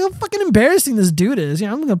at this. Look how fucking embarrassing this dude is. You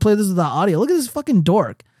know, I'm going to play this without audio. Look at this fucking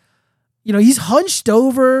dork. You know, he's hunched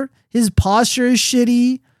over. His posture is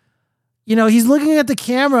shitty. You know, he's looking at the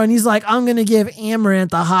camera and he's like, I'm going to give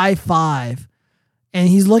Amaranth a high five. And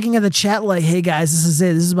he's looking at the chat like, hey guys, this is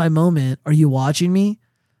it. This is my moment. Are you watching me?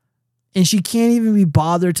 And she can't even be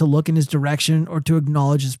bothered to look in his direction or to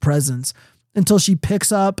acknowledge his presence until she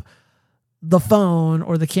picks up the phone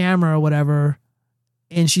or the camera or whatever.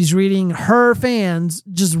 And she's reading her fans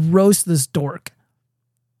just roast this dork.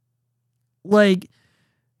 Like,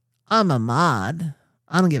 I'm a mod.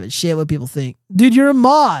 I don't give a shit what people think. Dude, you're a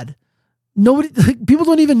mod. Nobody, people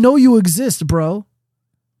don't even know you exist, bro.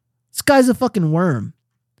 This guy's a fucking worm.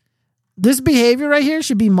 This behavior right here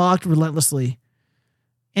should be mocked relentlessly.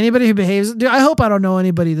 Anybody who behaves, dude, I hope I don't know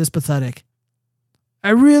anybody this pathetic.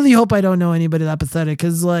 I really hope I don't know anybody that pathetic,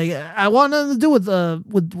 because like I want nothing to do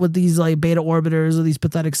with these like beta orbiters or these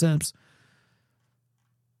pathetic simps.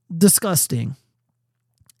 Disgusting.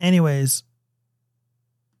 Anyways,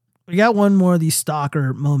 we got one more of these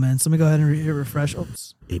stalker moments. Let me go ahead and refresh.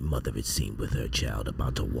 Oops. A mother is seen with her child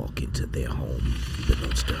about to walk into their home.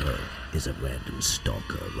 Unbeknownst to her is a random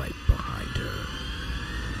stalker right behind her.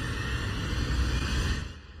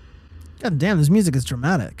 God damn, this music is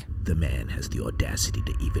dramatic. The man has the audacity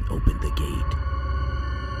to even open the gate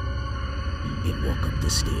and walk up the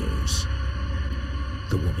stairs.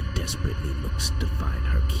 The woman desperately looks to find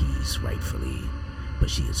her keys rightfully,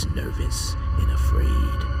 but she is nervous and afraid.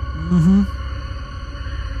 Mm-hmm.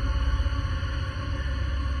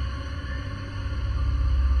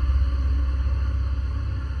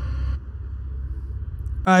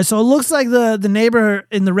 All right, so it looks like the neighbor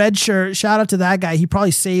in the red shirt, shout out to that guy. He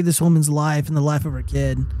probably saved this woman's life and the life of her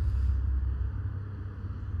kid.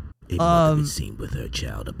 A mother is seen with her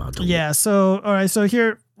child about to yeah, so all right, so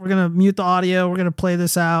here we're gonna mute the audio, we're gonna play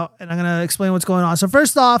this out, and I'm gonna explain what's going on. So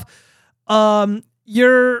first off,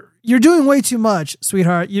 you're doing way too much,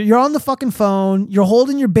 sweetheart. You're on the fucking phone, you're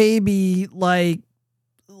holding your baby, like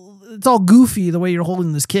it's all goofy the way you're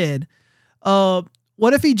holding this kid.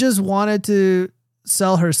 What if he just wanted to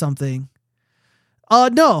sell her something?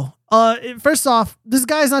 No. First off, this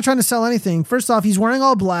guy's not trying to sell anything. First off, he's wearing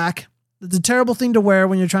all black. It's a terrible thing to wear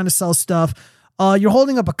when you're trying to sell stuff. You're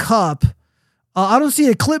holding up a cup. I don't see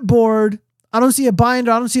a clipboard. I don't see a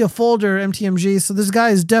binder. I don't see a folder, MTMG. So this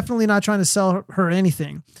guy is definitely not trying to sell her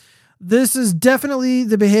anything. This is definitely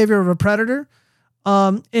the behavior of a predator.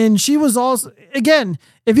 And she was also, again,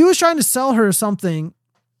 if he was trying to sell her something,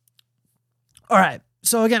 All right.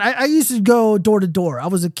 So again, I used to go door to door. I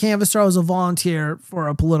was a canvasser. I was a volunteer for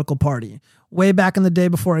a political party way back in the day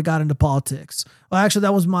before I got into politics. Well, actually,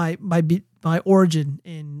 that was my origin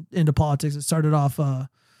into politics. It started off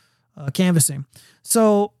canvassing.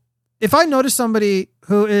 So if I notice somebody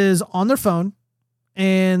who is on their phone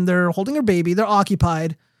and they're holding their baby, they're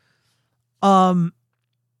occupied, that's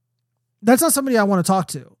not somebody I want to talk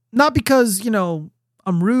to. Not because, I'm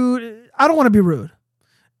rude. I don't want to be rude.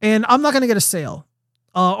 And I'm not going to get a sale.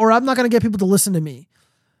 Or I'm not going to get people to listen to me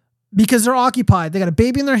because they're occupied. They got a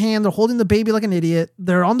baby in their hand. They're holding the baby like an idiot.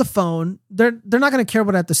 They're on the phone. They're not going to care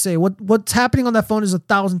what I have to say. What's happening on that phone is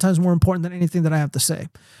 1,000 times more important than anything that I have to say.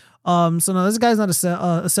 So no, this guy's not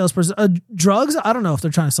a salesperson. Drugs? I don't know if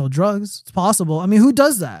they're trying to sell drugs. It's possible. I mean, who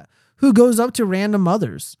does that? Who goes up to random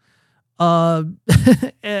mothers, and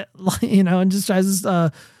just tries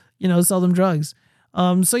to, sell them drugs?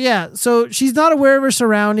 So she's not aware of her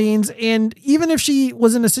surroundings. And even if she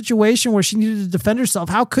was in a situation where she needed to defend herself,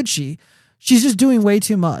 how could she? She's just doing way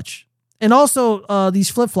too much. And also, these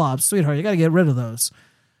flip-flops, sweetheart, you got to get rid of those.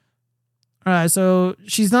 All right. So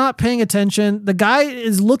she's not paying attention. The guy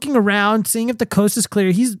is looking around, seeing if the coast is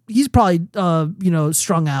clear. He's probably,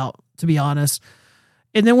 strung out, to be honest.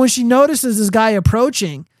 And then when she notices this guy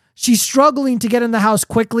approaching, she's struggling to get in the house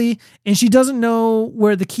quickly, and she doesn't know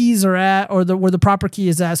where the keys are at or where the proper key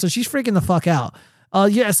is at. So she's freaking the fuck out.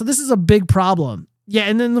 So this is a big problem. Yeah,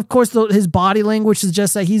 and then of course his body language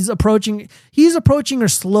suggests that he's approaching her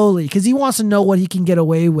slowly because he wants to know what he can get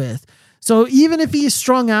away with. So even if he's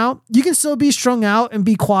strung out, you can still be strung out and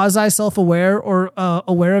be quasi self-aware or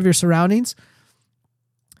aware of your surroundings.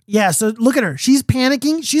 Yeah, so look at her. She's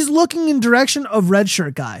panicking. She's looking in direction of red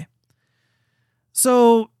shirt guy.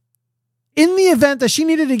 So in the event that she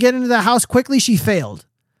needed to get into the house quickly, she failed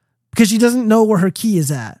because she doesn't know where her key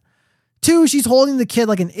is at. 2, she's holding the kid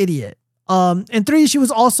like an idiot. And 3, she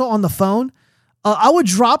was also on the phone. I would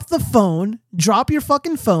drop the phone, drop your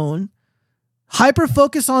fucking phone, hyper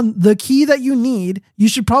focus on the key that you need. You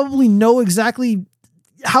should probably know exactly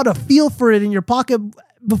how to feel for it in your pocket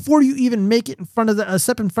before you even make it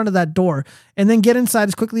step in front of that door, and then get inside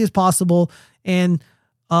as quickly as possible. And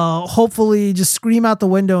hopefully just scream out the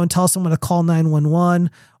window and tell someone to call 911.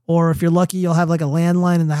 Or if you're lucky, you'll have like a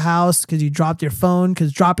landline in the house because you dropped your phone,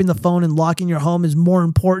 because dropping the phone and locking your home is more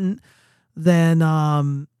important than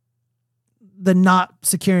not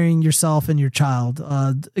securing yourself and your child.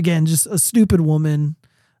 Again, just a stupid woman.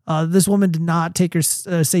 This woman did not take her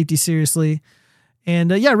safety seriously.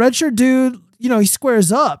 And red shirt dude, he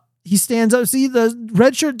squares up. He stands up. See, the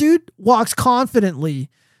red shirt dude walks confidently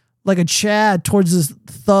like a Chad towards this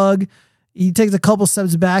thug. He takes a couple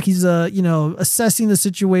steps back. He's, assessing the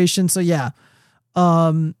situation. So yeah,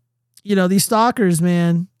 these stalkers,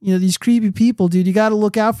 man, these creepy people, dude, you got to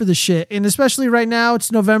look out for the shit. And especially right now,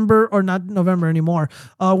 it's November, or not November anymore.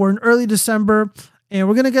 We're in early December, and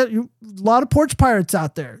we're going to get a lot of porch pirates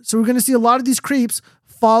out there. So we're going to see a lot of these creeps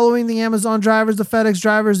following the Amazon drivers, the FedEx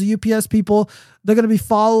drivers, the UPS people. They're going to be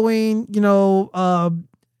following,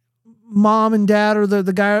 mom and dad, or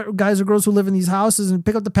the guys or girls who live in these houses, and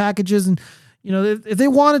pick up the packages. And, if they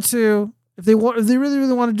wanted to, if they really,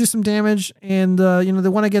 really want to do some damage, and, they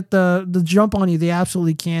want to get the jump on you, they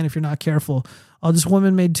absolutely can if you're not careful. This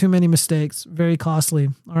woman made too many mistakes. Very costly.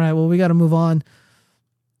 All right. Well, we got to move on.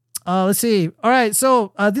 Let's see. All right.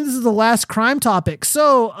 So I think this is the last crime topic.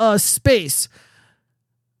 So space.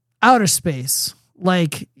 Outer space,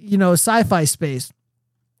 like, sci-fi space.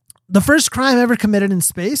 The first crime ever committed in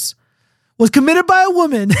space was committed by a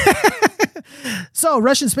woman. So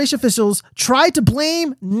Russian space officials tried to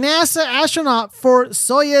blame NASA astronaut for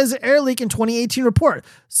Soyuz air leak in 2018 report.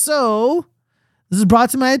 So this is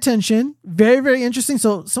brought to my attention. Very, very interesting.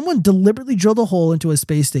 So someone deliberately drilled a hole into a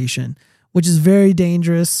space station, which is very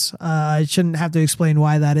dangerous. I shouldn't have to explain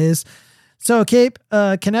why that is. So Cape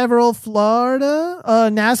Canaveral, Florida,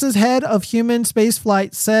 NASA's head of human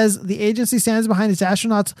spaceflight says the agency stands behind its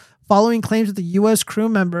astronauts following claims that a U.S. crew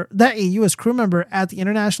member at the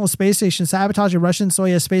International Space Station sabotaged a Russian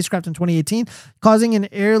Soyuz spacecraft in 2018, causing an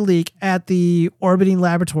air leak at the orbiting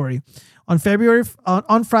laboratory. On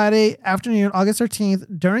Friday afternoon, August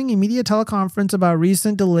 13th, during a media teleconference about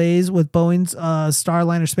recent delays with Boeing's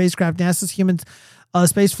Starliner spacecraft, NASA's human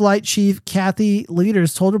spaceflight chief Kathy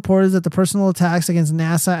Leaders told reporters that the personal attacks against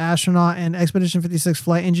NASA astronaut and Expedition 56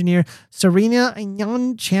 flight engineer Serena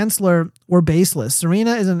Young Chancellor were baseless.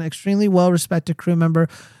 Serena is an extremely well-respected crew member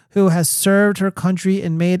who has served her country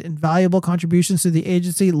and made invaluable contributions to the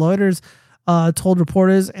agency, Leaders told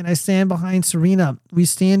reporters, and I stand behind Serena. We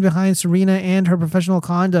stand behind Serena and her professional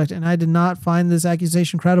conduct, and I did not find this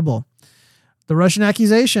accusation credible. The Russian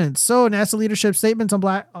accusations. So NASA leadership statements on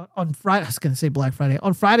Friday. I was going to say Black Friday.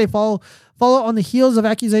 On Friday, follow on the heels of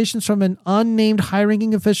accusations from an unnamed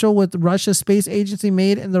high-ranking official with Russia's space agency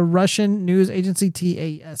made in the Russian news agency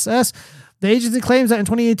TASS. The agency claims that in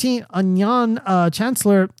 2018, Anyan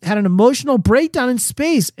Chancellor had an emotional breakdown in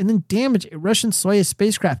space and then damaged a Russian Soyuz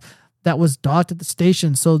spacecraft that was docked at the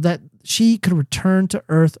station so that she could return to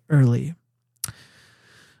Earth early.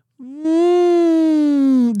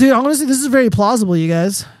 Dude, honestly, this is very plausible, you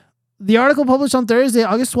guys. The article published on Thursday,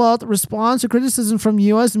 August 12th, responds to criticism from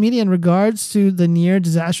U.S. media in regards to the near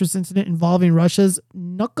disastrous incident involving Russia's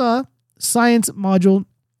Nauka science module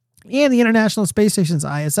and the International Space Station's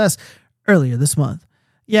ISS earlier this month.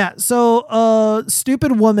 Yeah, so a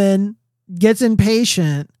stupid woman gets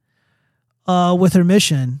impatient with her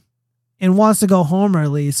mission and wants to go home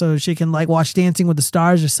early so she can like watch Dancing with the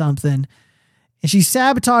Stars or something. And she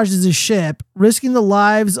sabotages the ship, risking the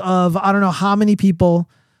lives of I don't know how many people,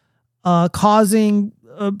 potentially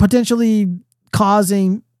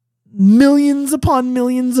causing millions upon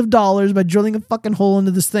millions of dollars by drilling a fucking hole into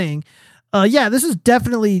this thing. Yeah, this is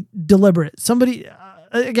definitely deliberate. Somebody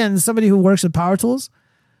who works with power tools.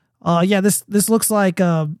 Yeah, this looks like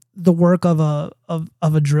the work of a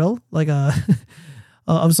drill, like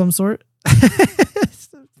of some sort.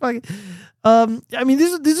 I mean,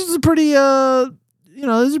 this is a pretty,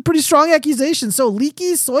 this is a pretty strong accusation. So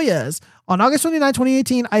leaky Soyuz. On August 29,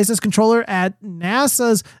 2018, ISS controller at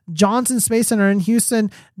NASA's Johnson Space Center in Houston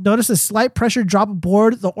noticed a slight pressure drop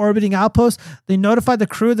aboard the orbiting outpost. They notified the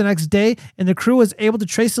crew the next day, and the crew was able to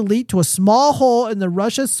trace the leak to a small hole in the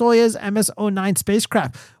Russia Soyuz MS-09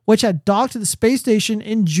 spacecraft, which had docked to the space station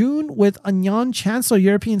in June with Anyan Chancellor,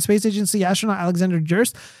 European Space Agency astronaut Alexander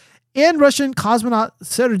Gerst, and Russian cosmonaut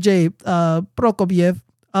Sergei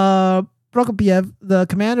Prokopiev, the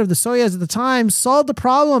commander of the Soyuz at the time, solved the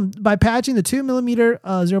problem by patching the 2mm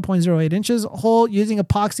 0.08 inches hole using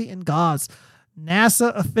epoxy and gauze.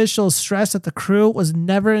 NASA officials stressed that the crew was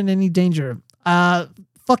never in any danger.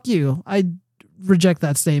 Fuck you. I reject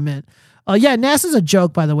that statement. Yeah, NASA's a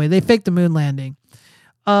joke, by the way. They faked the moon landing.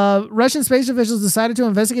 Russian space officials decided to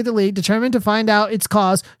investigate the leak, determined to find out its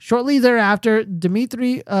cause. Shortly thereafter,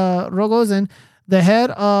 Dmitry Rogozin, the head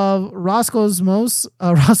of Roscosmos,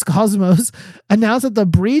 announced that the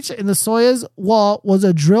breach in the Soyuz wall was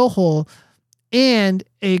a drill hole. And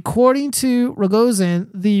according to Rogozin,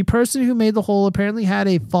 the person who made the hole apparently had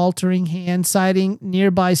a faltering hand, citing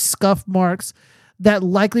nearby scuff marks that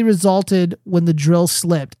likely resulted when the drill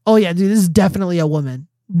slipped. Oh yeah, dude, this is definitely a woman.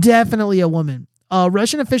 Definitely a woman.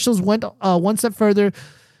 Russian officials went one step further,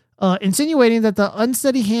 insinuating that the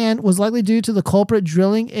unsteady hand was likely due to the culprit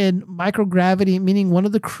drilling in microgravity, meaning one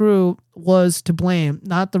of the crew was to blame,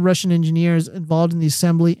 not the Russian engineers involved in the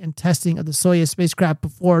assembly and testing of the Soyuz spacecraft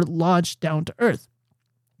before launch down to Earth.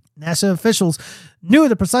 NASA officials knew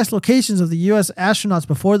the precise locations of the U.S. astronauts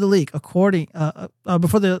before the leak, before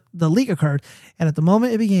the leak occurred, and at the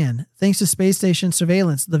moment it began, thanks to space station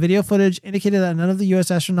surveillance. The video footage indicated that none of the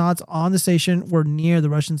U.S. astronauts on the station were near the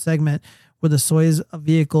Russian segment where the Soyuz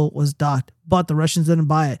vehicle was docked, but the Russians didn't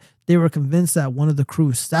buy it. They were convinced that one of the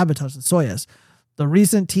crew sabotaged the Soyuz. The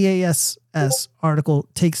recent TASS article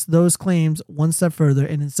takes those claims one step further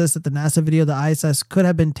and insists that the NASA video of the ISS could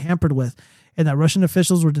have been tampered with, and that Russian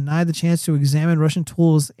officials were denied the chance to examine Russian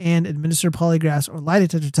tools and administer polygraphs or lie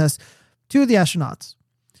detector tests to the astronauts.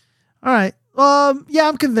 All right. Yeah,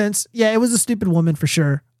 I'm convinced. Yeah, it was a stupid woman for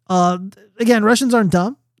sure. Again, Russians aren't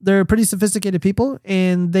dumb. They're pretty sophisticated people,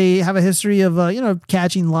 and they have a history of,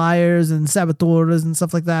 catching liars and saboteurs and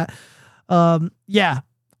stuff like that.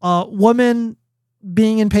 Woman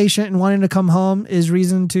being impatient and wanting to come home is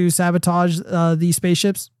reason to sabotage these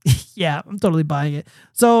spaceships. Yeah, I'm totally buying it.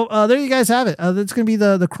 So there you guys have it. That's going to be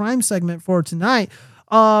the crime segment for tonight.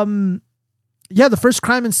 The first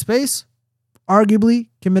crime in space, arguably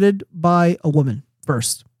committed by a woman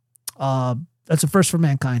first. That's a first for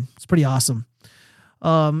mankind. It's pretty awesome.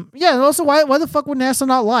 And also, why the fuck would NASA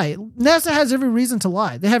not lie? NASA has every reason to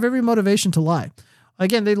lie. They have every motivation to lie.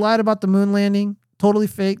 Again, they lied about the moon landing. Totally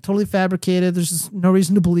fake, totally fabricated. There's just no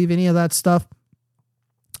reason to believe any of that stuff.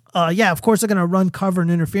 Of course, they're going to run cover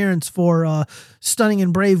and interference for stunning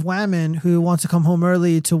and brave woman who wants to come home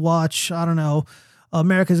early to watch, I don't know,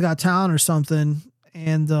 America's Got Talent or something.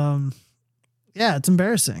 And it's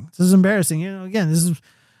embarrassing. This is embarrassing. This is,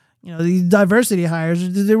 these diversity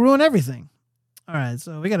hires, they ruin everything. All right,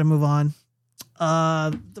 so we got to move on.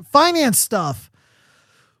 The finance stuff.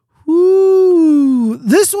 Ooh,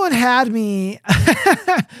 this one had me.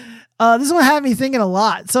 This one had me thinking a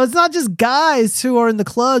lot. So it's not just guys who are in the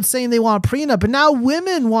club saying they want a prenup, but now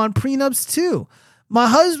women want prenups too. My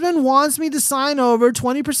husband wants me to sign over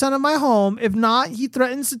 20% of my home. If not, he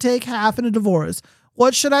threatens to take half in a divorce.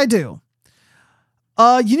 What should I do?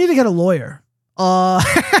 You need to get a lawyer.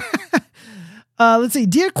 Let's see.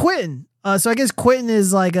 Dear Quentin. So I guess Quentin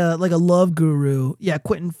is like a love guru. Yeah,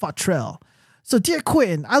 Quentin Fottrell. So, dear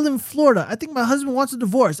Quentin, I live in Florida. I think my husband wants a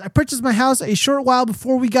divorce. I purchased my house a short while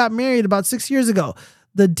before we got married about 6 years ago.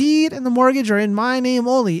 The deed and the mortgage are in my name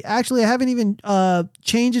only. Actually, I haven't even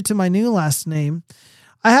changed it to my new last name.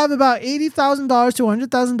 I have about $80,000 to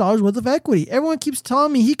 $100,000 worth of equity. Everyone keeps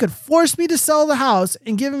telling me he could force me to sell the house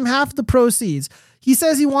and give him half the proceeds. He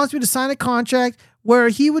says he wants me to sign a contract where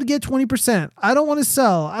he would get 20%. I don't want to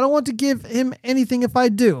sell. I don't want to give him anything if I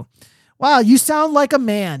do. Wow, you sound like a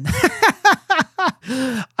man.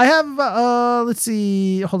 I have, let's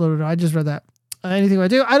see. Hold on, I just read that. Anything I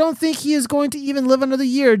do. I don't think he is going to even live another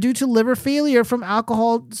year due to liver failure from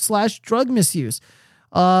alcohol/drug misuse.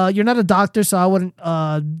 You're not a doctor, so I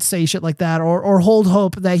wouldn't say shit like that or hold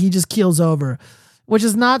hope that he just keels over, which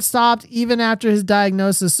is not stopped even after his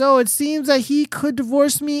diagnosis. So it seems that he could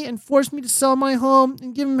divorce me and force me to sell my home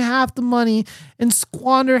and give him half the money and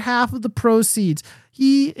squander half of the proceeds.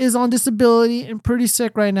 He is on disability and pretty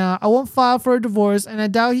sick right now. I won't file for a divorce, and I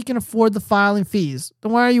doubt he can afford the filing fees.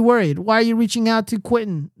 Then why are you worried? Why are you reaching out to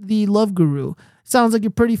Quentin, the love guru? Sounds like you're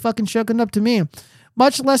pretty fucking shooken up to me.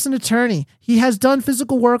 Much less an attorney. He has done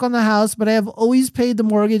physical work on the house, but I have always paid the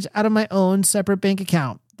mortgage out of my own separate bank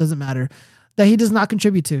account. Doesn't matter. That he does not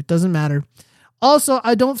contribute to. Doesn't matter. Also,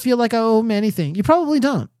 I don't feel like I owe him anything. You probably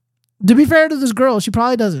don't. To be fair to this girl, she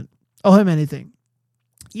probably doesn't owe him anything.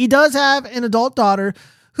 He does have an adult daughter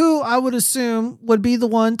who I would assume would be the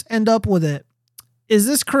one to end up with it. Is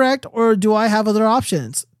this correct, or do I have other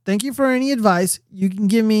options? Thank you for any advice you can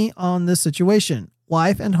give me on this situation.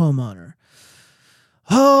 Wife and homeowner.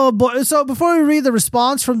 Oh boy. So before we read the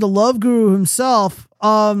response from the love guru himself,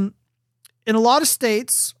 in a lot of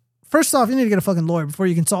states, first off, you need to get a fucking lawyer before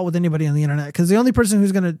you consult with anybody on the internet, because the only person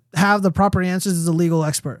who's going to have the proper answers is a legal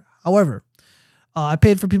expert. However, I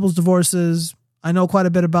paid for people's divorces. I know quite a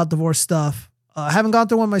bit about divorce stuff. I haven't gone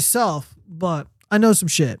through one myself, but I know some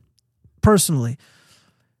shit personally.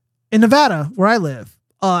 In Nevada, where I live,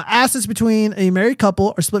 assets between a married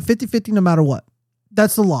couple are split 50-50 no matter what.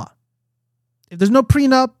 That's the law. If there's no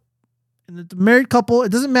prenup and the married couple,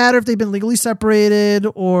 it doesn't matter if they've been legally separated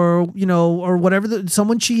or, or whatever,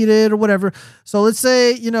 someone cheated or whatever. So let's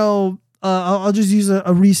say, I'll just use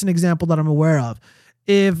a recent example that I'm aware of.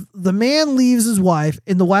 If the man leaves his wife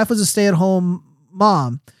and the wife was a stay-at-home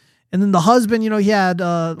mom, and then the husband, he had,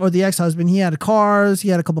 or the ex-husband, he had cars, he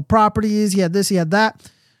had a couple properties, he had this, he had that,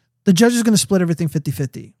 the judge is going to split everything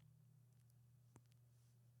 50-50.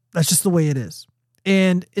 That's just the way it is.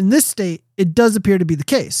 And in this state, it does appear to be the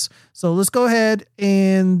case. So let's go ahead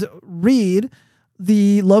and read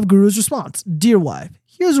the love guru's response. Dear wife,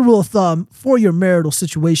 here's a rule of thumb for your marital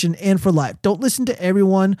situation and for life. Don't listen to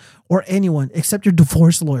everyone or anyone except your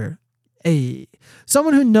divorce lawyer.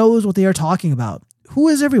 Someone who knows what they are talking about. Who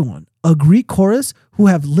is everyone? A Greek chorus who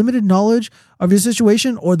have limited knowledge of your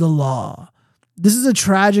situation, or the law? This is a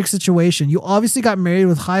tragic situation. You obviously got married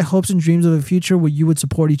with high hopes and dreams of a future where you would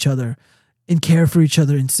support each other and care for each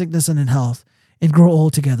other in sickness and in health and grow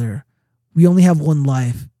old together. We only have one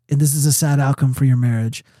life, and this is a sad outcome for your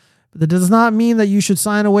marriage. But that does not mean that you should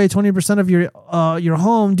sign away 20% of your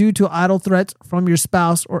home due to idle threats from your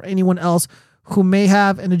spouse or anyone else who may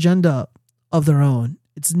have an agenda of their own.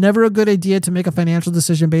 It's never a good idea to make a financial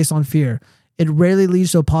decision based on fear. It rarely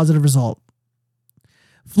leads to a positive result.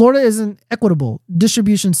 Florida is an equitable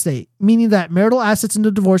distribution state, meaning that marital assets in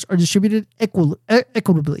the divorce are distributed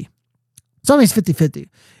equitably. Some means 50-50,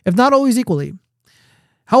 if not always equally.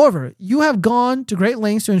 However, you have gone to great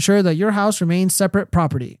lengths to ensure that your house remains separate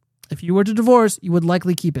property. If you were to divorce, you would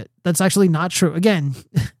likely keep it. That's actually not true. Again,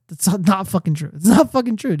 that's not fucking true. It's not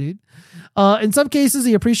fucking true, dude. In some cases,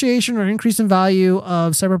 the appreciation or increase in value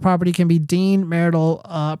of separate property can be deemed marital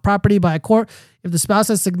property by a court. If the spouse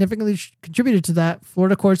has significantly contributed to that,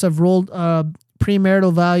 Florida courts have ruled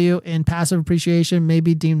premarital value and passive appreciation may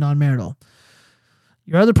be deemed non-marital.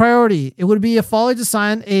 Your other priority, it would be a folly to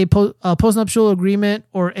sign a postnuptial agreement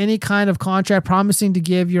or any kind of contract promising to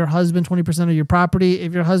give your husband 20% of your property.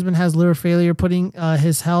 If your husband has liver failure, putting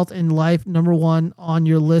his health and life number one on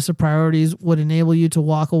your list of priorities would enable you to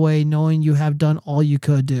walk away knowing you have done all you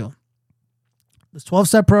could do. This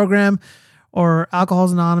 12-step program, or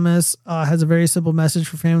Alcoholics Anonymous, has a very simple message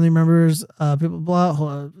for family members.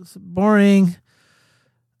 It's boring.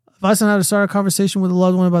 Advice on how to start a conversation with a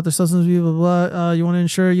loved one about their substance abuse, blah, blah, blah. You want to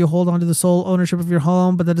ensure you hold on to the sole ownership of your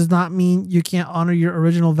home, but that does not mean you can't honor your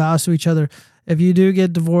original vows to each other. If you do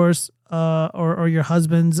get divorced, or your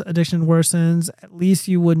husband's addiction worsens, at least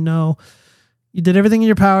you would know you did everything in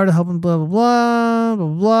your power to help him, blah, blah, blah, blah,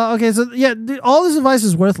 blah. Okay, so yeah, all this advice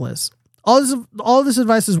is worthless. All this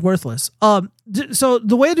advice is worthless. So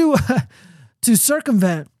the way to to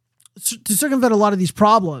circumvent a lot of these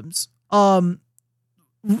problems, you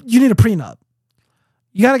need a prenup.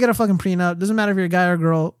 You got to get a fucking prenup. Doesn't matter if you're a guy or a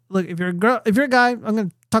girl. Look, if you're a guy, I'm going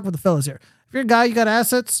to talk with the fellas here. If you're a guy, you got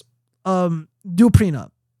assets, do a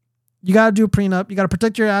prenup. You got to do a prenup. You got to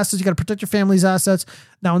protect your assets. You got to protect your family's assets.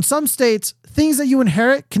 Now, in some states, things that you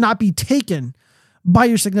inherit cannot be taken by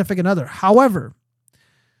your significant other. However,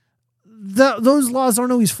 those laws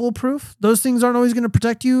aren't always foolproof. Those things aren't always going to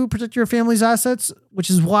protect your family's assets, which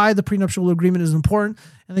is why the prenuptial agreement is important.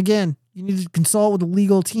 And again, you need to consult with a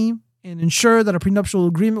legal team and ensure that a prenuptial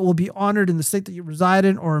agreement will be honored in the state that you reside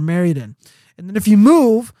in or are married in. And then if you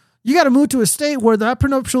move, you got to move to a state where that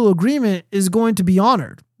prenuptial agreement is going to be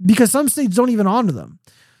honored, because some states don't even honor them.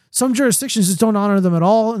 Some jurisdictions just don't honor them at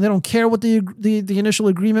all, and they don't care what the initial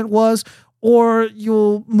agreement was. Or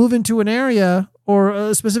you'll move into an area or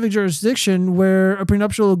a specific jurisdiction where a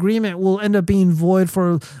prenuptial agreement will end up being void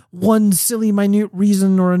for one silly, minute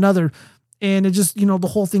reason or another. And it just, the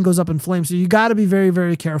whole thing goes up in flames. So you got to be very,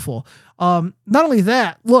 very careful. Not only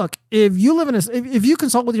that, look, if you live if you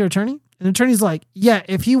consult with your attorney, and the attorney's like, yeah,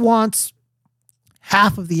 if he wants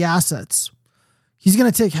half of the assets, he's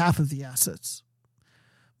going to take half of the assets.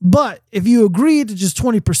 But if you agree to just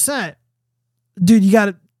 20%, dude, you got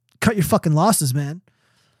to cut your fucking losses, man.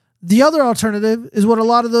 The other alternative is what a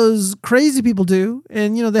lot of those crazy people do.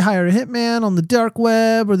 And, they hire a hitman on the dark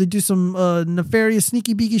web, or they do some nefarious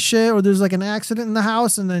sneaky beaky shit, or there's like an accident in the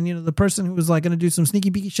house. And then, the person who was like going to do some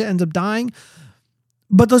sneaky beaky shit ends up dying.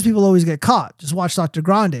 But those people always get caught. Just watch Dr.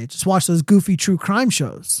 Grande. Just watch those goofy true crime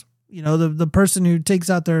shows. The person who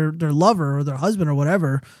takes out their lover or their husband or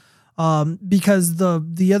whatever, because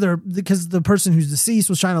the person who's deceased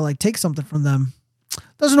was trying to like take something from them.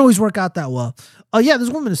 Doesn't always work out that well. Yeah, this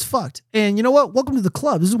woman is fucked. And you know what? Welcome to the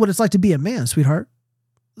club. This is what it's like to be a man, sweetheart.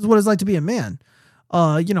 This is what it's like to be a man.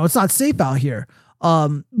 It's not safe out here.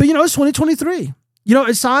 But it's 2023.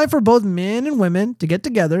 It's time for both men and women to get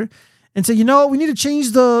together and say, we need to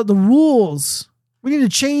change the rules. We need to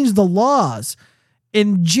change the laws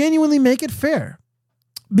and genuinely make it fair.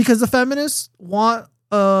 Because the feminists want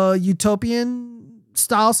a utopian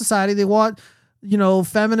style society. They want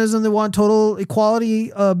feminism. They want total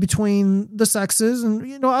equality between the sexes.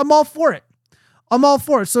 And, I'm all for it. I'm all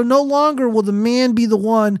for it. So no longer will the man be the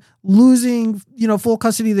one losing, full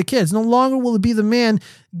custody of the kids. No longer will it be the man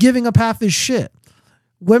giving up half his shit.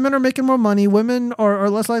 Women are making more money. Women are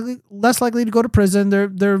less likely to go to prison.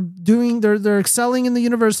 They're excelling in the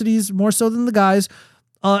universities more so than the guys.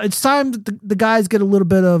 It's time that the guys get a little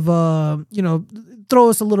bit of, throw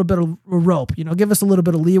us a little bit of rope, give us a little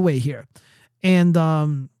bit of leeway here. And,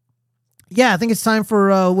 I think it's time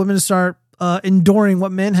for women to start enduring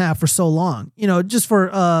what men have for so long, just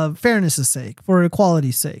for fairness' sake, for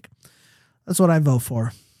equality's sake. That's what I vote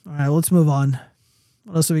for. All right, let's move on.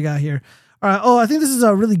 What else do we got here? All right. Oh, I think this is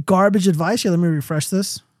a really garbage advice. Here, let me refresh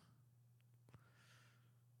this.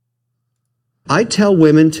 I tell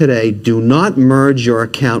women today, do not merge your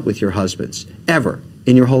account with your husband's, ever.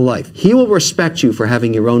 In your whole life. He will respect you for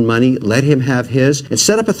having your own money. Let him have his, and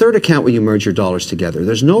set up a third account where you merge your dollars together.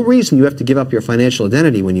 There's no reason you have to give up your financial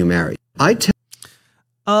identity when you marry. Let's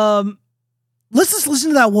just listen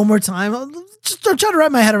to that one more time. I'm trying to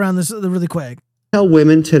wrap my head around this really quick. Tell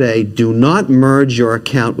women today, do not merge your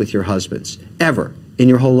account with your husband's, ever. In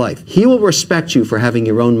your whole life. He will respect you for having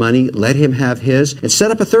your own money. Let him have his, and set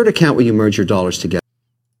up a third account where you merge your dollars together.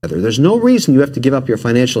 There's no reason you have to give up your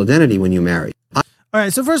financial identity when you marry. All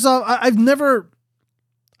right, so first off, I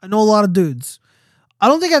know a lot of dudes. I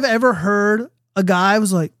don't think I've ever heard a guy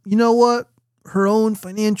was like, you know what? Her own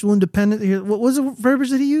financial independence. What was the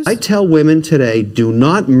verbiage that he used? I tell women today, do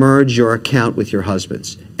not merge your account with your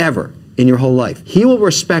husband's, ever, in your whole life. He will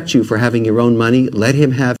respect you for having your own money. Let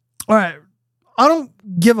him have. All right, I don't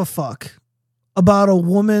give a fuck about a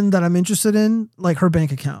woman that I'm interested in, like her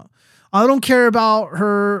bank account. I don't care about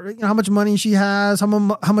her, how much money she has, how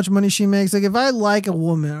much money she makes. Like if I like a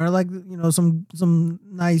woman or like, some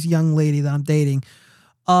nice young lady that I'm dating,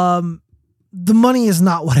 the money is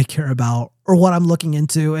not what I care about or what I'm looking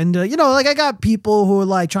into. And, like I got people who are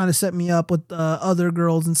like trying to set me up with other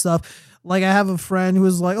girls and stuff. Like I have a friend who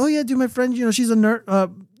was like, oh yeah, dude, my friend, she's a nurse,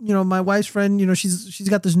 my wife's friend, she's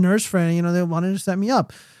got this nurse friend, they wanted to set me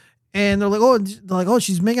up. And they're like, oh,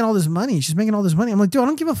 she's making all this money. She's making all this money. I'm like, dude, I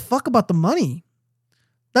don't give a fuck about the money.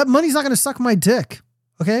 That money's not going to suck my dick.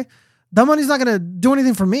 Okay. That money's not going to do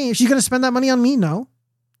anything for me. Is she going to spend that money on me? No.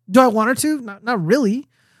 Do I want her to? Not really.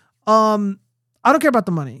 I don't care about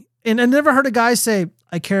the money. And I never heard a guy say,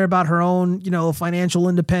 I care about her own, financial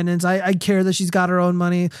independence. I care that she's got her own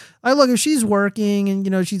money. Look, if she's working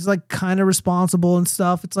and, she's like kind of responsible and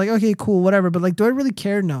stuff, it's like, okay, cool, whatever. But like, do I really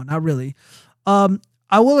care? No, not really.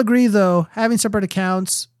 I will agree though, having separate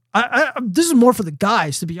accounts, this is more for the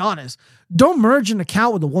guys, to be honest. Don't merge an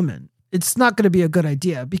account with a woman. It's not going to be a good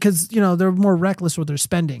idea because, they're more reckless with their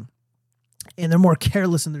spending and they're more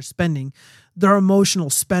careless in their spending. They're emotional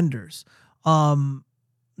spenders.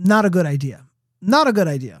 Not a good idea. Not a good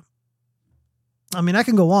idea. I mean, I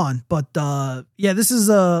can go on, but yeah, this is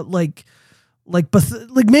like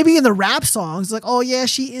maybe in the rap songs, like, oh yeah,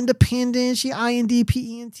 she independent, she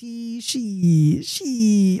INDPENT,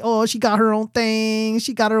 she got her own thing,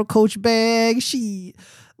 she got her Coach bag,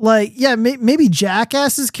 maybe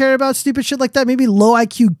jackasses care about stupid shit like that. Maybe low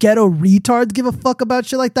IQ ghetto retards give a fuck about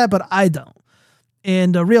shit like that, but I don't,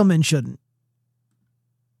 and real men shouldn't.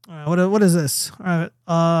 All right, what is this? All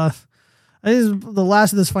right, this is the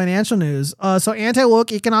last of this financial news. So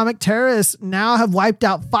anti-woke economic terrorists now have wiped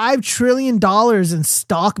out $5 trillion in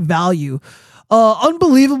stock value.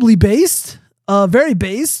 Unbelievably based. Very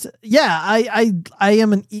based. Yeah, I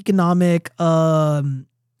am an economic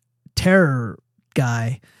terror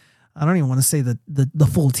guy. I don't even want to say the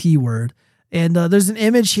full T word. And there's an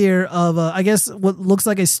image here of, I guess, what looks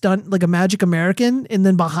like a stunt, like a Magic American. And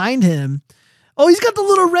then behind him, oh, he's got the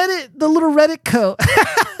little Reddit coat,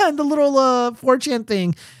 and the little 4chan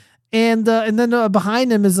thing, and then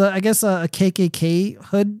behind him is I guess a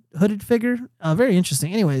KKK hooded figure. Very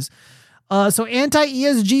interesting. Anyways, so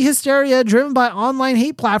anti-ESG hysteria driven by online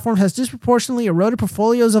hate platforms has disproportionately eroded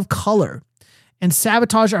portfolios of color and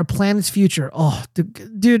sabotaged our planet's future. Oh,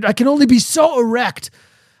 dude, I can only be so erect.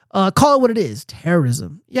 Call it what it is: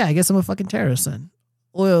 terrorism. Yeah, I guess I'm a fucking terrorist then.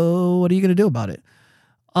 Well, what are you gonna do about it?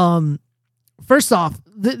 First off,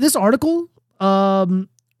 this article from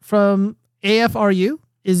AFRU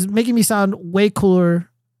is making me sound way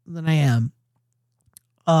cooler than I am.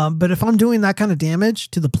 But if I'm doing that kind of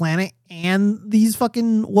damage to the planet and these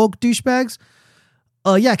fucking woke douchebags,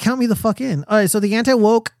 yeah, count me the fuck in. All right, so the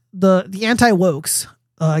anti-wokes,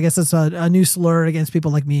 I guess that's a new slur against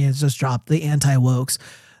people like me. It's just dropped, the anti-wokes.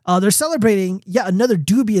 They're celebrating yet another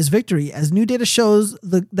dubious victory as new data shows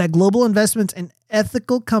that global investments in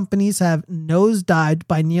ethical companies have nosedived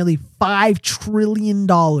by nearly $5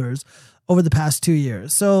 trillion over the past 2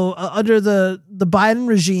 years. So under the Biden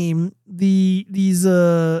regime, these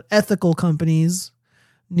ethical companies,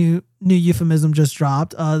 new euphemism just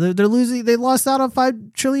dropped. They lost out on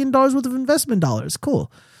 $5 trillion worth of investment dollars.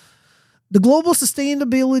 Cool. The Global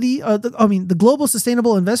Sustainable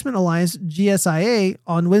Investment Alliance, GSIA,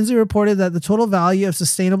 on Wednesday reported that the total value of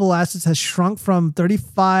sustainable assets has shrunk from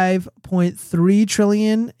 $35.3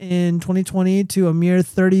 trillion in 2020 to a mere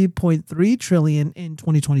 $30.3 trillion in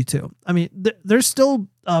 2022. I mean, they're still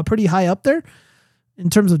pretty high up there in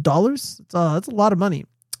terms of dollars. That's a lot of money.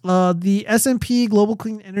 The S&P Global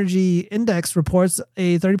Clean Energy Index reports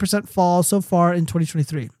a 30% fall so far in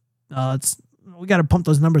 2023. We got to pump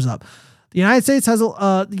those numbers up. The United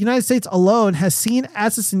States alone has seen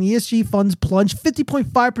assets in ESG funds plunge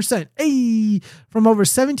 50.5%, from over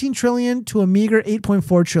 17 trillion to a meager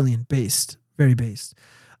 8.4 trillion. Very based.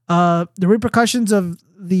 The repercussions of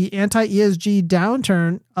the anti-ESG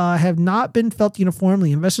downturn have not been felt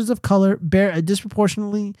uniformly. Investors of color bear a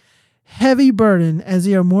disproportionately heavy burden as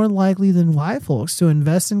they are more likely than white folks to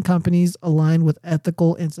invest in companies aligned with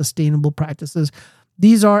ethical and sustainable practices.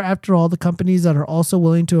 These are, after all, the companies that are also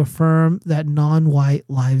willing to affirm that non-white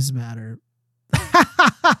lives matter.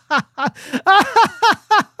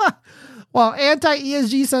 While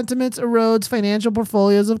anti-ESG sentiments erodes financial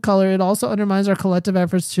portfolios of color, it also undermines our collective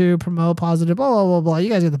efforts to promote positive blah, blah, blah, blah. You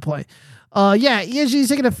guys get the point. Yeah, ESG is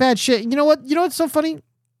taking a fat shit. You know what? You know what's so funny?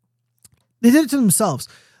 They did it to themselves.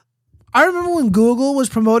 I remember when Google was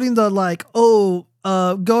promoting the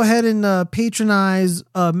go ahead and patronize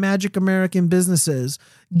Magic American businesses.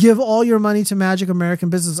 Give all your money to Magic American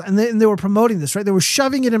businesses. And they were promoting this, right? They were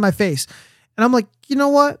shoving it in my face. And I'm like, you know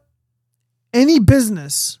what? Any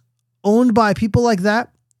business owned by people like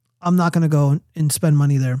that, I'm not going to go and spend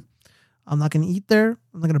money there. I'm not going to eat there.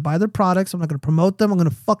 I'm not going to buy their products. I'm not going to promote them. I'm going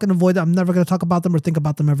to fucking avoid them. I'm never going to talk about them or think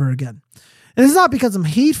about them ever again. And it's not because I'm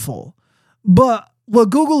hateful, but what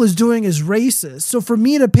Google is doing is racist. So for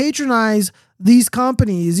me to patronize these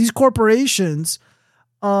companies, these corporations,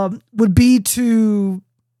 would be to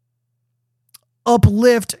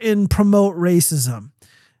uplift and promote racism.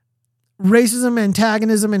 racism,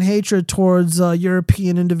 antagonism, and hatred towards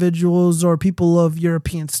European individuals or people of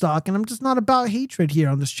European stock. And I'm just not about hatred here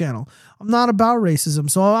on this channel. I'm not about racism.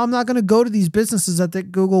 So I'm not going to go to these businesses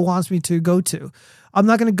that Google wants me to go to. I'm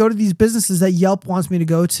not going to go to these businesses that Yelp wants me to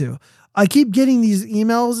go to. I keep getting these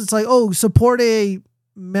emails. It's like, oh, support a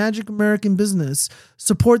magic American business.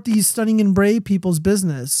 Support these stunning and brave people's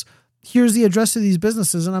business. Here's the address to these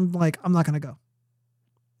businesses. And I'm like, I'm not going to go.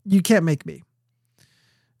 You can't make me.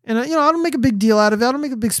 And, I don't make a big deal out of it. I don't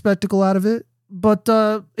make a big spectacle out of it. But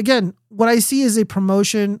again, what I see is a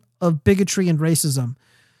promotion of bigotry and racism.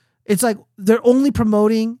 It's like they're only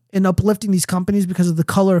promoting and uplifting these companies because of the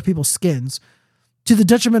color of people's skins, to the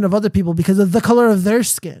detriment of other people because of the color of their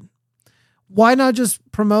skin. Why not just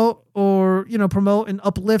promote and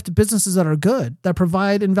uplift businesses that are good, that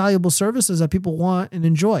provide invaluable services that people want and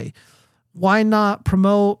enjoy? Why not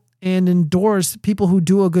promote and endorse people who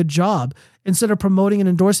do a good job instead of promoting and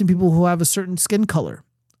endorsing people who have a certain skin color?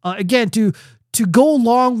 Again, to go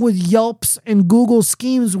along with Yelp's and Google's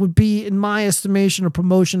schemes would be, in my estimation, a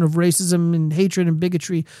promotion of racism and hatred and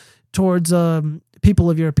bigotry towards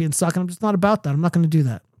people of European stock. And I'm just not about that. I'm not going to do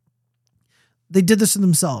that. They did this to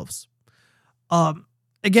themselves.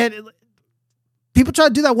 Again, people try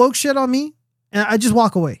to do that woke shit on me, and I just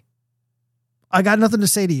walk away. I got nothing to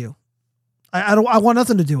say to you. I want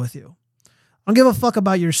nothing to do with you. I don't give a fuck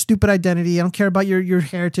about your stupid identity. I don't care about your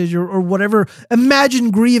heritage or whatever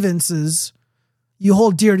imagined grievances you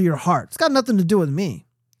hold dear to your heart. It's got nothing to do with me.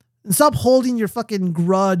 And stop holding your fucking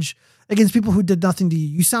grudge against people who did nothing to you.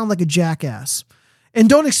 You sound like a jackass. And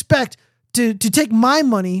don't expect to take my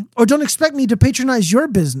money, or don't expect me to patronize your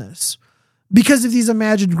business because of these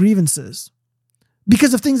imagined grievances.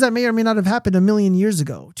 Because of things that may or may not have happened a million years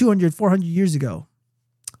ago, 200, 400 years ago.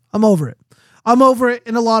 I'm over it. I'm over it,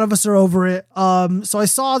 and a lot of us are over it. So I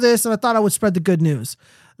saw this, and I thought I would spread the good news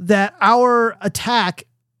that our attack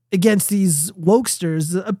against these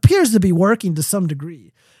wokesters appears to be working to some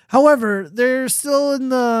degree. However, they're still in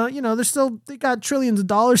the, they got trillions of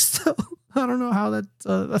dollars still. I don't know how that's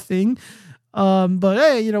a thing. But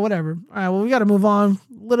hey, whatever. All right, well, we got to move on.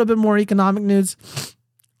 A little bit more economic news.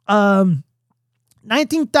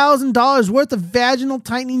 $19,000 worth of vaginal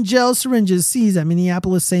tightening gel syringes seized at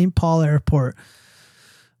Minneapolis St. Paul Airport.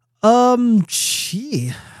 I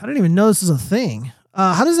didn't even know this was a thing.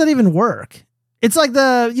 How does that even work? It's like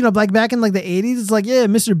like back in like the 80s, it's like, yeah,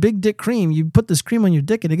 Mr. Big Dick Cream. You put this cream on your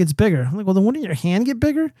dick and it gets bigger. I'm like, well, then wouldn't your hand get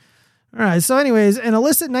bigger? All right. So anyways, an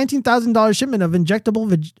illicit $19,000 shipment of injectable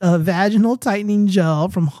vaginal tightening gel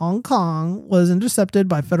from Hong Kong was intercepted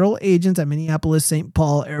by federal agents at Minneapolis St.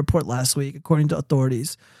 Paul Airport last week, according to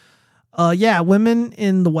authorities. Women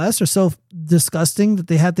in the West are so disgusting that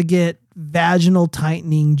they had to get vaginal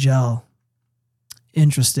tightening gel.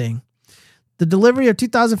 Interesting. The delivery of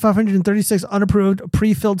 2,536 unapproved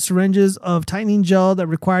pre-filled syringes of tightening gel that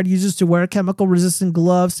required users to wear chemical-resistant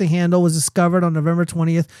gloves to handle was discovered on November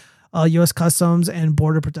 20th. U.S. Customs and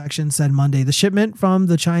Border Protection said Monday. The shipment from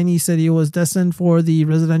the Chinese city was destined for the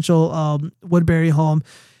residential Woodbury home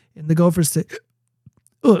in the Gopher State.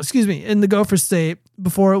 In the Gopher State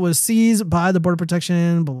before it was seized by the Border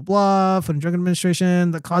Protection, blah, blah, blah, Food and Drug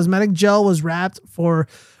Administration. The cosmetic gel was wrapped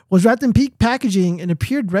in peak packaging and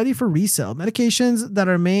appeared ready for resale. Medications that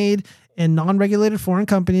are made in non-regulated foreign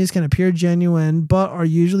companies can appear genuine, but are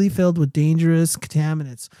usually filled with dangerous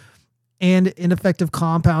contaminants and ineffective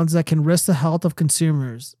compounds that can risk the health of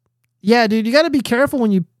consumers. Yeah, dude, you got to be careful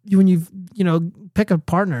when you pick a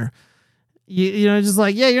partner. You're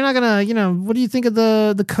not gonna, what do you think of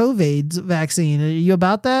the COVID vaccine? Are you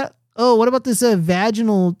about that? Oh, what about this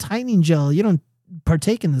vaginal tightening gel? You don't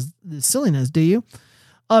partake in this silliness, do you?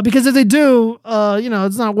 Because if they do,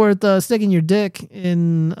 it's not worth sticking your dick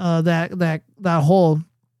in that hole.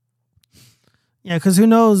 Yeah, because who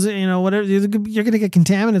knows, whatever, you're going to get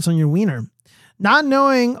contaminants on your wiener. Not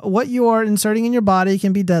knowing what you are inserting in your body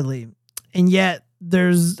can be deadly. And yet,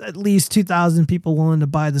 there's at least 2,000 people willing to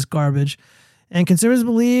buy this garbage. And consumers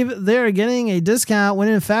believe they're getting a discount when,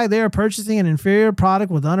 in fact, they are purchasing an inferior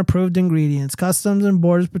product with unapproved ingredients. Customs and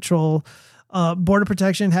Border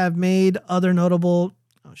Protection have made other notable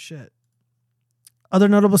seizures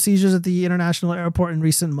at the international airport in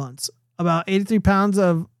recent months. About 83 pounds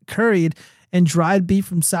of curried and dried beef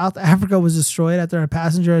from South Africa was destroyed after a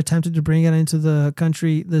passenger attempted to bring it into the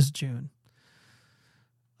country this June.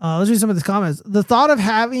 Let's read some of the comments. The thought of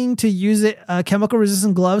having to use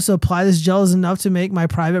chemical-resistant gloves to apply this gel is enough to make my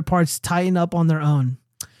private parts tighten up on their own.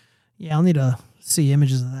 Yeah, I'll need to see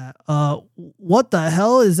images of that. What the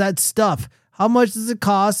hell is that stuff? How much does it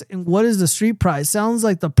cost? And what is the street price? Sounds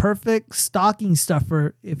like the perfect stocking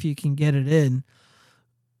stuffer if you can get it in.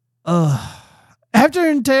 After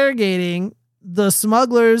interrogating the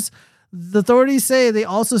smugglers, the authorities say they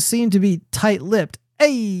also seem to be tight-lipped.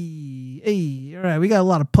 Hey, all right, we got a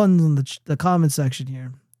lot of puns in the comment section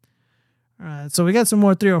here. All right, so we got some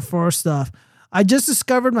more 304 stuff. I just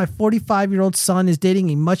discovered my 45-year-old son is dating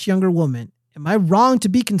a much younger woman. Am I wrong to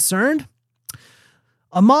be concerned?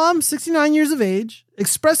 A mom, 69 years of age,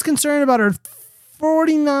 expressed concern about her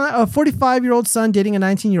 45-year-old son dating a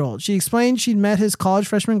 19-year-old. She explained she'd met his college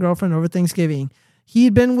freshman girlfriend over Thanksgiving.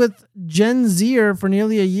 He'd been with Gen Zer for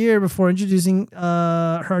nearly a year before introducing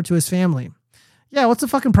her to his family. Yeah, what's the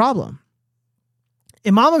fucking problem?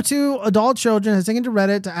 A mom of 2 adult children has taken to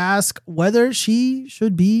Reddit to ask whether she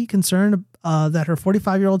should be concerned that her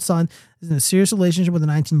 45-year-old son is in a serious relationship with a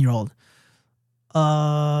 19-year-old.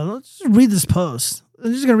 Let's just read this post.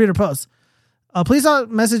 I'm just going to read her post. Please stop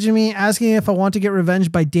messaging me asking if I want to get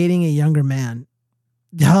revenge by dating a younger man.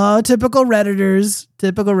 Typical Redditors.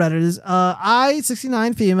 I,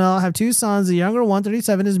 69 female, have 2 sons. The younger one,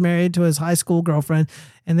 37, is married to his high school girlfriend,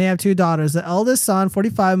 and they have 2 daughters. The eldest son,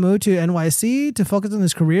 45, moved to NYC to focus on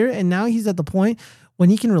his career, and now he's at the point when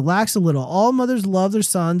he can relax a little. All mothers love their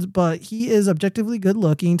sons, but he is objectively good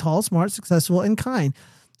looking, tall, smart, successful, and kind.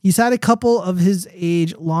 He's had a couple of his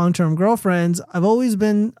age long-term girlfriends. I've always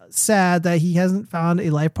been sad that he hasn't found a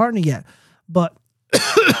life partner yet, but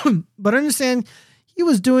understand he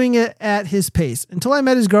was doing it at his pace until I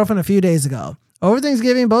met his girlfriend a few days ago. Over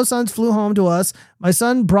Thanksgiving, both sons flew home to us. My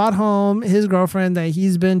son brought home his girlfriend that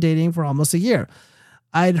he's been dating for almost a year.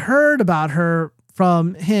 I'd heard about her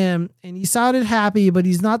from him, and he sounded happy, but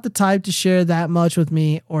he's not the type to share that much with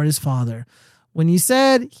me or his father. When he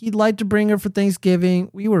said he'd like to bring her for Thanksgiving,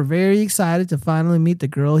 we were very excited to finally meet the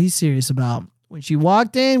girl he's serious about. When she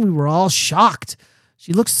walked in, we were all shocked.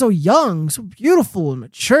 She looked so young, so beautiful and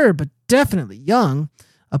mature, but definitely young.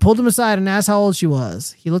 I pulled him aside and asked how old she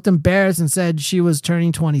was. He looked embarrassed and said she was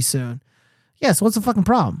turning 20 soon. Yeah, so what's the fucking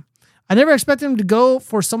problem? I never expected him to go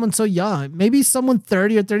for someone so young. Maybe someone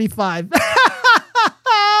 30 or 35.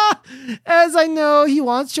 As I know, he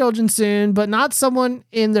wants children soon, but not someone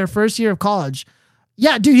in their first year of college.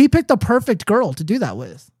 Yeah, dude, he picked the perfect girl to do that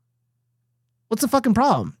with. What's the fucking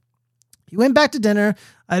problem? He went back to dinner.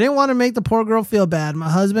 I didn't want to make the poor girl feel bad. My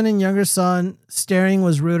husband and younger son staring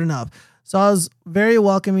was rude enough. So I was very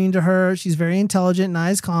welcoming to her. She's very intelligent,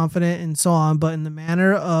 nice, confident, and so on, but in the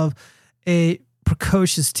manner of a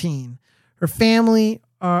precocious teen. Her family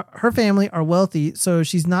are wealthy, so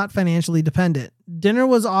she's not financially dependent. Dinner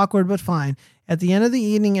was awkward, but fine. At the end of the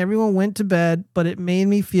evening, everyone went to bed, but it made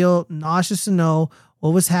me feel nauseous to know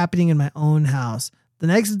what was happening in my own house. The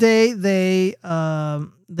next day, they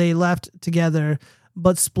left together,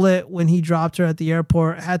 but split when he dropped her at the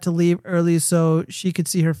airport, had to leave early so she could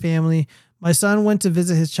see her family. My son went to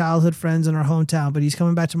visit his childhood friends in our hometown, but he's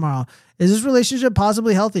coming back tomorrow. Is this relationship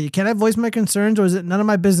possibly healthy? Can I voice my concerns, or is it none of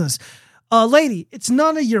my business? Lady, it's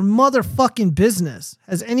none of your motherfucking business.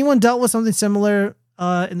 Has anyone dealt with something similar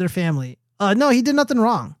in their family? No, he did nothing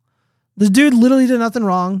wrong. This dude literally did nothing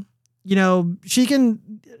wrong. You know, she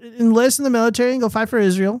can enlist in the military and go fight for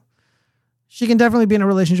Israel. She can definitely be in a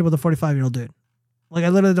relationship with a 45-year-old dude. Like, I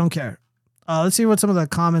literally don't care. Let's see what some of the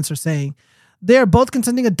comments are saying. They are both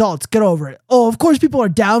consenting adults. Get over it. Oh, of course people are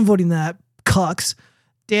downvoting that, cucks.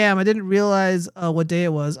 Damn, I didn't realize what day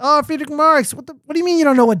it was. Oh, Friedrich Marx. What do you mean you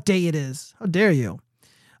don't know what day it is? How dare you?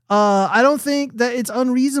 I don't think that it's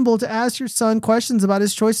unreasonable to ask your son questions about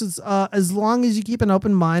his choices as long as you keep an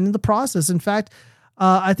open mind in the process. In fact,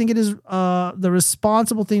 I think it is the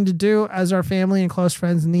responsible thing to do, as our family and close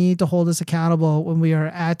friends need to hold us accountable when we are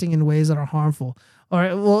acting in ways that are harmful. All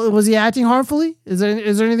right, well, was he acting harmfully? Is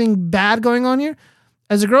there anything bad going on here?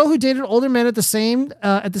 As a girl who dated older men at the same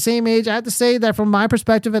age, I have to say that from my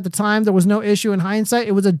perspective at the time, there was no issue. In hindsight,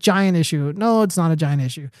 it was a giant issue. No, it's not a giant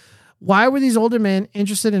issue. Why were these older men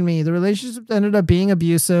interested in me? The relationship ended up being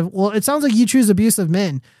abusive. Well, it sounds like you choose abusive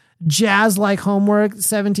men. Jazz like homework,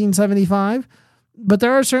 1775. But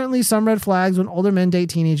there are certainly some red flags when older men date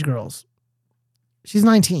teenage girls. She's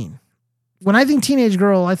 19. When I think teenage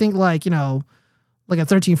girl, I think like a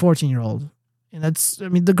 13, 14-year-old. And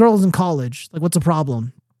the girl's in college. Like, what's the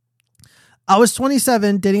problem? I was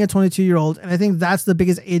 27 dating a 22-year-old, and I think that's the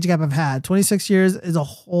biggest age gap I've had. 26 years is a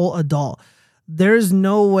whole adult. There's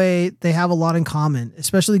no way they have a lot in common,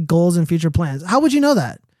 especially goals and future plans. How would you know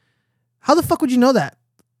that? How the fuck would you know that?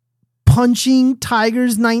 Punching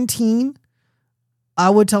Tiger's 19? I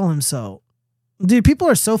would tell him so. Dude, people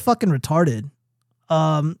are so fucking retarded.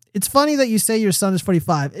 It's funny that you say your son is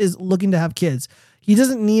 45, is looking to have kids. He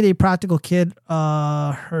doesn't need a practical kid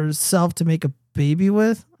herself to make a baby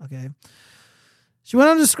with. Okay. She went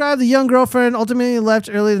on to describe the young girlfriend ultimately left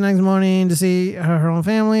early the next morning to see her own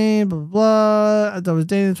family, blah, blah, blah. I thought I was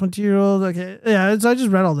dating a 22-year-old. Okay. Yeah, so I just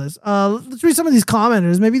read all this. Let's read some of these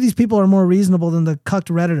commenters. Maybe these people are more reasonable than the cucked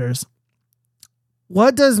Redditors.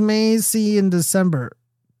 What does May see in December?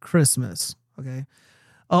 Christmas. Okay.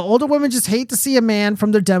 Older women just hate to see a man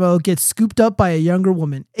from their demo get scooped up by a younger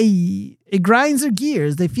woman. Ay, it grinds their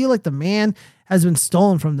gears. They feel like the man has been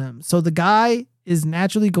stolen from them. So the guy is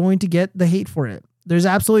naturally going to get the hate for it. There's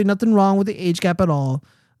absolutely nothing wrong with the age gap at all.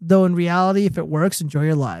 Though in reality, if it works, enjoy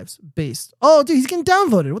your lives. Based. Oh, dude, he's getting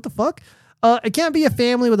downvoted. What the fuck? It can't be a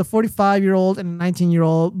family with a 45-year-old and a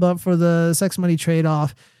 19-year-old, but for the sex money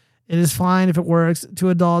trade-off, it is fine if it works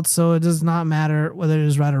to adults, so it does not matter whether it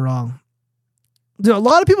is right or wrong. Dude, a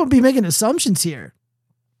lot of people be making assumptions here.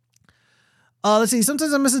 Let's see.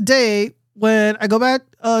 Sometimes I miss a day when I go back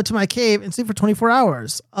to my cave and sleep for 24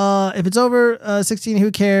 hours. If it's over 16, who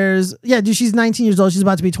cares? Yeah, dude, she's 19 years old. She's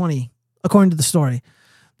about to be 20, according to the story.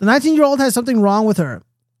 The 19-year-old has something wrong with her.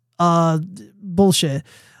 Bullshit.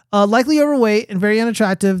 Likely overweight and very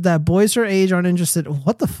unattractive that boys her age aren't interested.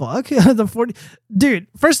 What the fuck? The 40. Dude,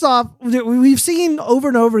 first off, we've seen over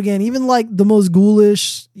and over again, even like the most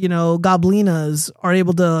ghoulish, goblinas are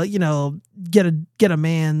able to, get a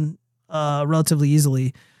man relatively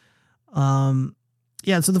easily.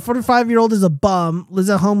 Yeah, so the 45-year-old is a bum, lives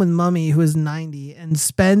at home with mommy who is 90 and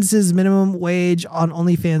spends his minimum wage on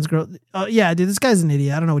OnlyFans girl. Yeah, dude, this guy's an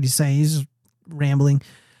idiot. I don't know what he's saying. He's just rambling.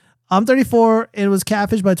 I'm 34 and was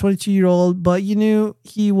catfished by a 22-year-old, but you knew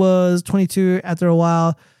he was 22 after a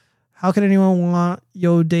while. How can anyone want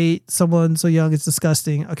date someone so young? It's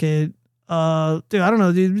disgusting. Okay. Dude, I don't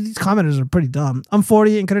know. Dude, these commenters are pretty dumb. I'm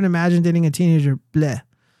 40 and couldn't imagine dating a teenager. Bleh.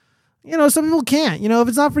 Some people can't. If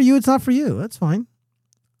it's not for you, it's not for you. That's fine.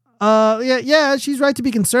 Yeah, she's right to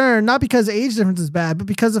be concerned, not because age difference is bad, but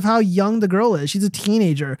because of how young the girl is. She's a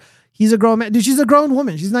teenager. He's a grown man. Dude, she's a grown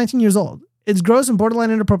woman. She's 19 years old. It's gross and borderline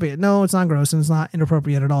inappropriate. No, it's not gross and it's not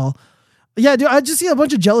inappropriate at all. Yeah, dude, I just see a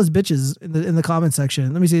bunch of jealous bitches in the comment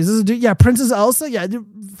section. Let me see. Is this a dude? Yeah, Princess Elsa. Yeah, dude,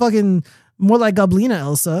 fucking more like Goblina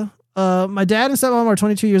Elsa. My dad and stepmom are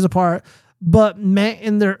 22 years apart, but met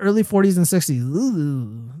in their early 40s and 60s.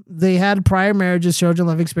 Ooh. They had prior marriages, children,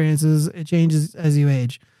 life experiences. It changes as you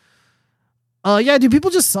age. Yeah, dude, people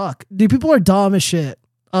just suck. Dude, people are dumb as shit.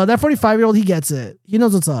 That 45-year-old, he gets it. He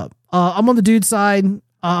knows what's up. I'm on the dude side.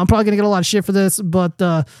 I'm probably going to get a lot of shit for this, but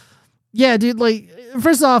yeah, dude, like,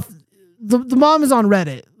 first off, the mom is on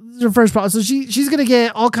Reddit. Her first problem. So she's going to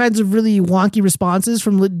get all kinds of really wonky responses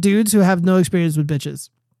from dudes who have no experience with bitches.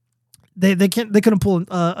 They couldn't pull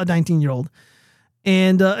a 19-year-old.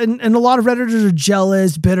 And a lot of Redditors are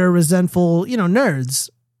jealous, bitter, resentful,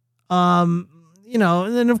 nerds. And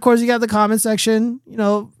then of course you got the comment section,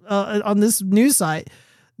 on this news site,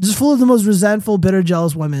 just full of the most resentful, bitter,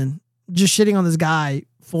 jealous women, just shitting on this guy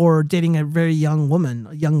for dating a very young woman,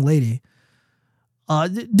 a young lady.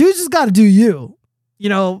 Dude's just got to do you.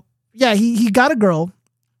 Yeah, he got a girl,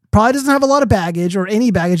 probably doesn't have a lot of baggage or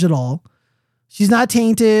any baggage at all. She's not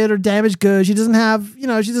tainted or damaged goods. She doesn't have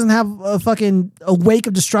a wake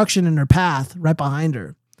of destruction in her path right behind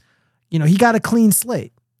her. He got a clean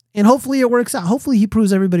slate. And hopefully it works out. Hopefully he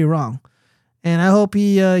proves everybody wrong. And I hope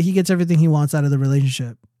he gets everything he wants out of the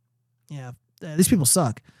relationship. Yeah, these people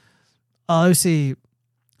suck. Let's see.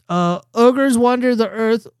 Ogres wander the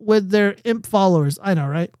earth with their imp followers. I know,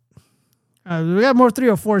 right? We got more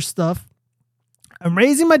 304 stuff. I'm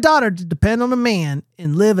raising my daughter to depend on a man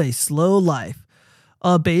and live a slow life.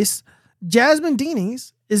 Base. Jasmine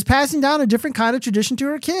Deenies is passing down a different kind of tradition to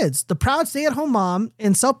her kids. The proud stay-at-home mom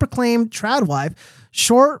and self-proclaimed trad wife,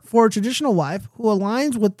 short for traditional wife, who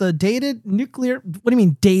aligns with the dated nuclear... What do you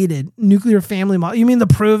mean dated? Nuclear family model? You mean the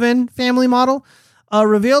proven family model?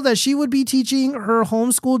 Revealed that she would be teaching her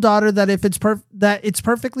homeschool daughter that it's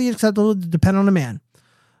perfectly acceptable to depend on a man.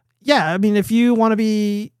 Yeah, I mean, if you want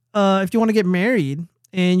to get married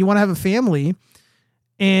and you want to have a family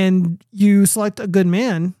and you select a good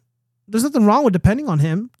man, there's nothing wrong with depending on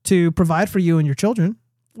him to provide for you and your children.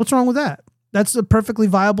 What's wrong with that? That's a perfectly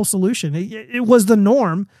viable solution. It was the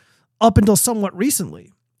norm up until somewhat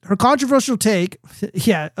recently. Her controversial take,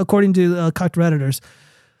 yeah, according to cucked Redditors,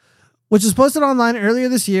 which was posted online earlier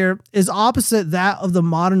this year, is opposite that of the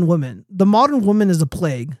modern woman. The modern woman is a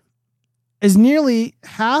plague, as nearly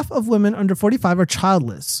half of women under 45 are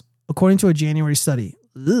childless, according to a January study.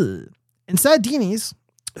 Ugh. Instead, Deenies,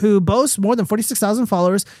 who boasts more than 46,000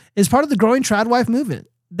 followers, is part of the growing trad wife movement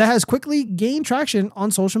that has quickly gained traction on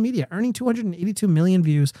social media, earning 282 million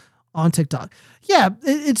views on TikTok. Yeah,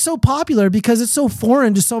 it's so popular because it's so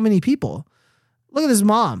foreign to so many people. Look at this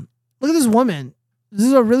mom. Look at this woman. This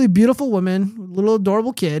is a really beautiful woman, little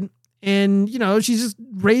adorable kid. And, you know, she's just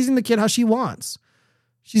raising the kid how she wants.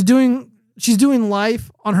 She's doing life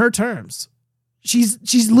on her terms.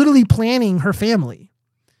 She's literally planning her family.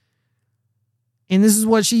 And this is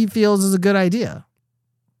what she feels is a good idea.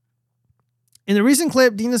 In the recent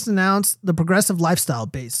clip, Dinas announced the progressive lifestyle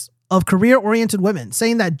base of career-oriented women,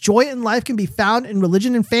 saying that joy in life can be found in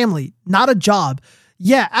religion and family, not a job.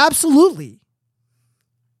 Yeah, absolutely.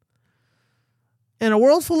 In a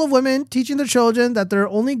world full of women teaching their children that their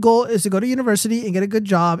only goal is to go to university and get a good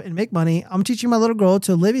job and make money, I'm teaching my little girl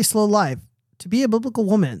to live a slow life, to be a biblical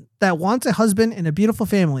woman that wants a husband and a beautiful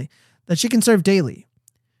family that she can serve daily.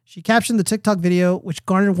 She captioned the TikTok video, which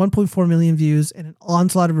garnered 1.4 million views and an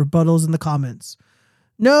onslaught of rebuttals in the comments.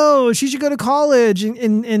 No, she should go to college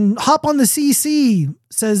and hop on the CC,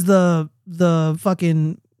 says the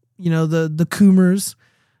fucking, you know, the coomers,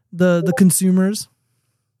 the consumers.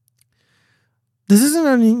 This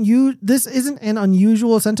isn't an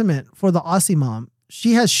unusual sentiment for the Aussie mom.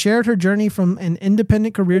 She has shared her journey from an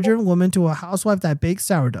independent, career-driven woman to a housewife that bakes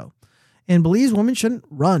sourdough and believes women shouldn't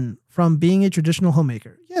run from being a traditional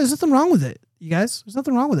homemaker. Yeah, there's nothing wrong with it, you guys. There's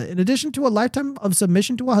nothing wrong with it. In addition to a lifetime of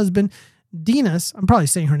submission to a husband, Dinas, I'm probably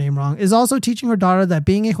saying her name wrong, is also teaching her daughter that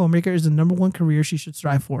being a homemaker is the number one career she should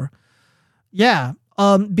strive for. Yeah,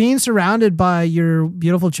 being surrounded by your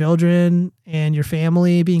beautiful children and your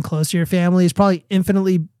family, being close to your family is probably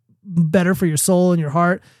infinitely better for your soul and your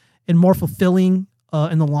heart and more fulfilling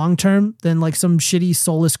in the long term than like some shitty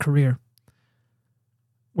soulless career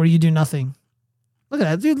where you do nothing. Look at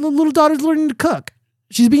that. Dude, the little daughter's learning to cook.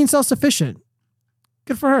 She's being self-sufficient.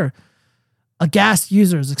 Good for her. Aghast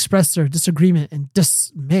users expressed their disagreement and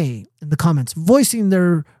dismay in the comments, voicing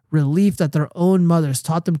their relief that their own mothers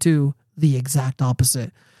taught them to the exact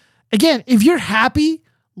opposite. Again, if you're happy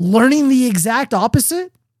learning the exact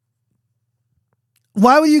opposite,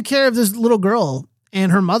 why would you care if this little girl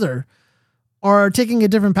and her mother are taking a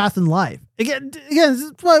different path in life? Again,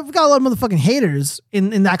 we've got a lot of motherfucking haters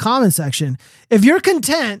in that comment section. If you're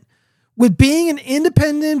content with being an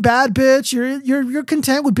independent bad bitch, you're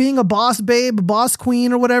content with being a boss babe, a boss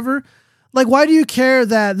queen or whatever, like why do you care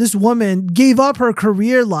that this woman gave up her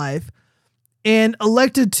career life and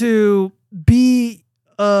elected to be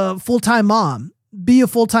a full-time mom, be a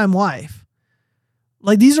full-time wife?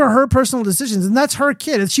 Like these are her personal decisions and that's her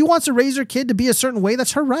kid. If she wants to raise her kid to be a certain way,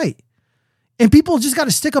 that's her right. And people just got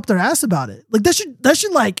to stick up their ass about it. Like that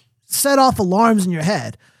should like set off alarms in your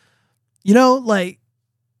head. You know, like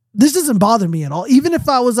this doesn't bother me at all. Even if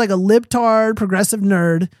I was like a libtard progressive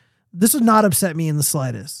nerd, this would not upset me in the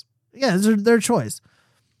slightest. Yeah, it's their choice.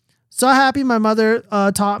 So happy my mother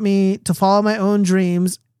taught me to follow my own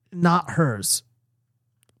dreams, not hers.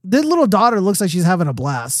 This little daughter looks like she's having a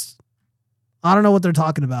blast. I don't know what they're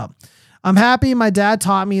talking about. I'm happy my dad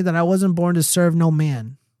taught me that I wasn't born to serve no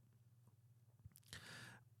man.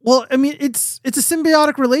 Well, I mean, it's a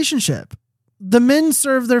symbiotic relationship. The men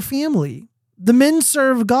serve their family. The men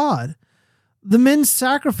serve God. The men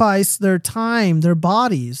sacrifice their time, their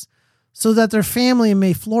bodies, so that their family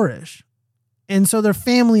may flourish and so their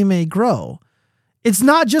family may grow. It's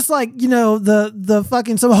not just like, you know, the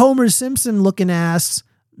fucking some Homer Simpson looking ass,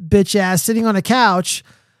 bitch ass sitting on a couch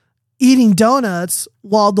eating donuts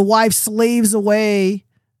while the wife slaves away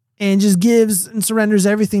and just gives and surrenders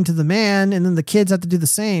everything to the man, and then the kids have to do the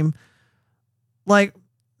same. Like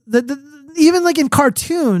even like in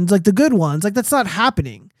cartoons, like the good ones, like that's not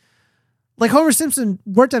happening. Like Homer Simpson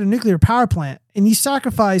worked at a nuclear power plant and he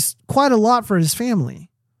sacrificed quite a lot for his family.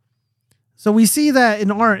 So we see that in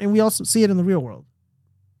art and we also see it in the real world.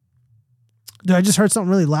 Dude, I just heard something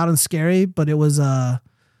really loud and scary, but it was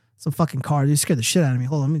some fucking car. Dude, scared the shit out of me.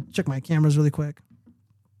 Hold on, let me check my cameras really quick.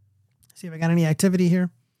 See if I got any activity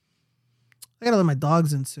here. I gotta let my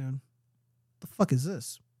dogs in soon. The fuck is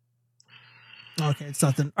this? Okay, it's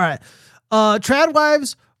nothing. All right. Trad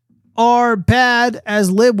wives are bad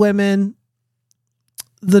as lib women.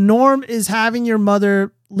 The norm is having your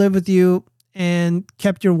mother live with you and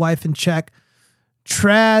kept your wife in check.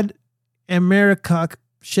 Trad and Maricuck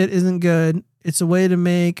shit isn't good. It's a way to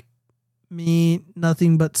make me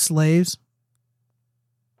nothing but slaves.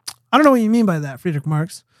 I don't know what you mean by that, Friedrich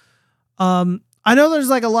Marx. I know there's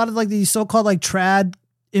like a lot of like these so-called like trad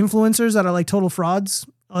influencers that are like total frauds.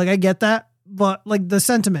 Like I get that, but like the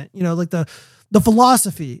sentiment, you know, like the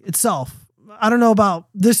philosophy itself. I don't know about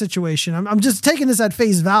this situation. I'm just taking this at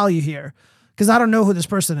face value here because I don't know who this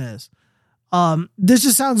person is. This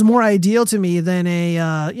just sounds more ideal to me than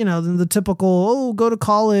than the typical, go to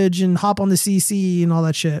college and hop on the CC and all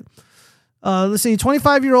that shit. Let's see,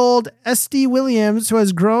 25-year-old S.D. Williams, who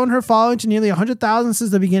has grown her following to nearly 100,000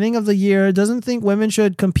 since the beginning of the year, doesn't think women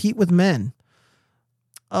should compete with men.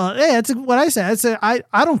 Yeah, it's what I said. I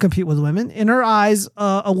don't compete with women. In her eyes,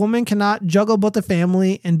 a woman cannot juggle both the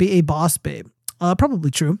family and be a boss babe. Probably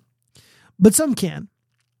true, but some can.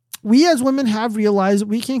 We as women have realized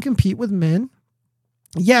we can compete with men.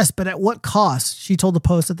 Yes, but at what cost? She told the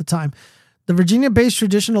Post at the time. The Virginia-based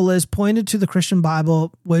traditionalist pointed to the Christian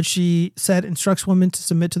Bible, which she said instructs women to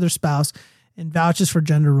submit to their spouse and vouches for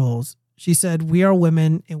gender roles. She said, "We are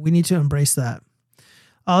women and we need to embrace that."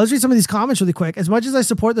 Let's read some of these comments really quick. As much as I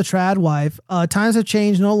support the trad wife, times have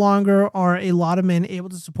changed. No longer are a lot of men able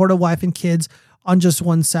to support a wife and kids on just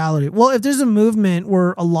one salary. Well, if there's a movement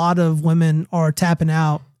where a lot of women are tapping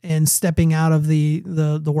out and stepping out of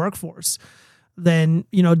the workforce, then,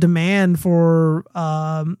 you know, demand for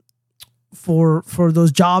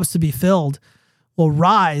those jobs to be filled will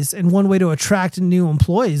rise. And one way to attract new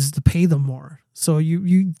employees is to pay them more. So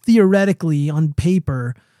you theoretically, on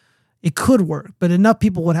paper, it could work, but enough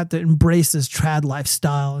people would have to embrace this trad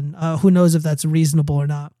lifestyle. And who knows if that's reasonable or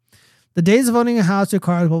not. The days of owning a house or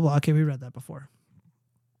cars, blah, blah. Okay, we read that before.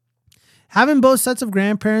 Having both sets of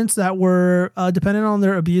grandparents that were dependent on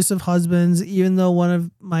their abusive husbands, even though one of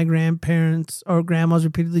my grandparents or grandmas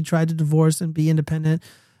repeatedly tried to divorce and be independent,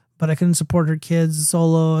 but I couldn't support her kids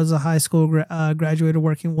solo as a high school graduated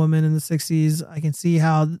working woman in the 60s. I can see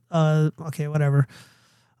how, okay, whatever.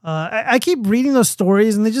 I keep reading those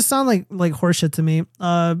stories and they just sound like horseshit to me.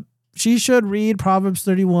 She should read Proverbs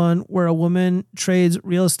 31, where a woman trades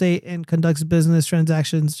real estate and conducts business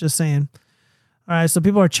transactions. Just saying. All right, so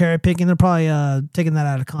people are cherry picking. They're probably taking that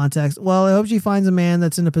out of context. Well, I hope she finds a man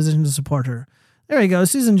that's in a position to support her. There you go.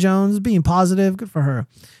 Susan Jones being positive. Good for her.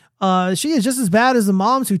 She is just as bad as the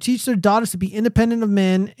moms who teach their daughters to be independent of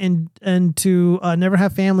men and to never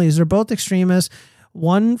have families. They're both extremists.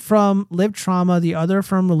 One from lived trauma, the other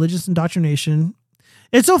from religious indoctrination.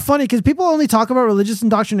 It's so funny because people only talk about religious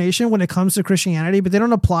indoctrination when it comes to Christianity, but they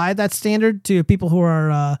don't apply that standard to people who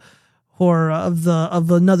are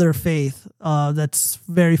of another faith that's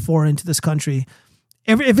very foreign to this country.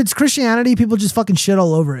 If it's Christianity, people just fucking shit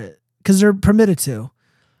all over it because they're permitted to.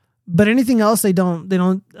 But anything else, they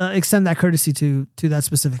don't extend that courtesy to that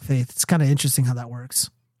specific faith. It's kind of interesting how that works.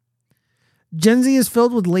 Gen Z is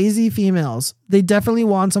filled with lazy females. They definitely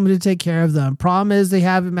want somebody to take care of them. Problem is they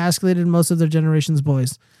have emasculated most of their generation's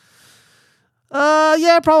boys.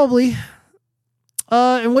 Yeah, probably.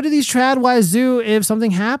 And what do these trad wives do if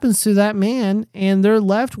something happens to that man and they're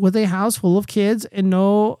left with a house full of kids and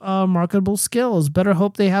no marketable skills? Better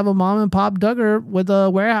hope they have a mom and pop Duggar with a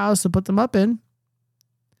warehouse to put them up in.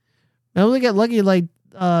 Maybe they get lucky like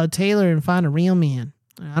Taylor and find a real man.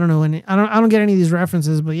 I don't know any. I don't get any of these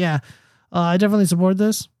references, but yeah. I definitely support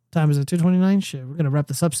this. Time is at 2:29. Shit, we're gonna wrap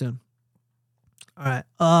this up soon. All right.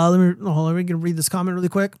 Let me read this comment really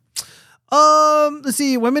quick. Let's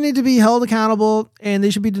see. Women need to be held accountable, and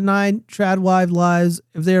they should be denied trad wife lives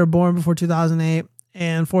if they are born before 2008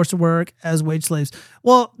 and forced to work as wage slaves.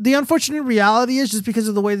 Well, the unfortunate reality is just because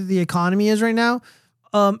of the way that the economy is right now.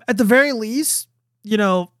 At the very least, you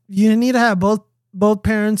know, you need to have both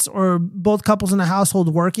parents or both couples in a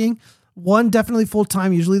household working. One definitely full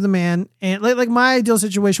time, usually the man, and like my ideal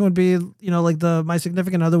situation would be, you know, like my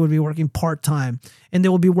significant other would be working part time, and they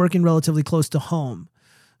will be working relatively close to home.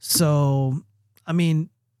 So, I mean,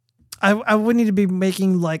 I would need to be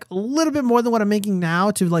making like a little bit more than what I'm making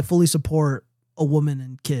now to like fully support a woman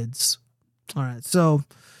and kids. All right, so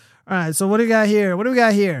what do we got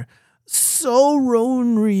here? So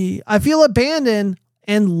Ronry, I feel abandoned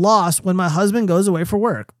and lost when my husband goes away for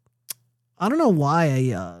work. I don't know why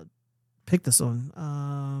I pick this one.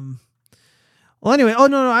 Well, anyway. Oh,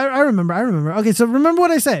 no, I remember. Okay, so remember what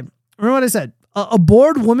I said. A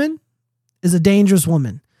bored woman is a dangerous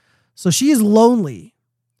woman. So she is lonely.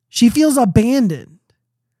 She feels abandoned.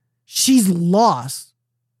 She's lost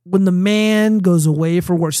when the man goes away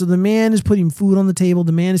for work. So the man is putting food on the table.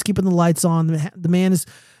 The man is keeping the lights on. The man is,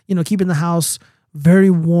 you know, keeping the house very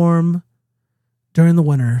warm during the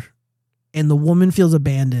winter. And the woman feels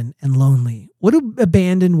abandoned and lonely. What do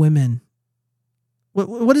abandoned women?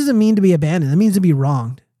 What does it mean to be abandoned? It means to be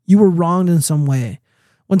wronged. You were wronged in some way.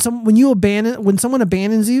 When someone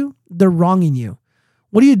abandons you, they're wronging you.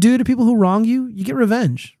 What do you do to people who wrong you? You get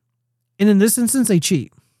revenge. And in this instance, they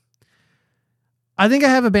cheat. I think I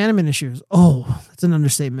have abandonment issues. Oh, that's an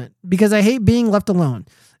understatement. Because I hate being left alone.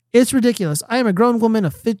 It's ridiculous. I am a grown woman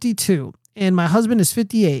of 52 and my husband is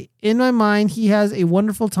 58. In my mind, he has a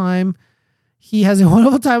wonderful time. He has a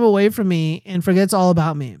wonderful time away from me and forgets all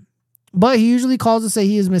about me. But he usually calls to say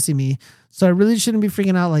he is missing me. So I really shouldn't be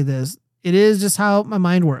freaking out like this. It is just how my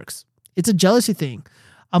mind works. It's a jealousy thing.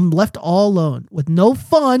 I'm left all alone with no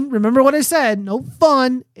fun. Remember what I said, no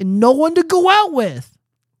fun and no one to go out with.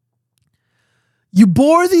 You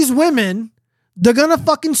bore these women, they're going to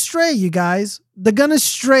fucking stray, you guys. They're going to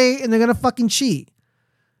stray and they're going to fucking cheat.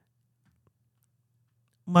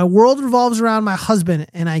 My world revolves around my husband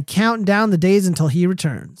and I count down the days until he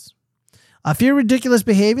returns. I feel ridiculous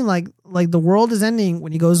behaving like the world is ending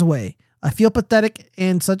when he goes away. I feel pathetic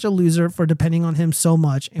and such a loser for depending on him so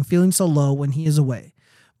much and feeling so low when he is away.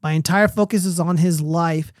 My entire focus is on his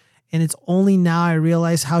life, and it's only now I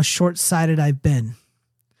realize how short-sighted I've been.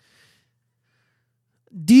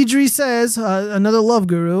 Deidre says, another love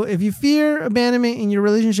guru, if you fear abandonment in your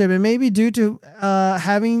relationship, it may be due to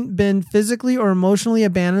having been physically or emotionally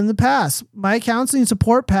abandoned in the past. My counseling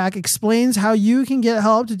support pack explains how you can get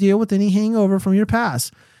help to deal with any hangover from your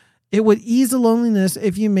past. It would ease the loneliness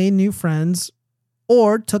if you made new friends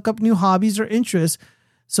or took up new hobbies or interests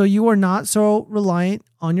so you are not so reliant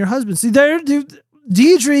on your husband. See, there, dude,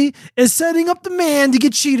 Deidre is setting up the man to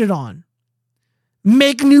get cheated on.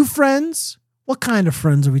 Make new friends. What kind of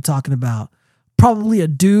friends are we talking about? Probably a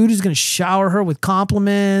dude who's going to shower her with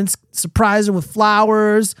compliments, surprise her with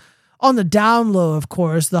flowers. On the down low, of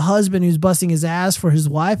course, the husband who's busting his ass for his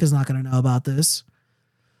wife is not going to know about this.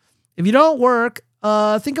 If you don't work,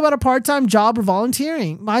 think about a part-time job or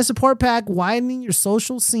volunteering. My support pack, Widening Your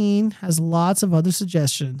Social Scene, has lots of other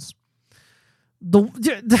suggestions. This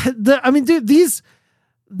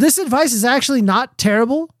advice is actually not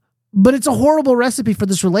terrible, but it's a horrible recipe for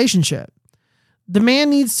this relationship. The man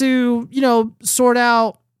needs to, sort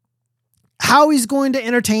out how he's going to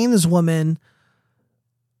entertain this woman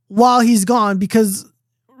while he's gone, because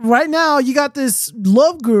right now you got this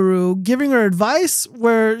love guru giving her advice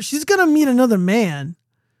where she's going to meet another man.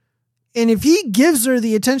 And if he gives her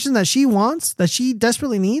the attention that she wants, that she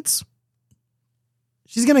desperately needs,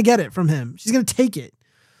 she's going to get it from him. She's going to take it.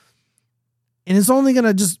 And it's only going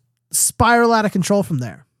to just spiral out of control from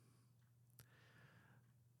there.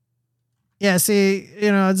 Yeah, see,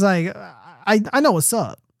 it's like, I know what's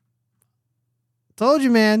up. Told you,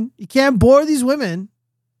 man. You can't bore these women.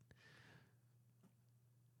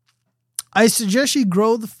 I suggest she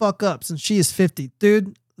grow the fuck up since she is 50.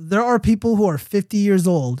 Dude, there are people who are 50 years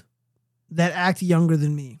old that act younger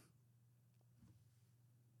than me.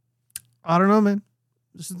 I don't know, man.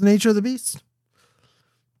 This is the nature of the beast.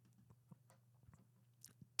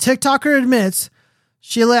 TikToker admits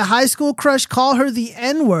she let high school crush call her the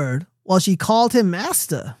N-word while she called him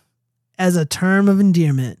master as a term of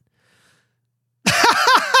endearment.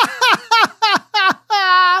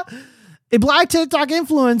 A black TikTok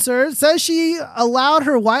influencer says she allowed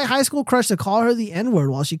her white high school crush to call her the N-word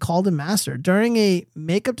while she called him master. During a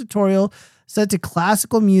makeup tutorial set to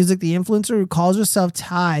classical music, the influencer, who calls herself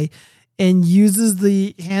Ty and uses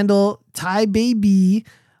the handle Ty Baby,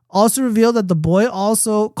 also revealed that the boy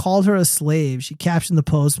also called her a slave. She captioned the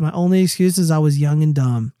post, "My only excuse is I was young and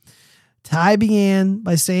dumb." Ty began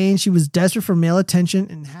by saying she was desperate for male attention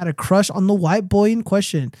and had a crush on the white boy in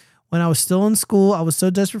question. When I was still in school, I was so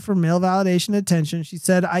desperate for male validation and attention. She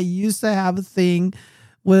said, I used to have a thing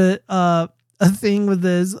with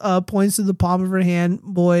this, points to the palm of her hand,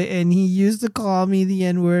 boy, and he used to call me the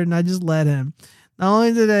N-word, and I just let him. Not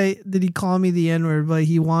only did he call me the N-word, but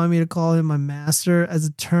he wanted me to call him my master as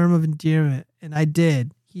a term of endearment, and I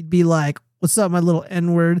did. He'd be like, "What's up, my little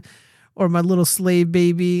N-word?" or "my little slave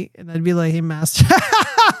baby," and I'd be like, "Hey, master."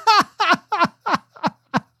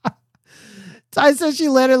 Ty said she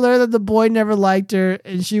later learned that the boy never liked her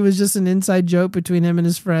and she was just an inside joke between him and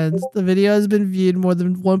his friends. The video has been viewed more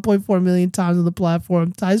than 1.4 million times on the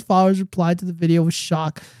platform. Ty's followers replied to the video with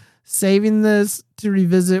shock. "Saving this to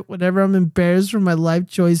revisit whenever I'm embarrassed for my life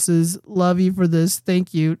choices. Love you for this.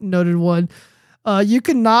 Thank you," noted one. "You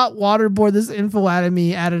cannot waterboard this info out of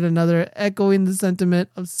me," added another, echoing the sentiment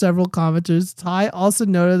of several commenters. Ty also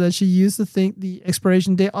noted that she used to think the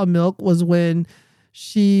expiration date on milk was when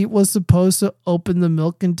she was supposed to open the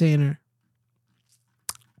milk container.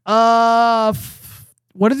 What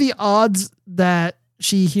are the odds that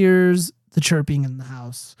she hears the chirping in the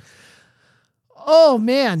house? Oh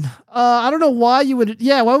man. I don't know why you would.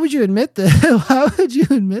 Yeah. Why would you admit that? Why would you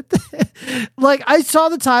admit that? Like, I saw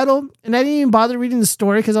the title and I didn't even bother reading the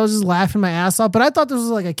story because I was just laughing my ass off. But I thought this was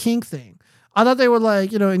like a kink thing. I thought they were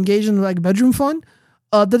like, engage in like bedroom fun.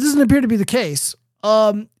 That doesn't appear to be the case.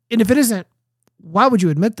 And if it isn't, why would you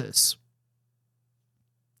admit this?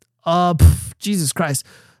 Jesus Christ.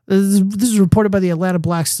 This is reported by the Atlanta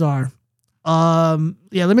Black Star.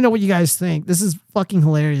 Yeah, let me know what you guys think. This is fucking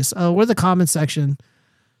hilarious. Where's the comment section?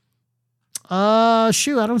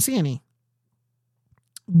 Shoot, I don't see any.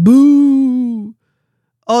 Boo.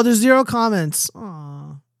 Oh, there's 0 comments.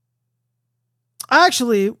 Aw.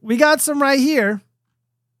 Actually, we got some right here.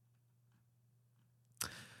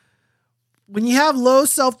 When you have low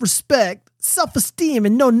self-respect, self-esteem,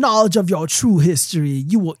 and no knowledge of your true history,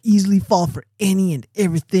 you will easily fall for any and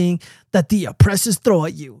everything that the oppressors throw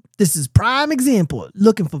at you. This is prime example.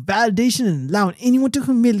 Looking for validation and allowing anyone to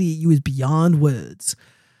humiliate you is beyond words.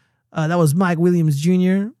 That was Mike Williams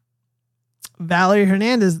Jr. Valerie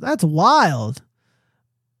Hernandez. That's wild.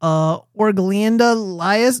 Orglanda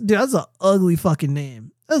Lias. Dude, that's an ugly fucking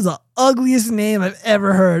name. That's the ugliest name I've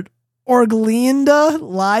ever heard. Orglanda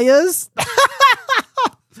Lias.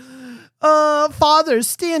 Fathers,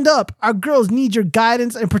 stand up. Our girls need your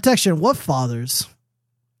guidance and protection. What fathers?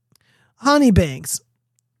 Honeybanks.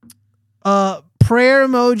 Prayer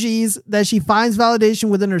emojis that she finds validation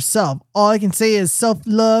within herself. All I can say is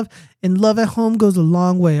self-love and love at home goes a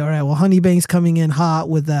long way. All right, well, Honeybanks coming in hot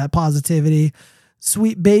with that positivity.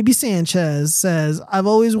 Sweet Baby Sanchez says, I've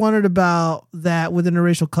always wondered about that with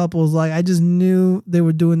interracial couples. Like, I just knew they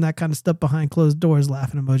were doing that kind of stuff behind closed doors.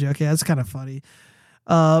 Laughing emoji. Okay, that's kind of funny.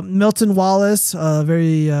 Milton Wallace, a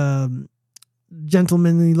very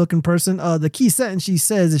gentlemanly looking person. The key sentence she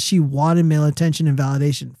says is she wanted male attention and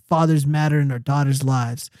validation. Fathers matter in their daughters'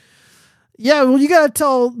 lives. Yeah, well, you got to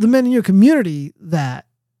tell the men in your community that,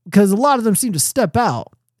 because a lot of them seem to step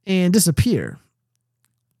out and disappear.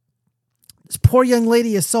 This poor young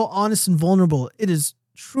lady is so honest and vulnerable. It is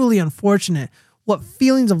truly unfortunate what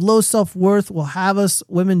feelings of low self-worth will have us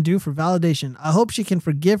women do for validation. I hope she can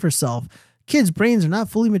forgive herself. Kids' brains are not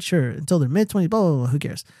fully mature until they're mid-20s. Blah, blah, blah. Who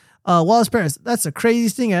cares? Wallace Paris, that's the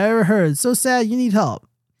craziest thing I ever heard. So sad, you need help.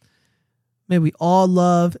 May we all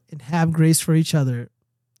love and have grace for each other.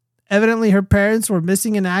 Evidently, her parents were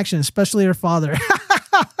missing in action, especially her father.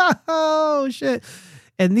 Oh, shit.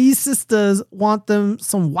 And these sisters want them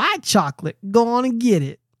some white chocolate. Go on and get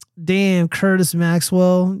it. Damn, Curtis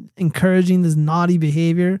Maxwell encouraging this naughty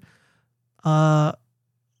behavior. Chauvin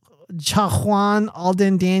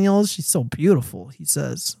Alden Daniels, she's so beautiful, he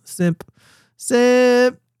says. Simp.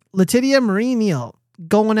 Letitia Marie Neal,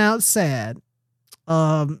 going out sad.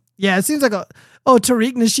 Yeah, it seems like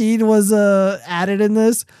Tariq Nasheed was added in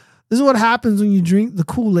this. This is what happens when you drink the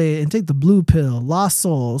Kool-Aid and take the blue pill. Lost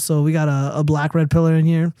soul. So we got a black red pillar in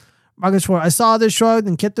here. Marcus Ford, I saw this shrugged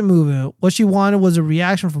and kept it moving. What she wanted was a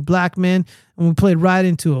reaction from black men, and we played right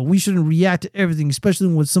into it. We shouldn't react to everything, especially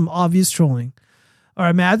with some obvious trolling. All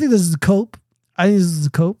right, man, I think this is a cope.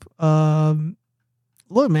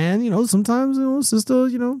 Look, man, sometimes, sister,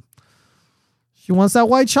 she wants that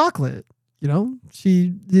white chocolate. They want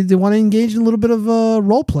to engage in a little bit of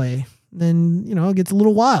role play. Then, it gets a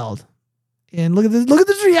little wild. And look at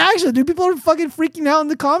this reaction, dude. People are fucking freaking out in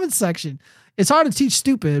the comments section. It's hard to teach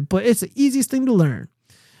stupid, but it's the easiest thing to learn.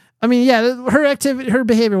 I mean, yeah, her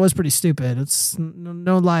behavior was pretty stupid. It's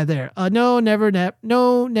no lie there. No, never,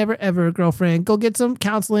 ever, girlfriend. Go get some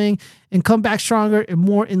counseling and come back stronger and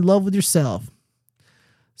more in love with yourself.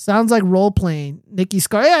 Sounds like role playing. Nikki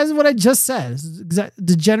Scar. Yeah, this is what I just said.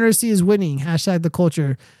 Degeneracy is winning. Hashtag the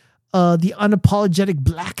culture. The unapologetic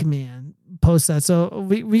black man posts that. So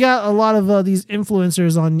we got a lot of these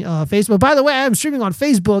influencers on Facebook. By the way, I'm streaming on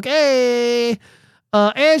Facebook. Hey.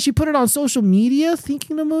 And she put it on social media,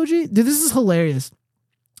 thinking emoji. Dude, this is hilarious.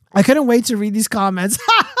 I couldn't wait to read these comments.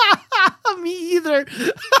 Me either.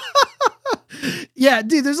 Yeah,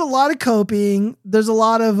 dude, there's a lot of coping. There's a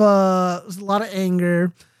lot of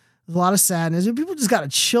anger. There's a lot of sadness. People just got to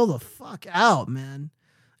chill the fuck out, man.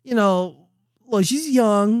 Look, she's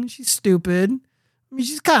young. She's stupid. I mean,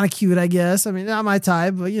 she's kind of cute, I guess. I mean, not my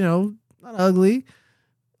type, but, not ugly.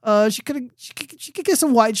 She could get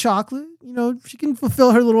some white chocolate. She can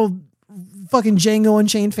fulfill her little fucking Django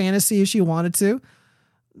Unchained fantasy if she wanted to.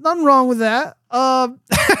 Nothing wrong with that.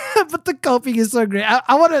 But the coping is so great.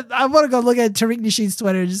 I want to go look at Tariq Nasheed's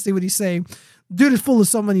Twitter and just see what he's saying. Dude is full of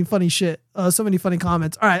so many funny shit. So many funny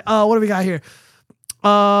comments. All right. What do we got here?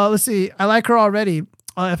 Let's see. I like her already.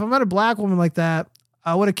 If I met a black woman like that,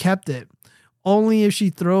 I would have kept it. Only if she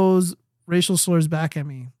throws racial slurs back at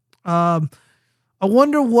me. I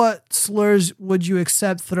wonder what slurs would you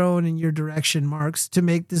accept thrown in your direction, Marks, to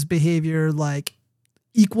make this behavior like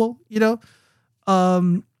equal,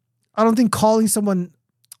 I don't think calling someone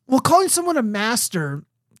a master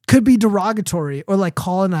could be derogatory or like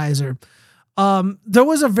colonizer. There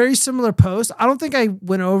was a very similar post. I don't think I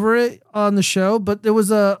went over it on the show, but there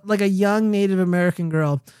was a young Native American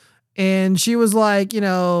girl, and she was like,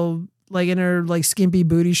 like in her like skimpy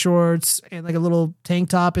booty shorts and like a little tank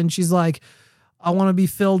top, and she's like, I want to be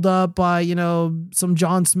filled up by, some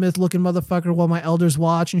John Smith looking motherfucker while my elders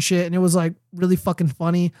watch and shit. And it was like really fucking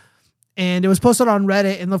funny. And it was posted on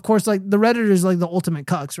Reddit. And of course, like the Redditors is like the ultimate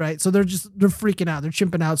cucks, right? So they're freaking out. They're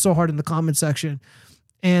chimping out so hard in the comment section.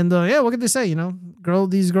 And what could they say?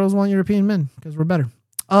 These girls want European men because we're better.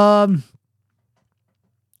 I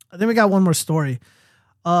think we got one more story.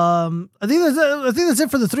 I think that's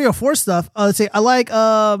it for the 304 stuff. Let's see. I like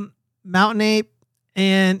Mountain Ape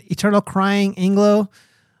and Eternal Crying Anglo,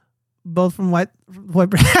 both from White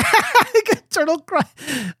Eternal Cry.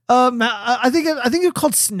 I think they're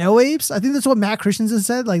called Snow Apes. I think that's what Matt Christensen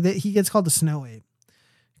said. Like that he gets called the Snow Ape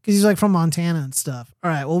because he's like from Montana and stuff.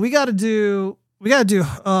 All right. Well, we got to do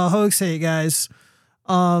hoax hate, guys.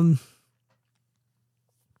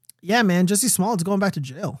 Yeah, man. Jussie Smollett's going back to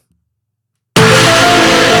jail.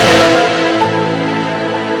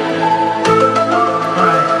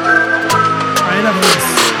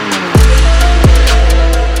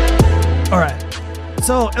 All right.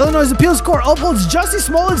 So, Illinois Appeals Court upholds Jussie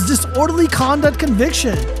Smollett's disorderly conduct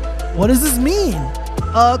conviction. What does this mean?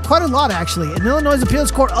 Quite a lot, actually. An Illinois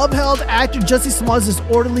Appeals Court upheld actor Jussie Smollett's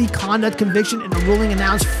disorderly conduct conviction in a ruling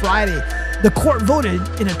announced Friday. The court voted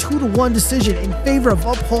in a 2-1 decision in favor of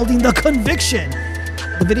upholding the conviction.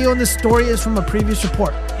 The video in this story is from a previous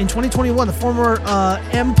report. In 2021, the former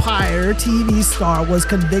Empire TV star was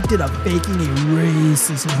convicted of faking a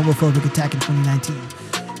racist and homophobic attack in 2019.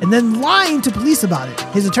 And then lying to police about it.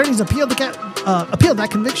 His attorneys appealed that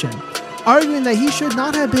conviction, arguing that he should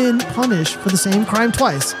not have been punished for the same crime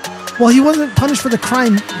twice. Well, he wasn't punished for the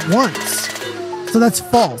crime once. So that's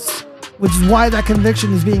false, which is why that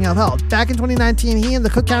conviction is being upheld. Back in 2019, he and the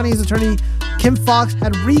Cook County's attorney, Kim Fox,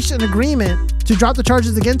 had reached an agreement to drop the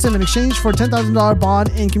charges against him in exchange for a $10,000 bond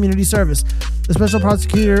and community service. The special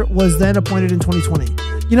prosecutor was then appointed in 2020.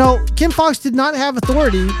 Kim Fox did not have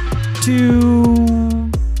authority to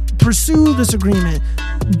pursue this agreement,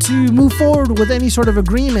 to move forward with any sort of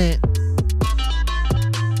agreement.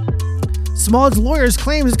 Smollett's lawyers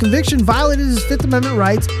claim his conviction violated his Fifth Amendment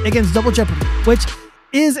rights against double jeopardy, which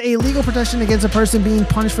is a legal protection against a person being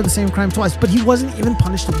punished for the same crime twice, but he wasn't even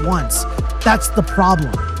punished once. That's the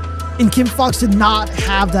problem. And Kim Fox did not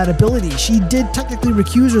have that ability. She did technically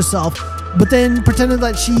recuse herself, but then pretended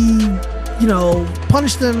that she,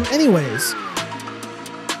 punished them anyways.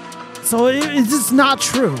 So it's just not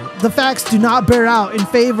true. The facts do not bear out in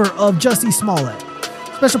favor of Jussie Smollett.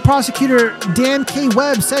 Special Prosecutor Dan K.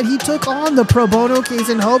 Webb said he took on the pro bono case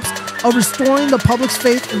in hopes of restoring the public's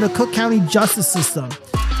faith in the Cook County justice system.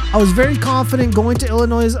 I was very confident going to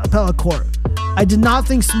Illinois' appellate court. I did not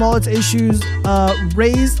think Smollett's issues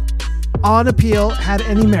raised on appeal had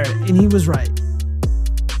any merit, and he was right.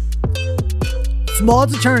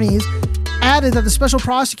 Smollett's attorneys added that the special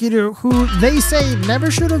prosecutor, who they say never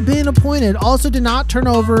should have been appointed, also did not turn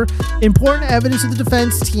over important evidence to the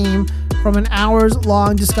defense team from an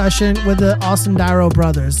hours-long discussion with the Osundaro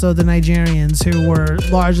brothers, so the Nigerians who were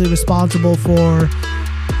largely responsible for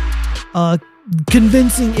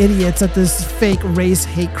convincing idiots that this fake race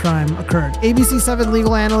hate crime occurred. ABC 7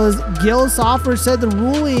 legal analyst Gil Soffer said the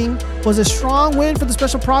ruling was a strong win for the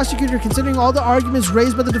special prosecutor considering all the arguments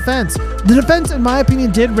raised by the defense. The defense, in my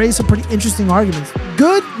opinion, did raise some pretty interesting arguments.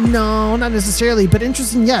 Good? No, not necessarily, but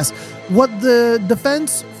interesting, yes. What the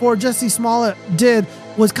defense for Jussie Smollett did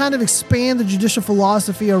was kind of expand the judicial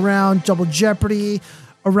philosophy around double jeopardy,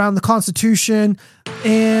 around the Constitution.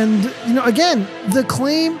 And, again, the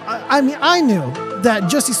claim, I knew that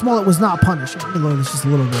Jussie Smollett was not punished. Let me lower this just a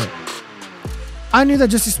little bit. I knew that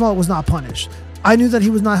Jussie Smollett was not punished. I knew that he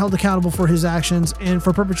was not held accountable for his actions and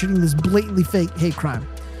for perpetrating this blatantly fake hate crime.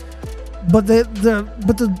 But the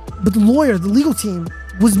lawyer, the legal team,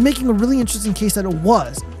 was making a really interesting case that it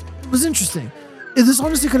was. It was interesting. This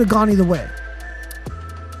honestly could have gone either way.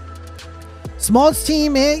 Smollett's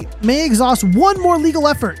team may exhaust one more legal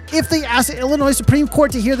effort if they ask the Illinois Supreme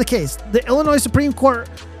Court to hear the case. The Illinois Supreme Court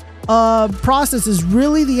process is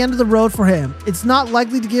really the end of the road for him. It's not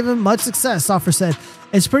likely to give him much success, Soffer said.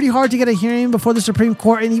 It's pretty hard to get a hearing before the Supreme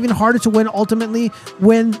Court and even harder to win ultimately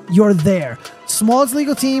when you're there. Smollett's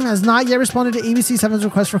legal team has not yet responded to ABC 7's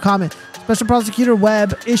request for comment. Special Prosecutor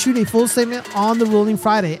Webb issued a full statement on the ruling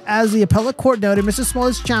Friday. As the appellate court noted, Mr.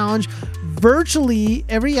 Smollett's challenged virtually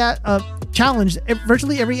every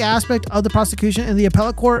aspect of the prosecution, and the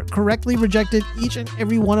appellate court correctly rejected each and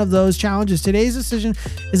every one of those challenges. Today's decision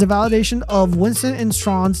is a validation of Winston and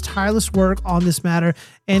Strawn's tireless work on this matter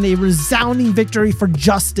and a resounding victory for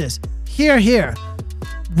justice. Hear, hear.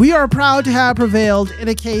 We are proud to have prevailed in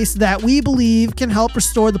a case that we believe can help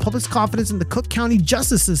restore the public's confidence in the Cook County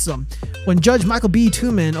justice system. When Judge Michael B.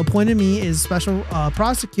 Tooman appointed me as special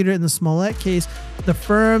prosecutor in the Smollett case, the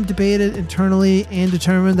firm debated internally and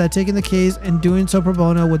determined that taking the case and doing so pro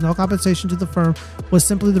bono with no compensation to the firm was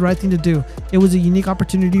simply the right thing to do. It was a unique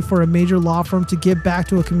opportunity for a major law firm to give back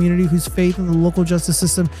to a community whose faith in the local justice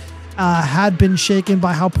system had been shaken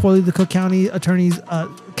by how poorly the Cook County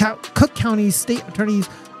State Attorney's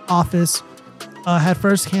Office had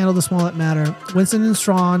first handled the Smollett matter. Winston and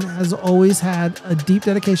Strawn has always had a deep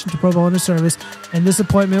dedication to pro bono service, and this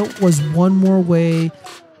appointment was one more way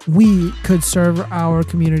we could serve our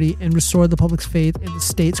community and restore the public's faith in the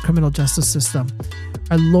state's criminal justice system.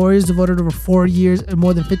 Our lawyers devoted over 4 years and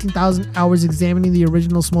more than 15,000 hours examining the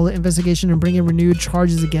original Smollett investigation and bringing renewed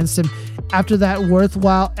charges against him. After that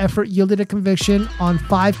worthwhile effort yielded a conviction on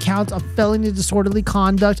 5 counts of felony disorderly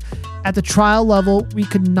conduct. At the trial level, we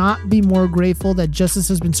could not be more grateful that justice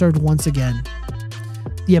has been served once again.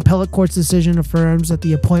 The appellate court's decision affirms that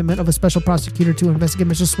the appointment of a special prosecutor to investigate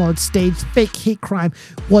Mr. Smollett's staged fake hate crime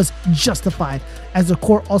was justified, as the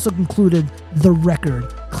court also concluded the record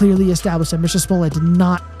clearly established that Mr. Smollett did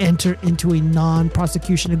not enter into a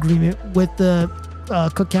non-prosecution agreement with the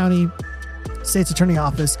Cook County State's Attorney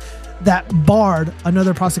Office that barred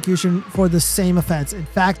another prosecution for the same offense. In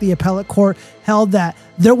fact, the appellate court held that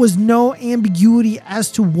there was no ambiguity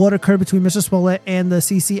as to what occurred between Mr. Smollett and the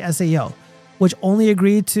CCSAO, which only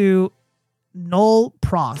agreed to null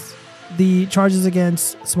pros the charges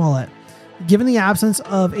against Smollett. Given the absence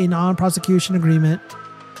of a non-prosecution agreement,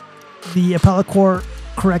 the appellate court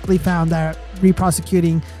correctly found that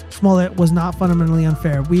re-prosecuting Smollett was not fundamentally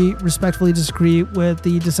unfair. We respectfully disagree with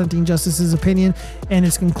the dissenting justice's opinion and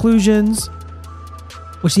its conclusions,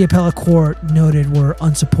 which the appellate court noted were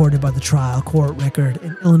unsupported by the trial court record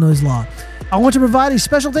and Illinois law. I want to provide a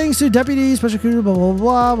special thanks to Deputy Special Prosecutor, blah, blah,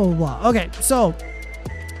 blah, blah, blah. Okay, so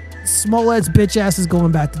Smollett's bitch ass is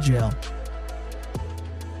going back to jail.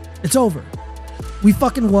 It's over. We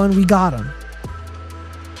fucking won. We got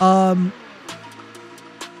him.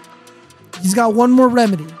 He's got one more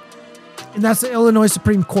remedy, and that's the Illinois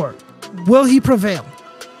Supreme Court. Will he prevail?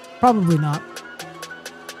 Probably not.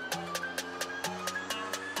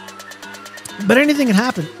 But anything can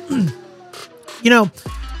happen. You know,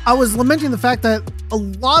 I was lamenting the fact that a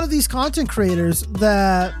lot of these content creators,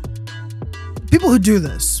 that people who do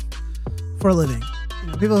this for a living, you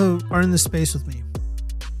know, people who are in this space with me,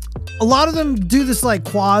 a lot of them do this like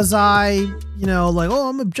quasi, you know, like, oh,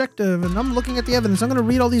 I'm objective and I'm looking at the evidence. I'm going to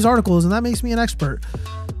read all these articles and that makes me an expert.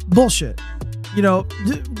 Bullshit. You know,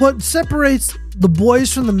 what separates the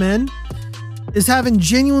boys from the men is having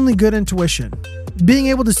genuinely good intuition, being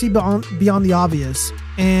able to see beyond the obvious,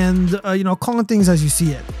 and, you know, calling things as you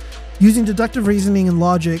see it, using deductive reasoning and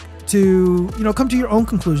logic to, you know, come to your own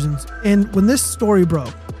conclusions. And when this story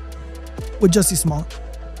broke with Jussie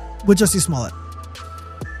Smollett,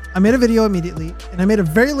 I made a video immediately, and I made a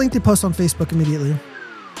very lengthy post on Facebook immediately.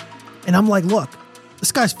 And I'm like, look,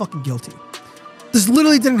 this guy's fucking guilty. This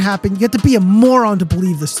literally didn't happen. You have to be a moron to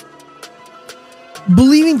believe this.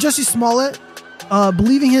 Believing Jussie Smollett,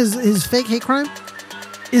 believing his fake hate crime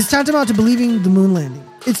is tantamount to believing the moon landing.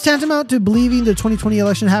 It's tantamount to believing the 2020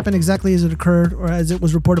 election happened exactly as it occurred or as it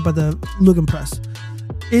was reported by the Lugan Press.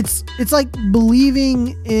 It's like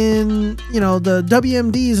believing in, you know, the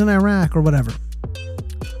WMDs in Iraq or whatever.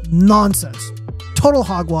 Nonsense. Total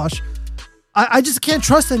hogwash. I just can't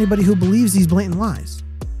trust anybody who believes these blatant lies.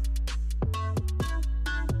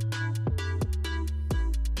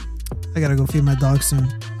 I gotta go feed my dog soon.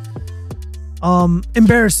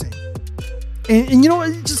 Embarrassing. And you know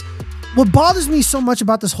what? Just what bothers me so much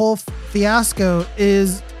about this whole fiasco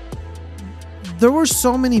is there were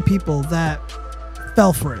so many people that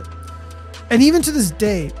fell for it. And even to this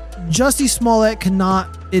day, Jussie Smollett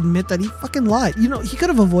cannot admit that he fucking lied. You know, he could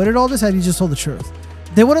have avoided all this had he just told the truth.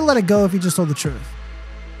 They would have let it go if he just told the truth.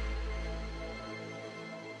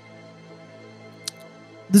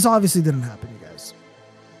 This obviously didn't happen, you guys.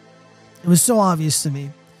 It was so obvious to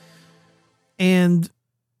me. And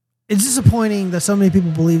it's disappointing that so many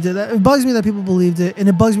people believed it. It bugs me that people believed it, and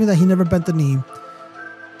it bugs me that he never bent the knee.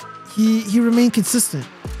 He remained consistent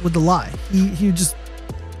with the lie. He just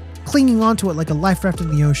clinging onto it like a life raft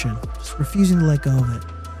in the ocean, just refusing to let go of it.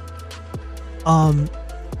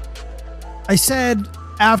 I said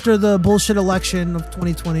after the bullshit election of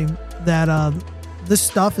 2020 that this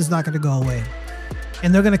stuff is not going to go away,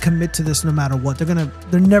 and they're going to commit to this no matter what.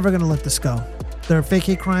 They're never going to let this go. Their fake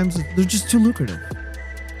hate crimes, they're just too lucrative.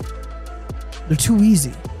 They're too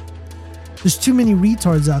easy. There's too many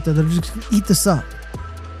retards out there that are just going to eat this up.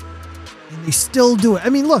 And They still do it. I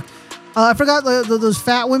mean, look, I forgot those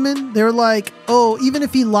fat women. They're like, oh, even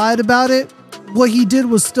if he lied about it, what he did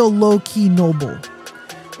was still low-key noble.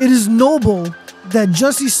 It is noble that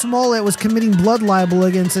Jussie Smollett was committing blood libel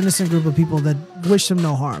against an innocent group of people that wished him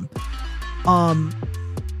no harm.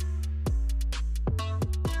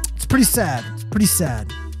 It's pretty sad. It's pretty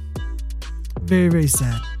sad. Very, very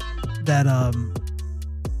sad that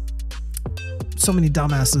so many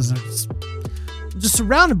dumbasses are just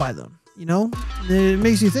surrounded by them. You know, it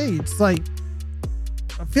makes you think. It's like,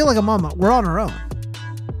 I feel like we're on our own.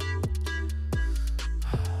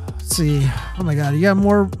 Let's see. Oh my God, you got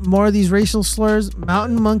more of these racial slurs.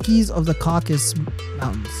 Mountain monkeys of the Caucasus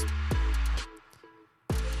Mountains,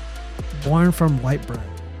 born from white bread.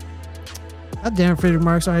 God damn, Frederick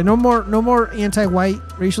Marks. All right, no more anti-white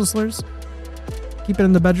racial slurs. Keep it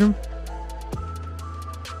in the bedroom.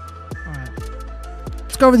 All right,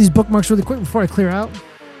 let's go over these bookmarks really quick before I clear out.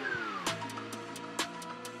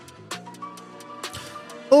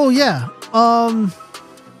 Oh yeah,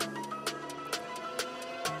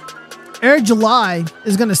 Eric July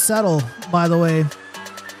is gonna settle. By the way,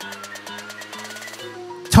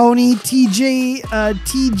 Tony TGD.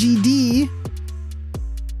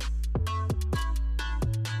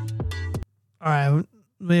 All right,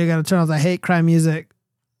 we gotta turn off the hate crime music.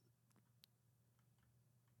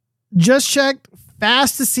 Just checked.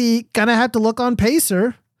 Fast to see. Gonna have to look on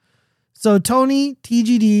Pacer. So Tony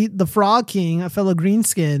TGD, the Frog King, a fellow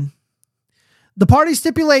greenskin. The parties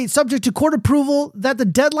stipulate, subject to court approval, that the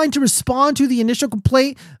deadline to respond to the initial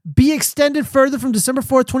complaint be extended further from December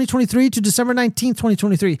 4th, 2023 to December 19th,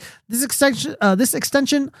 2023. This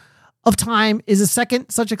extension of time is a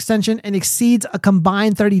second such extension and exceeds a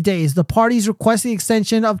combined 30 days. The parties request the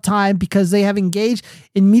extension of time because they have engaged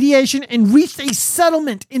in mediation and reached a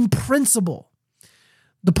settlement in principle.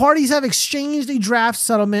 The parties have exchanged a draft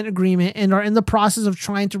settlement agreement and are in the process of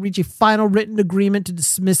trying to reach a final written agreement to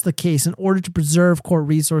dismiss the case in order to preserve court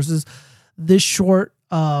resources. This short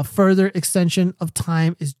further extension of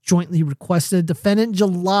time is jointly requested. Defendant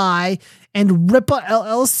July and RIPA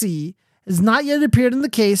LLC has not yet appeared in the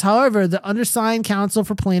case. However, the undersigned counsel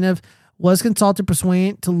for plaintiff was consulted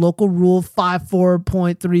pursuant to local rule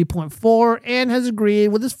 54.3.4 and has agreed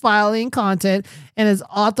with his filing content and has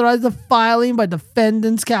authorized the filing by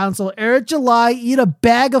defendant's counsel. Eric July, eat a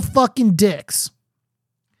bag of fucking dicks.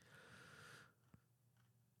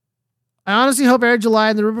 I honestly hope Eric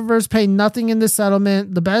July and the Riververse pay nothing in this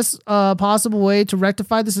settlement. The best possible way to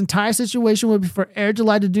rectify this entire situation would be for Eric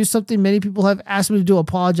July to do something many people have asked me to do: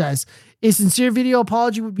 apologize. A sincere video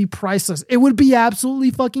apology would be priceless. It would be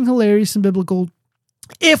absolutely fucking hilarious and biblical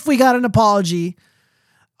if we got an apology.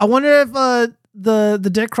 I wonder if the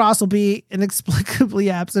Dick Cross will be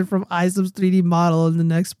inexplicably absent from Isom's 3D model in the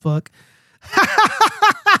next book.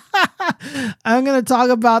 I'm going to talk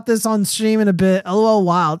about this on stream in a bit. LOL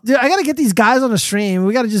wild. Dude, I got to get these guys on a stream.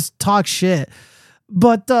 We got to just talk shit.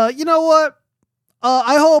 But you know what?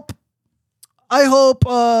 I hope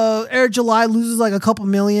Eric July loses like a couple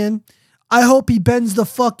million. I hope he bends the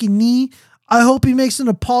fucking knee. I hope he makes an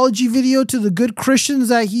apology video to the good Christians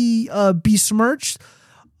that he besmirched.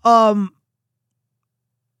 I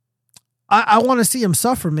want to see him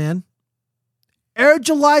suffer, man. Eric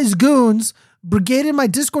July's goons brigaded my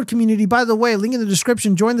Discord community. By the way, link in the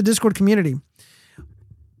description. Join the Discord community.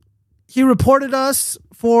 He reported us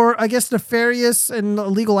for, I guess, nefarious and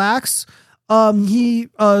illegal acts. He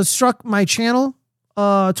struck my channel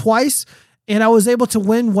twice, and I was able to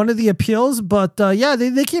win one of the appeals. But yeah,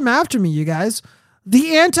 they came after me, you guys.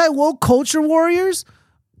 The anti-woke culture warriors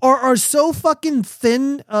are so fucking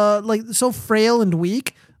thin, like so frail and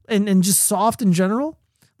weak and just soft in general.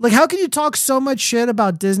 Like, how can you talk so much shit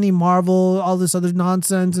about Disney, Marvel, all this other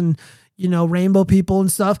nonsense and, you know, rainbow people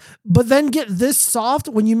and stuff, but then get this soft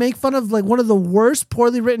when you make fun of like one of the worst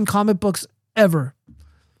poorly written comic books ever?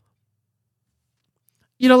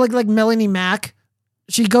 You know, like Melanie Mack.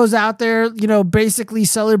 She goes out there, you know, basically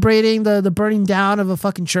celebrating the burning down of a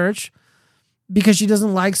fucking church because she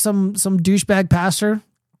doesn't like some douchebag pastor.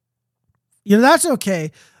 You know, that's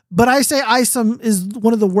okay. But I say Isom is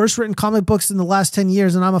one of the worst written comic books in the last 10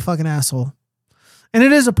 years, and I'm a fucking asshole. And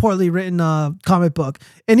it is a poorly written comic book.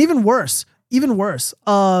 And even worse,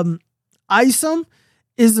 Isom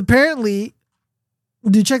is apparently...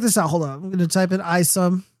 Dude, check this out. Hold on. I'm going to type in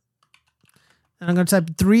Isom. And I'm going to type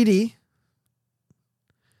 3D.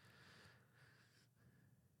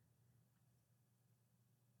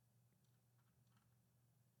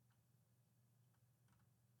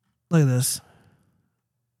 Look at this.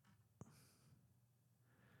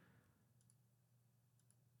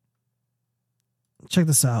 Check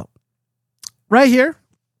this out. Right here.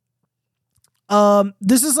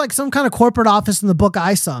 This is like some kind of corporate office in the book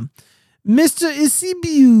I saw. Mr.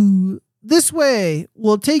 Isibu, this way.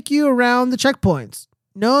 We'll take you around the checkpoints.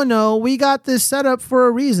 No, we got this set up for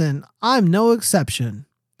a reason. I'm no exception.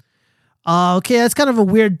 Okay, that's kind of a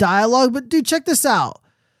weird dialogue, but dude, check this out.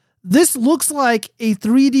 This looks like a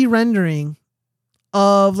 3D rendering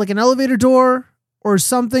of like an elevator door or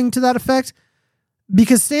something to that effect,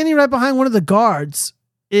 because standing right behind one of the guards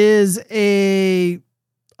is a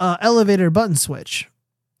elevator button switch.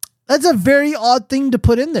 That's a very odd thing to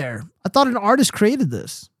put in there. I thought an artist created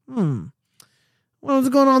this. What was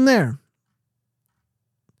going on there?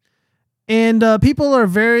 And people are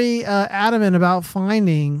very adamant about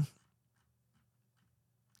finding.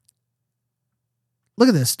 Look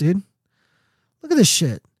at this, dude. Look at this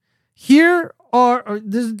shit. Here are,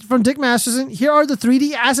 this is from Dick Masterson. Here are the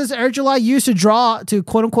 3D assets Eric July used to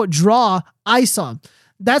quote unquote draw ice on.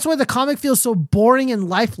 That's why the comic feels so boring and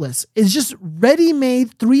lifeless. It's just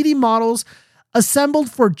ready-made 3D models assembled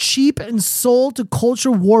for cheap and sold to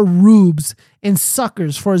culture war rubes and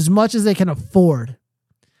suckers for as much as they can afford.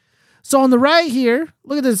 So on the right here,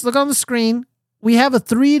 look at this. Look on the screen. We have a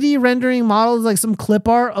 3D rendering model of like some clip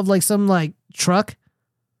art of like some like truck.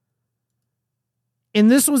 And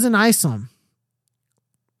this was an ISOM.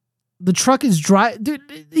 The truck is dry. Dude,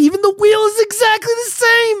 even the wheel is exactly the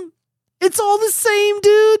same. It's all the same,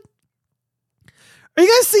 dude. Are you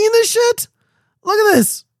guys seeing this shit? Look at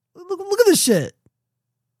this. Look at this shit.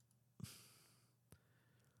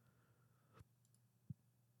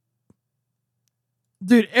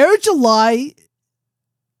 Dude, Eric July,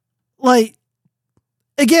 like,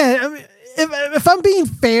 again, I mean, if I'm being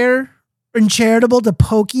fair and charitable to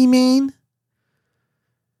Pokimane,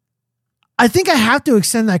 I think I have to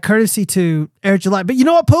extend that courtesy to Eric July. But you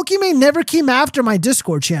know what? Pokimane never came after my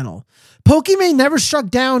Discord channel. Pokimane never struck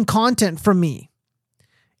down content from me.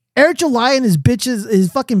 Eric July and his bitches,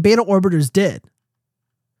 his fucking beta orbiters did.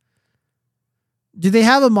 Do they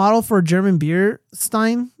have a model for a German beer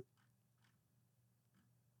stein?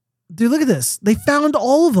 Dude, look at this. They found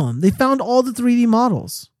all of them. They found all the 3D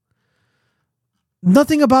models.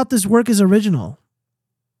 Nothing about this work is original.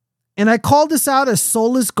 And I called this out as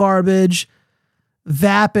soulless garbage,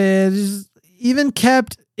 vapid, even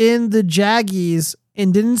kept in the jaggies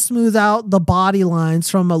and didn't smooth out the body lines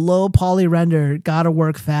from a low poly render. Gotta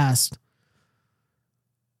work fast.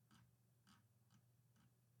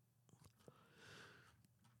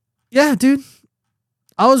 Yeah, dude.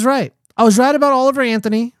 I was right. I was right about Oliver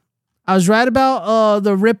Anthony. I was right about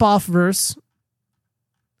the rip-off verse.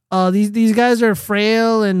 These guys are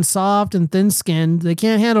frail and soft and thin-skinned. They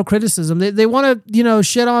can't handle criticism. They want to,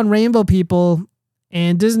 shit on rainbow people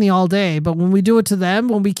and Disney all day. But when we do it to them,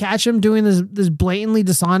 when we catch them doing this blatantly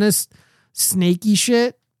dishonest, snaky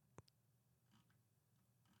shit,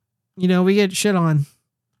 we get shit on.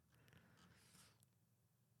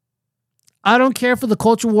 I don't care for the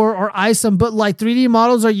culture war or ISOM, but like 3D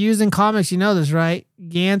models are used in comics. You know this, right?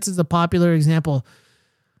 Gantz is a popular example.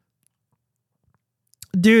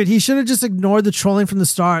 Dude, he should have just ignored the trolling from the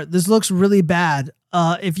start. This looks really bad.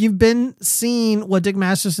 If you've been seeing what Dick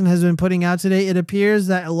Masterson has been putting out today, it appears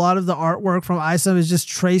that a lot of the artwork from ISOM is just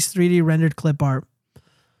trace 3D rendered clip art.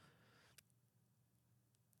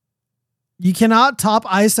 You cannot top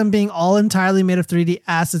ISOM being all entirely made of 3D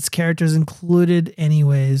assets, characters included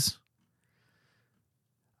anyways.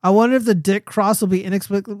 I wonder if the Dick Cross will be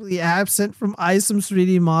inexplicably absent from ISOM's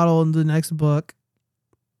 3D model in the next book.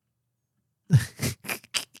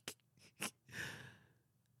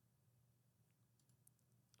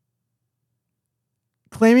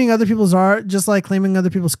 Claiming other people's art, just like claiming other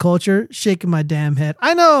people's culture, shaking my damn head.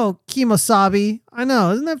 I know, Kimosabi. I know.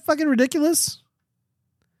 Isn't that fucking ridiculous?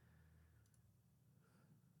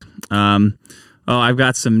 I've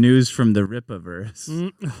got some news from the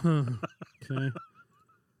Rippaverse. Okay.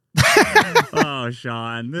 Oh,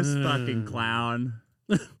 Sean, this fucking clown.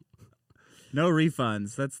 No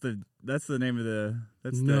refunds. That's the name of the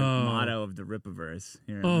the motto of the Rippaverse.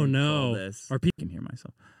 Here, oh no! This. I can hear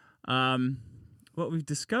myself. What we've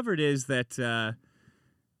discovered is that the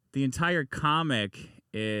entire comic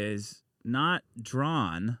is not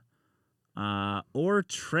drawn or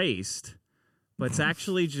traced, but it's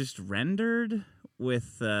actually just rendered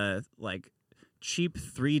with like cheap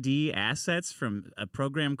 3D assets from a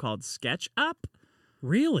program called SketchUp.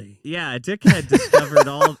 Really? Yeah, Dick had discovered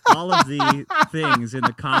all of the things in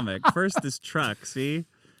the comic. First, this truck, see?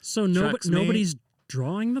 So nobody's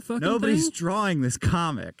drawing the fucking Nobody's thing? drawing this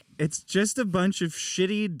comic. It's just a bunch of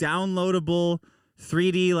shitty, downloadable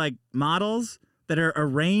 3D like models that are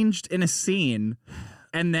arranged in a scene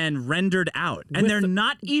and then rendered out. And they're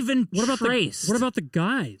not even traced. What about the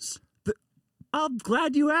guys? I'm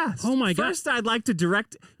glad you asked. Oh my God. First, I'd like to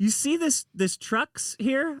direct. You see this trucks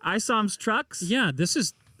here? ISOM's trucks? Yeah, this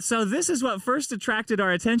is what first attracted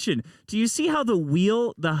our attention. Do you see how the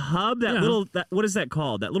hub, what is that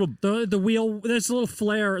called? That little the wheel. There's a little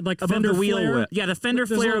flare, like above fender the wheel flare. well. Yeah, the fender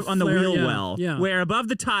There's a flare little on the flare, wheel yeah, well. yeah. Where above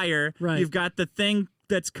the tire, you've got the thing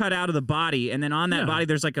that's cut out of the body, and then on that body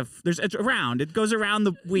there's it's round. It goes around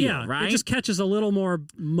the wheel, right? It just catches a little more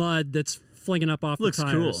mud that's flinging up off Looks the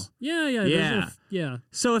tires. cool. Yeah.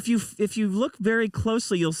 So if you look very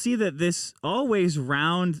closely, you'll see that this always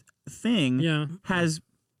round thing has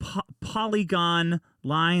polygon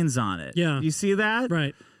lines on it. Yeah. You see that?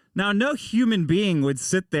 Right. Now, no human being would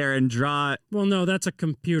sit there and draw. Well, no, that's a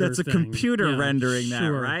computer. That's a thing. computer rendering that,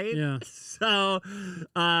 sure. right? Yeah. So,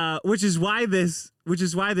 which is why this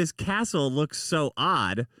castle looks so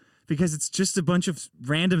odd, because it's just a bunch of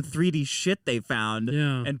random 3D shit they found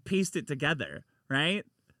and pieced it together, right?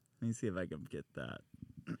 Let me see if I can get that.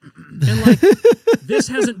 And like, this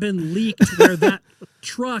hasn't been leaked where that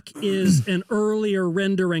truck is an earlier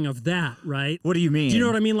rendering of that, right? What do you mean? Do you know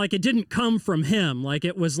what I mean? Like, it didn't come from him. Like,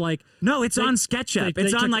 it was like... No, it's on SketchUp.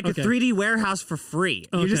 It's on like a 3D warehouse for free.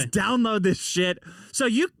 You just download this shit. So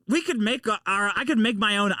we could make I could make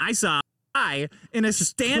my own ISOM in a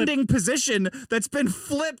standing position that's been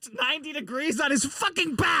flipped 90 degrees on his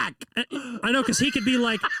fucking back. I know, because he could be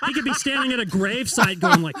standing at a gravesite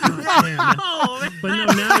going like, God damn it. But no,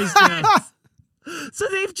 now he's So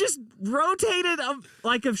they've just rotated a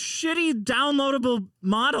shitty downloadable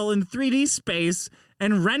model in 3D space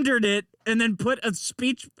and rendered it, and then put a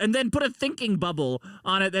thinking bubble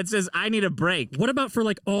on it that says, "I need a break." What about for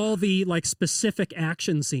like all the like specific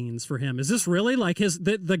action scenes for him? Is this really like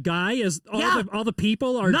the guy is all the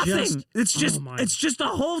people are nothing? just it's just a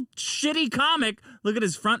whole shitty comic. Look at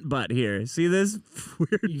his front butt here. See this?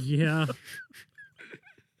 Weird. Yeah.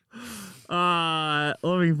 Let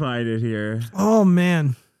me find it here. Oh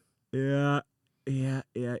man. Yeah. Oh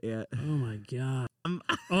my God.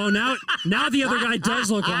 Oh, now the other guy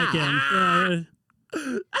does look like him.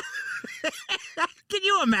 Can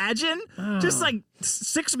you imagine? Just like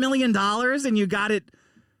 $6 million and you got it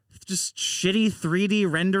just shitty 3D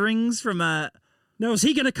renderings from a... Now, is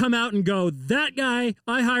he going to come out and go, that guy,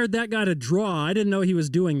 I hired that guy to draw. I didn't know he was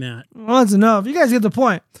doing that. Well, that's enough. You guys get the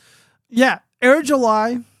point. Yeah, Air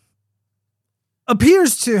July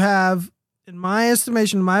appears to have, in my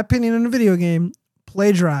estimation, in my opinion, in a video game,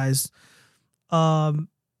 plagiarized a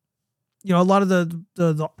lot of the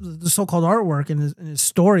so-called artwork in his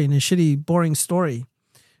story, in his shitty, boring story,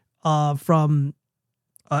 from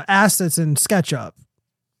assets in SketchUp.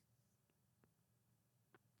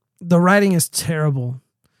 The writing is terrible.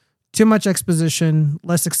 Too much exposition,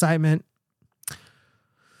 less excitement,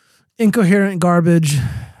 incoherent garbage.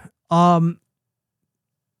 Again,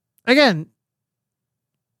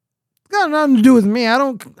 got nothing to do with me.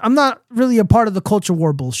 I'm not really a part of the culture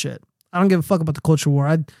war bullshit. I don't give a fuck about the culture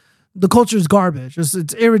war. The culture is garbage.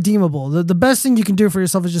 It's irredeemable. The best thing you can do for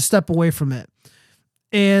yourself is just step away from it.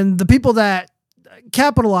 And the people that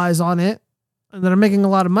capitalize on it and that are making a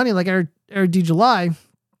lot of money, like Air D July,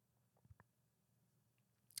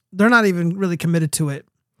 they're not even really committed to it.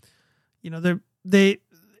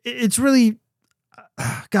 It's really,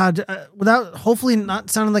 God, without hopefully not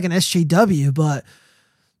sounding like an SJW, but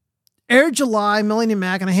Air July, Millennium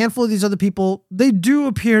Mac, and a handful of these other people, they do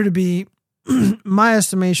appear to be, my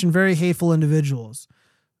estimation, very hateful individuals.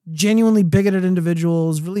 Genuinely bigoted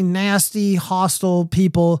individuals, really nasty, hostile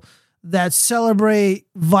people that celebrate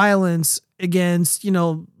violence against,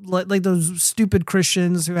 like those stupid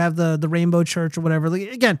Christians who have the rainbow church or whatever.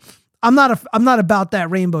 Like, again, I'm not about that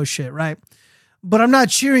rainbow shit, right? But I'm not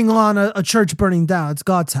cheering on a church burning down. It's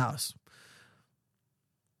God's house.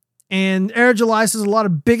 And Air July says a lot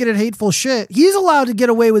of bigoted, hateful shit. He's allowed to get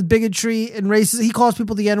away with bigotry and racism. He calls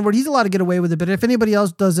people the N-word. He's allowed to get away with it. But if anybody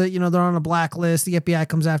else does it, they're on a blacklist. The FBI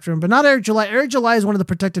comes after him. But not Air July. Air July is one of the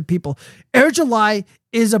protected people. Air July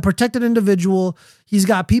is a protected individual. He's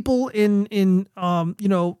got people he knows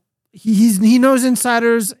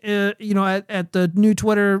insiders, at the new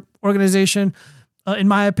Twitter organization, in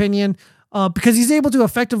my opinion, because he's able to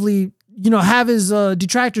effectively, have his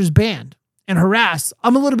detractors banned and harass.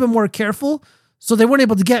 I'm a little bit more careful, so they weren't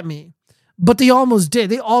able to get me. But they almost did.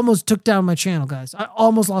 They almost took down my channel, guys. I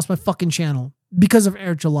almost lost my fucking channel because of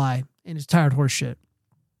Air July and his tired horse shit.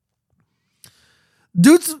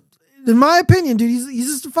 Dude's, in my opinion, dude, he's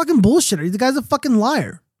just a fucking bullshitter. The guy's a fucking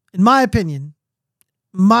liar. In my opinion,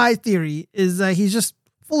 my theory is that he's just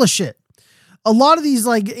full of shit. A lot of these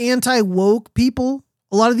like anti-woke people,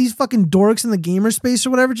 a lot of these fucking dorks in the gamer space or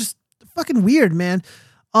whatever, just fucking weird, man.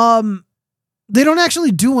 They don't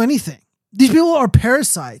actually do anything. These people are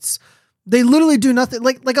parasites. They literally do nothing.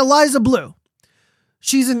 Like Eliza Blue.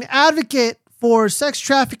 She's an advocate for sex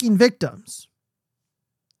trafficking victims.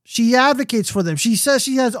 She advocates for them. She says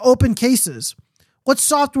she has open cases. What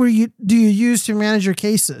software do you use to manage your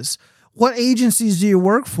cases? What agencies do you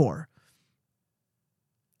work for?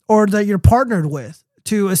 Or that you're partnered with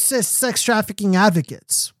to assist sex trafficking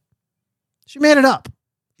advocates? She made it up.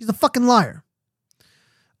 She's a fucking liar.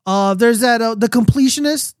 There's that the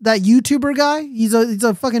completionist, that YouTuber guy. He's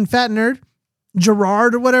a fucking fat nerd.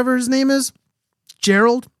 Gerard or whatever his name is.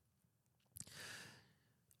 Gerald.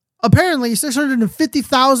 Apparently,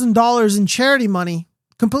 $650,000 in charity money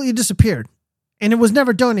completely disappeared. And it was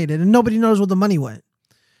never donated, and nobody knows where the money went.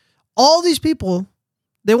 All these people,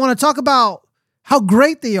 they want to talk about how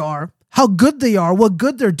great they are, how good they are, what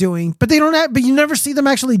good they're doing, but you never see them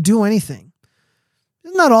actually do anything.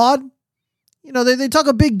 Isn't that odd? You know, they talk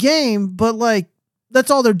a big game, but like that's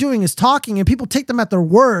all they're doing is talking, and people take them at their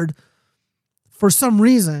word for some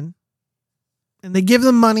reason, and they give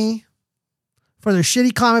them money for their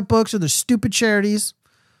shitty comic books or their stupid charities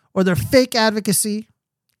or their fake advocacy,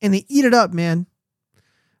 and they eat it up, man.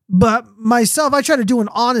 But myself, I try to do an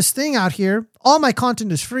honest thing out here. All my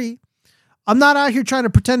content is free. I'm not out here trying to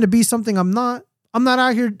pretend to be something I'm not. I'm not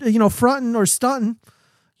out here, fronting or stunting.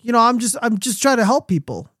 I'm just trying to help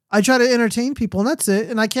people. I try to entertain people, and that's it.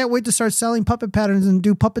 And I can't wait to start selling puppet patterns and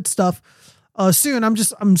do puppet stuff soon.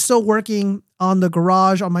 I'm still working on the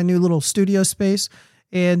garage on my new little studio space,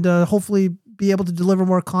 and hopefully be able to deliver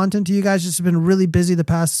more content to you guys. Just been really busy the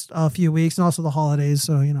past few weeks, and also the holidays.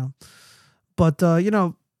 So but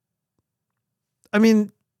I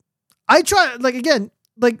mean, I try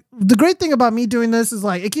the great thing about me doing this is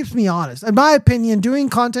it keeps me honest. In my opinion, doing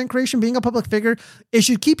content creation, being a public figure, it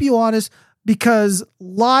should keep you honest because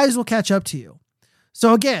lies will catch up to you.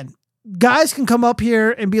 So again, guys can come up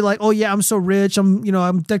here and be like, oh yeah, I'm so rich.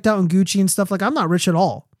 I'm decked out in Gucci and stuff. I'm not rich at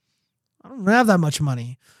all. I don't have that much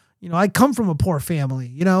money. I come from a poor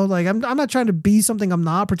family, I'm not trying to be something I'm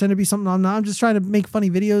not, pretend to be something I'm not. I'm just trying to make funny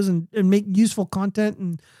videos and make useful content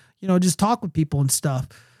and, just talk with people and stuff.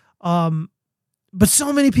 But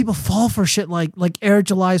so many people fall for shit like Eric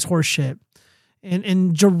July's horse shit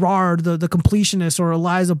and Gerard, the completionist, or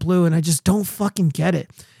Eliza Blue. And I just don't fucking get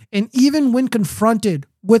it. And even when confronted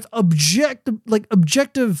with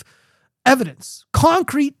objective evidence,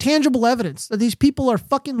 concrete, tangible evidence that these people are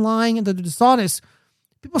fucking lying and that they're dishonest,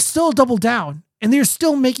 people still double down and they're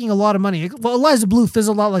still making a lot of money. Well, Eliza Blue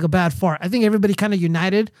fizzled out like a bad fart. I think everybody kind of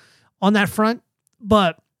united on that front,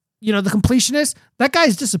 but the completionist, that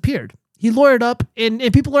guy's disappeared. He lawyered up and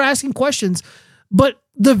people are asking questions, but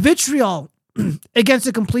the vitriol against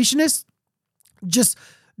the completionist just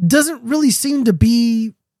doesn't really seem to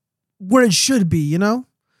be where it should be,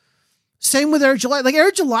 Same with Eric July.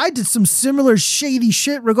 Eric July did some similar shady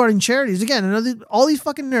shit regarding charities. Again, all these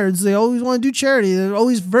fucking nerds, they always want to do charity. They're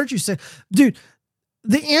always virtue sick. Dude,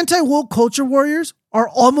 the anti-woke culture warriors are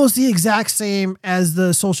almost the exact same as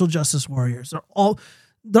the social justice warriors.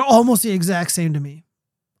 They're almost the exact same to me.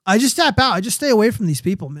 I just tap out. I just stay away from these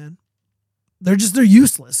people, man. They're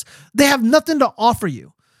useless. They have nothing to offer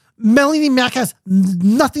you. Melanie Mack has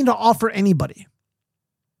nothing to offer anybody.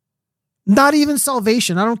 Not even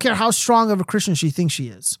salvation. I don't care how strong of a Christian she thinks she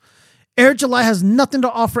is. Eric July has nothing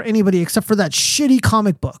to offer anybody except for that shitty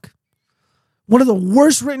comic book. One of the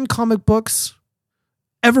worst written comic books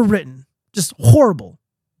ever written. Just horrible.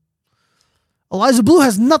 Eliza Blue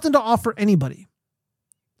has nothing to offer anybody.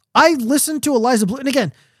 I listened to Eliza Blue, and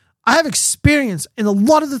again, I have experience in a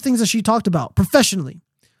lot of the things that she talked about professionally.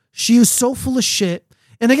 She is so full of shit.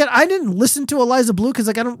 And again, I didn't listen to Eliza Blue because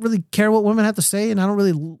I don't really care what women have to say, and I don't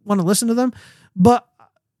really want to listen to them. But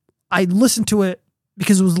I listened to it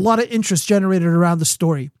because there was a lot of interest generated around the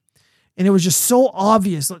story. And it was just so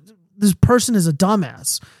obvious. This person is a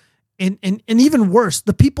dumbass. And even worse,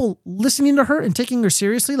 the people listening to her and taking her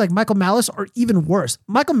seriously, like Michael Malice, are even worse.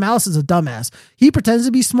 Michael Malice is a dumbass. He pretends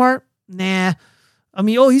to be smart. Nah. I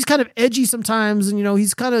mean, he's kind of edgy sometimes, and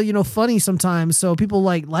he's kind of funny sometimes, so people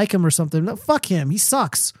like him or something. No, fuck him. He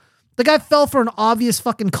sucks. The guy fell for an obvious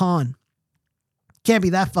fucking con. Can't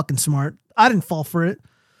be that fucking smart. I didn't fall for it.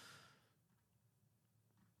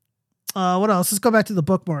 What else? Let's go back to the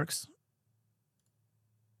bookmarks.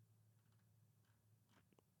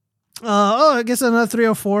 I guess another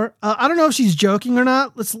 304. I don't know if she's joking or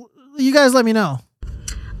not. You guys let me know.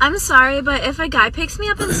 I'm sorry, but if a guy picks me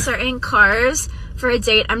up in certain cars for a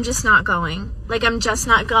date, I'm just not going. I'm just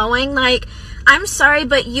not going. I'm sorry,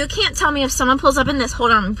 but you can't tell me if someone pulls up in this. Hold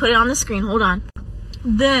on, put it on the screen. Hold on.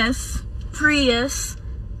 This Prius,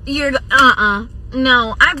 you're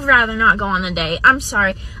No, I'd rather not go on the date. I'm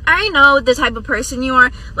sorry. I already know the type of person you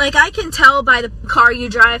are. Like, I can tell by the car you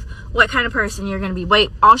drive what kind of person you're going to be. Wait,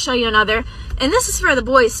 I'll show you another. And this is for the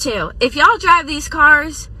boys, too. If y'all drive these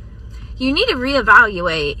cars, you need to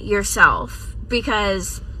reevaluate yourself.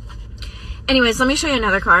 Because, anyways, let me show you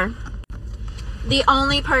another car. The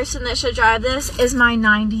only person that should drive this is my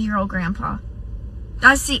 90-year-old grandpa.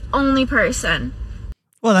 That's the only person.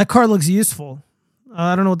 Well, that car looks useful.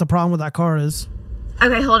 I don't know what the problem with that car is.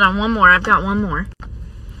 Okay, hold on. One more. I've got one more.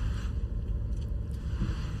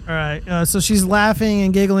 All right. So she's laughing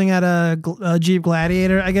and giggling at a Jeep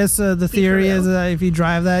Gladiator. I guess the theory is that if you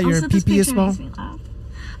drive that, your PP is small.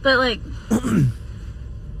 But, like,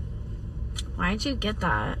 why'd you get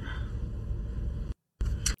that?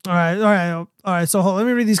 All right. So let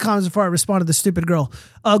me read these comments before I respond to the stupid girl.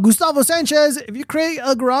 Gustavo Sanchez, if you create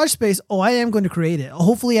a garage space, I am going to create it.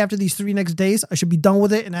 Hopefully after these 3 next days, I should be done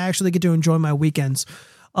with it and I actually get to enjoy my weekends.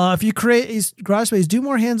 If you create a garage space, do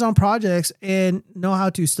more hands-on projects and know how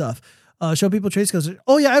to stuff. Show people trade skills.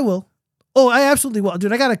 Oh yeah, I will. Oh, I absolutely will.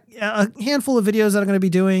 Dude, I got a handful of videos that I'm going to be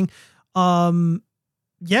doing.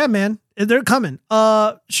 Yeah, man. They're coming.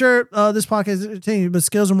 Sure, this podcast is entertaining, but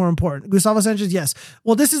skills are more important. Gustavo Sanchez, yes.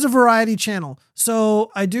 Well, this is a variety channel.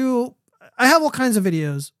 So I have all kinds of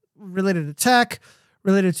videos related to tech,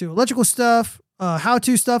 related to electrical stuff,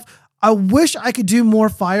 how-to stuff. I wish I could do more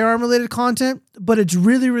firearm-related content, but it's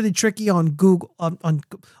really, really tricky on Google, on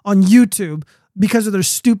YouTube because of their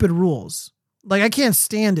stupid rules. Like, I can't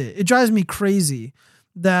stand it. It drives me crazy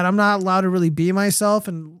that I'm not allowed to really be myself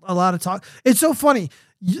and allowed to talk. It's so funny.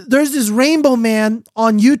 There's this Rainbow Man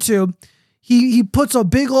on YouTube. He puts a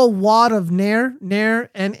big old wad of Nair,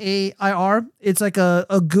 Nair. It's like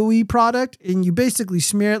a gooey product, and you basically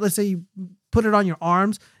smear it. Let's say you put it on your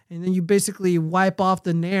arms, and then you basically wipe off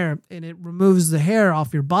the Nair, and it removes the hair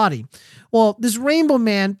off your body. Well, this Rainbow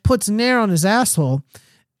Man puts Nair on his asshole,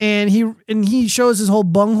 and he shows his whole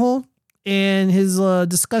bunghole and his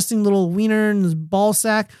disgusting little wiener and his ball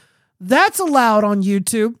sack. That's allowed on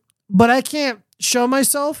YouTube, but I can't show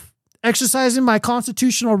myself exercising my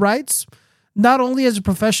constitutional rights, not only as a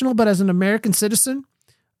professional, but as an American citizen,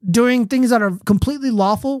 doing things that are completely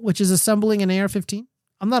lawful, which is assembling an AR-15.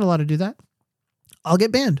 I'm not allowed to do that. I'll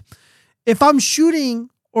get banned. If I'm shooting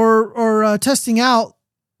or testing out,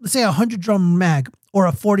 let's say a 100 drum mag or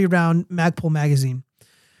a 40 round Magpul magazine,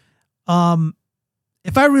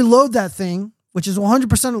 if I reload that thing, which is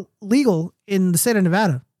 100% legal in the state of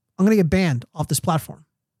Nevada, I'm going to get banned off this platform.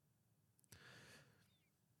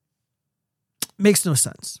 Makes no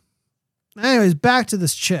sense. Anyways, back to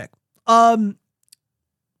this chick. She's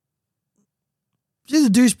a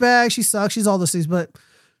douchebag. She sucks. She's all those things. But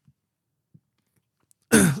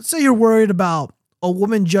let's say you're worried about a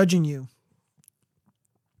woman judging you.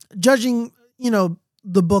 Judging, the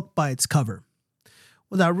book by its cover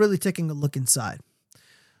without really taking a look inside.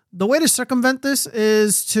 The way to circumvent this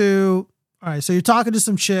is so you're talking to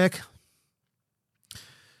some chick,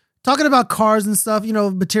 talking about cars and stuff,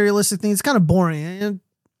 materialistic things. It's kind of boring. And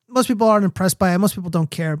most people aren't impressed by it. Most people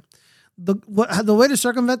don't care. The way to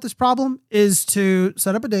circumvent this problem is to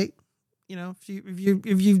set up a date. If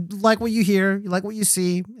you like what you hear, you like what you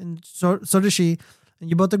see, and so does she, and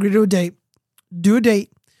you both agree to a date, do a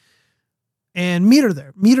date, and meet her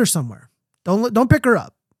there. Meet her somewhere. Don't pick her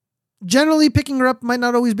up. Generally, picking her up might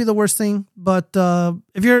not always be the worst thing, but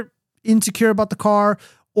if you're insecure about the car,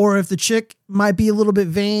 or if the chick might be a little bit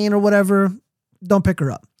vain or whatever, don't pick her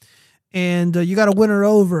up. And you got to win her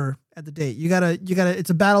over at the date. You gotta. It's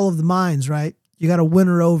a battle of the minds, right? You got to win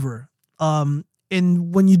her over.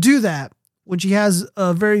 And when you do that, when she has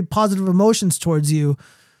very positive emotions towards you,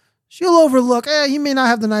 she'll overlook, he may not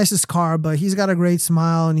have the nicest car, but he's got a great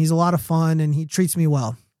smile and he's a lot of fun and he treats me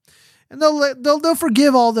well. And they'll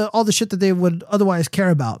forgive all the shit that they would otherwise care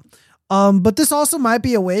about. But this also might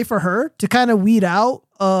be a way for her to kind of weed out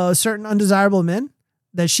certain undesirable men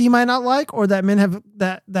that she might not like, or that men have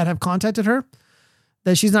that have contacted her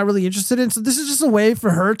that she's not really interested in. So this is just a way for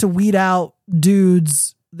her to weed out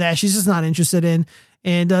dudes that she's just not interested in.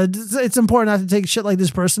 And it's important not to take shit like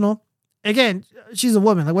this personal. Again, she's a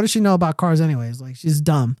woman. Like, what does she know about cars anyways? Like, she's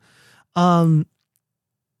dumb.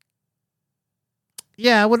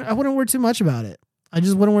 Yeah, I wouldn't worry too much about it. I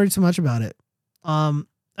just wouldn't worry too much about it. I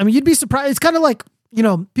mean, you'd be surprised. It's kind of like,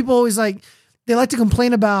 people always they like to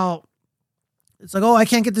complain about, it's like, I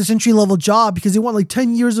can't get this entry level job because they want like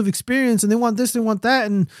 10 years of experience and they want this, they want that.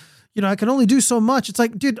 And, I can only do so much. It's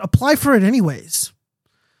like, dude, apply for it anyways.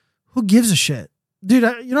 Who gives a shit? Dude,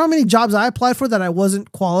 you know how many jobs I applied for that I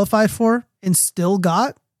wasn't qualified for and still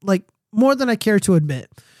got? Like, more than I care to admit.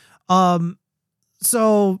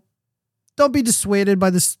 So don't be dissuaded by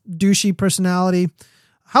this douchey personality.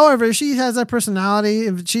 However, if she has that personality,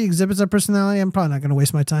 if she exhibits that personality, I'm probably not going to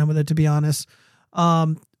waste my time with it, to be honest.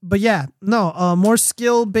 But yeah, no, more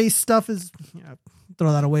skill-based stuff is,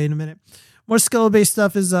 throw that away in a minute. More skill-based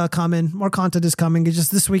stuff is coming. More content is coming. It's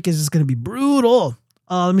just this week is just going to be brutal.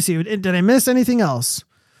 Let me see. Did I miss anything else?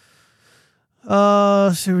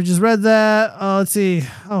 So we just read that. Let's see.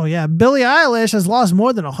 Oh yeah, Billie Eilish has lost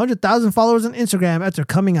more than 100,000 followers on Instagram after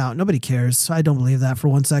coming out. Nobody cares. I don't believe that for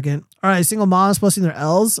 1 second. All right, single moms posting their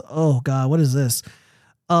L's. Oh god, what is this?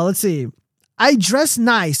 Let's see. I dress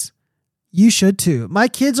nice. You should too. My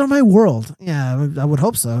kids are my world. Yeah, I would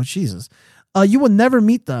hope so. Jesus. You will never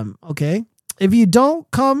meet them. Okay. If you don't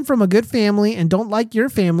come from a good family and don't like your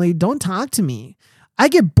family, don't talk to me. I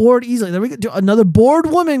get bored easily. There we go. Another bored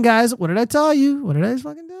woman, guys. What did I tell you? What did I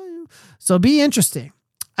fucking tell you? So be interesting.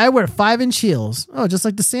 I wear 5-inch heels. Oh, just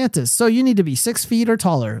like DeSantis. So you need to be 6 feet or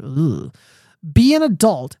taller. Ugh. Be an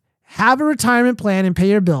adult. Have a retirement plan and pay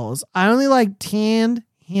your bills. I only like tanned,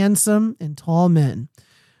 handsome, and tall men.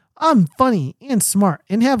 I'm funny and smart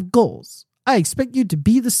and have goals. I expect you to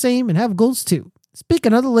be the same and have goals too. Speak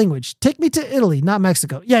another language. Take me to Italy, not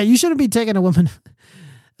Mexico. Yeah, you shouldn't be taking a woman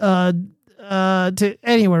to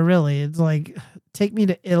anywhere really. It's like, take me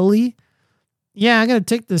to Italy. Yeah, I'm gonna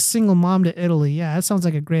take this single mom to Italy. Yeah, that sounds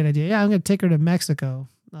like a great idea. Yeah, I'm gonna take her to Mexico.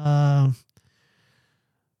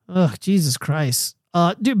 Jesus Christ.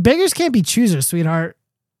 Dude, beggars can't be choosers, sweetheart.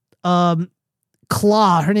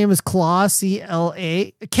 Claw. Her name is Claw, Kla,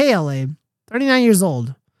 39 years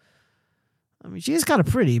old. I mean, she is kind of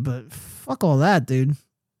pretty, but fuck all that, dude.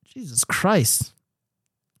 Jesus Christ.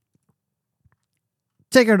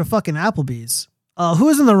 Take her to fucking Applebee's. Who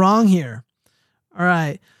is in the wrong here? All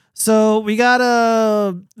right. So we got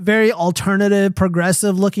a very alternative,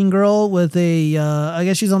 progressive looking girl with I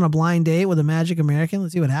guess she's on a blind date with a Magic American.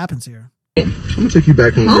 Let's see what happens here. I'm gonna take you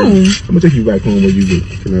back home. I'm gonna take you back home where you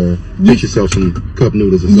can get yourself some cup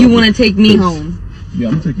noodles or something. You want to take me home? Yeah,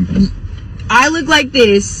 I'm gonna take you home. I look like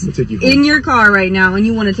this in your car right now, and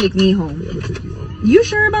you want to take me home? Yeah, I'm gonna take you home. You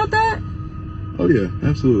sure about that? Oh yeah,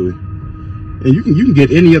 absolutely. And you can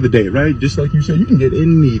get any other date, right? Just like you said, you can get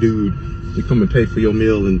any dude to come and pay for your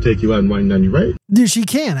meal and take you out and wine down you, right? Dude, she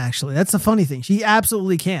can actually. That's the funny thing. She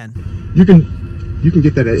absolutely can. You can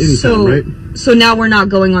get that at any time, right? So now we're not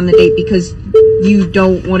going on the date because you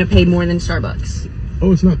don't want to pay more than Starbucks.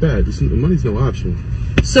 Oh, it's not that. Money's no option.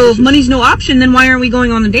 So if money's no option, then why aren't we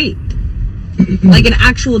going on the date? Like an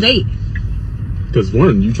actual date? Because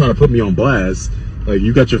one, you trying to put me on blast. Like,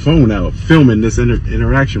 you got your phone out filming this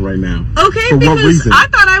interaction right now. Okay, for because what reason? I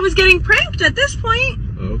thought I was getting pranked at this point.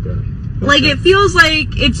 Oh, okay. Like, it feels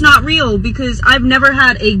like it's not real because I've never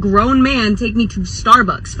had a grown man take me to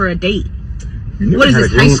Starbucks for a date. What is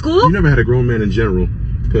this, high school? You never had a grown man in general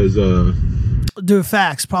because... Dude,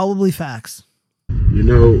 facts. Probably facts. You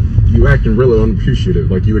know, you acting really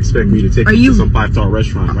unappreciative. Like, you expect me to take you to some 5-star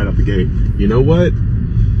restaurant right up the gate. You know what?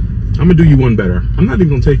 I'm going to do you one better. I'm not even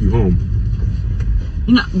going to take you home.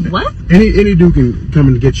 No, what? Any dude can come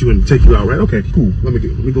and get you and take you out, right? Okay, cool. Let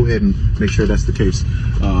me go ahead and make sure that's the case.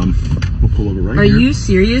 We'll pull over right here. Are you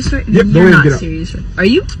serious? Right? Yep, You're not serious. Right? Are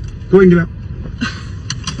you? Go ahead and get out.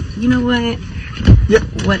 You know what?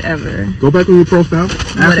 Yep. Whatever. Go back on your profile.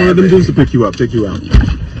 Ask one of them dudes to pick you up, take you out.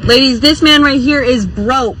 Ladies, this man right here is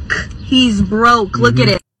broke. He's broke. Look at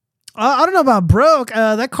it. I don't know about broke.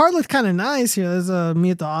 That car looks kind of nice here. There's me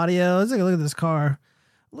at the audio. Let's take a look at this car.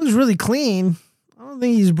 It looks really clean. I don't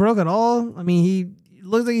think he's broke at all. I mean, he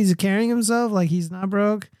looks like he's carrying himself like he's not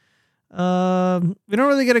broke. We don't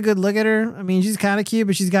really get a good look at her. I mean, she's kind of cute,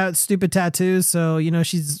 but she's got stupid tattoos, so you know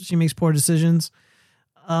she makes poor decisions.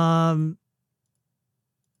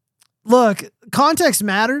 Look, context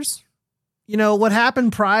matters. You know what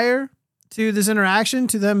happened prior to this interaction,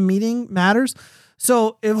 to them meeting matters.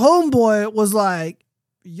 So if homeboy was like,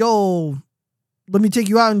 "Yo, let me take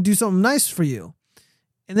you out and do something nice for you,"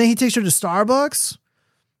 and then he takes her to Starbucks,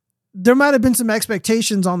 there might have been some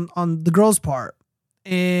expectations on the girl's part.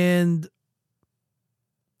 And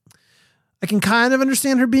I can kind of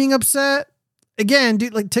understand her being upset. Again,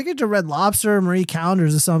 dude, like, take her to Red Lobster or Marie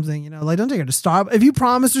Callender's or something, you know, like, don't take her to Starbucks. If you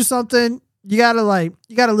promised her something, you gotta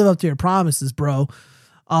live up to your promises, bro.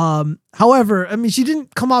 However, I mean, she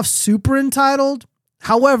didn't come off super entitled.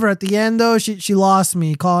 However, at the end though, she lost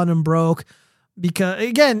me calling him broke because,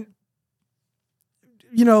 again,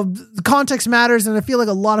 you know, the context matters, and I feel like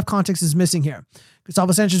a lot of context is missing here.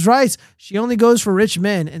 Gustavo Sanchez writes, she only goes for rich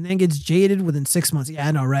men and then gets jaded within 6 months. Yeah,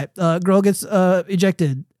 I know, right? Girl gets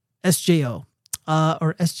ejected. SJO.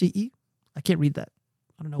 Or SJE? I can't read that.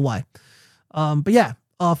 I don't know why. But yeah,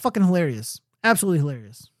 fucking hilarious. Absolutely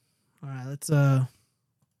hilarious. All right, let's I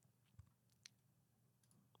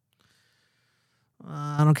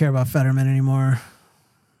don't care about Fetterman anymore.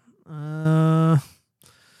 I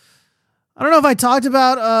don't know if I talked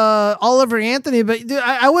about Oliver Anthony, but dude,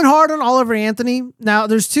 I went hard on Oliver Anthony. Now,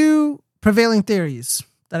 there's two prevailing theories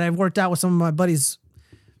that I've worked out with some of my buddies.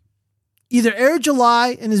 Either Eric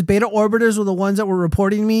July and his beta orbiters were the ones that were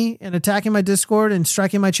reporting me and attacking my Discord and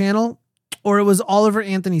striking my channel, or it was Oliver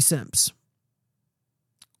Anthony Simps.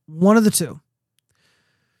 One of the two.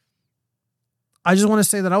 I just want to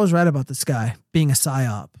say that I was right about this guy being a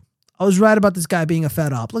psyop. I was right about this guy being a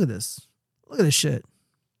fed op. Look at this. Look at this shit.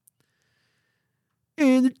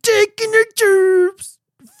 And they're taking their troops,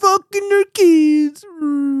 fucking their kids.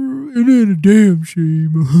 It ain't a damn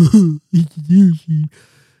shame.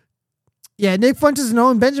 Yeah, Nick Fuentes and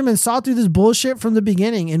Owen Benjamin saw through this bullshit from the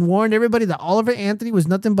beginning and warned everybody that Oliver Anthony was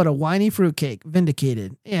nothing but a whiny fruitcake.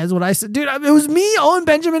 Vindicated. Yeah, that's what I said. Dude, it was me, Owen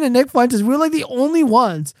Benjamin, and Nick Fuentes. We were like the only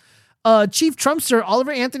ones. Chief Trumpster,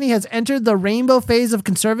 Oliver Anthony has entered the rainbow phase of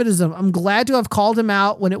conservatism. I'm glad to have called him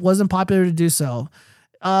out when it wasn't popular to do so.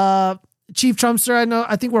 Chief Trumpster,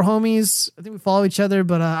 I think we're homies. I think we follow each other,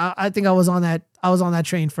 but I think I was on that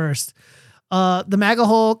train first. The MAGA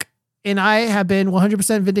Hulk and I have been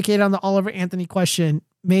 100% vindicated on the Oliver Anthony question.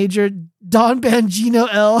 Major Don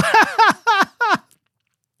Bongino L.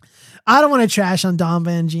 I don't want to trash on Don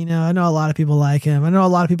Bongino. I know a lot of people like him. I know a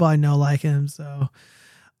lot of people I know like him. So,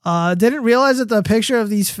 didn't realize that the picture of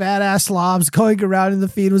these fat ass slobs going around in the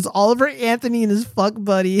feed was Oliver Anthony and his fuck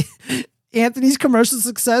buddy. Anthony's commercial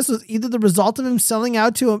success was either the result of him selling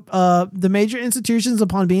out to the major institutions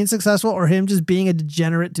upon being successful, or him just being a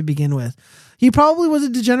degenerate to begin with. He probably was a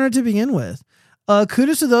degenerate to begin with.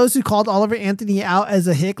 Kudos to those who called Oliver Anthony out as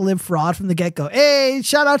a hick lib fraud from the get-go. Hey,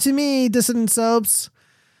 shout out to me, Dissident Soaps.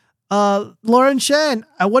 Lauren Shen,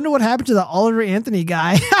 I wonder what happened to the Oliver Anthony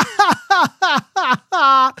guy.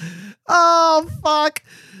 Oh, fuck.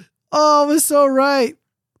 Oh, I was so right.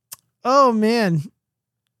 Oh, man.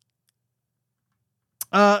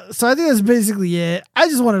 So I think that's basically it. I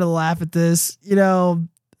just wanted to laugh at this. You know,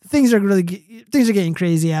 things are getting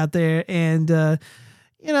crazy out there, and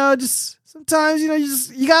you know, just sometimes, you know,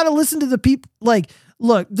 you got to listen to the people. Like,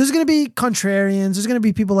 look, there's going to be contrarians. There's going to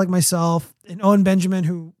be people like myself and Owen Benjamin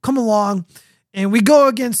who come along and we go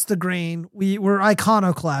against the grain. We're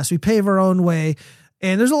iconoclasts. We pave our own way.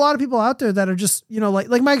 And there's a lot of people out there that are just, you know,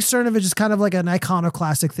 like Mike Cernovich is kind of like an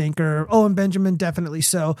iconoclastic thinker. Owen Benjamin, definitely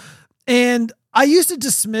so. And I used to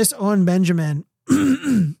dismiss Owen Benjamin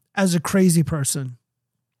as a crazy person.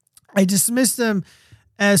 I dismissed him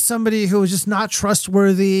as somebody who was just not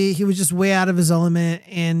trustworthy. He was just way out of his element,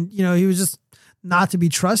 and, you know, he was just not to be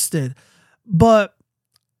trusted. But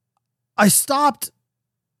I stopped.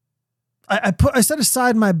 I set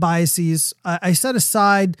aside my biases. I set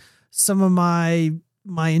aside some of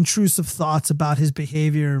my intrusive thoughts about his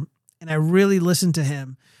behavior, and I really listened to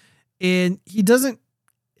him. And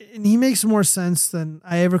he makes more sense than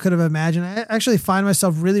I ever could have imagined. I actually find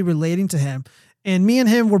myself really relating to him. And me and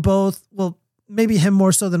him were both, well, maybe him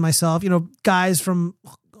more so than myself, you know, guys from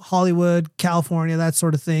Hollywood, California, that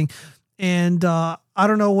sort of thing. And I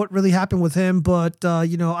don't know what really happened with him, but,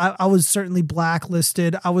 you know, I was certainly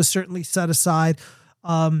blacklisted. I was certainly set aside,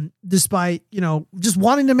 despite, you know, just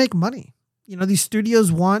wanting to make money. You know, these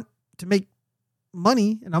studios want to make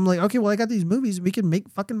money. And I'm like, okay, well, I got these movies. We can make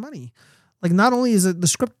fucking money. Like, not only is the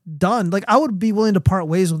script done, like, I would be willing to part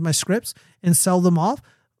ways with my scripts and sell them off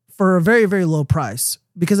for a very, very low price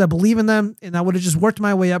because I believe in them, and I would have just worked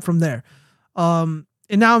my way up from there. And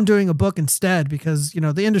now I'm doing a book instead because, you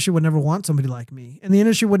know, the industry would never want somebody like me, and the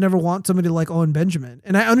industry would never want somebody like Owen Benjamin.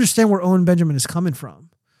 And I understand where Owen Benjamin is coming from.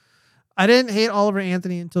 I didn't hate Oliver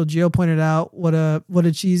Anthony until Gio pointed out what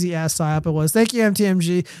a cheesy ass psyop it was. Thank you,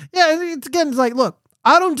 MTMG. Yeah, it's like, look,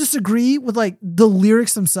 I don't disagree with like the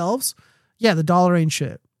lyrics themselves. Yeah, the dollar ain't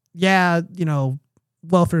shit. Yeah, you know,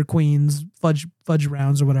 welfare queens, fudge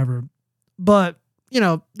rounds or whatever. But, you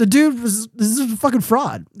know, the dude this is a fucking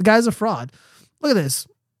fraud. The guy's a fraud. Look at this.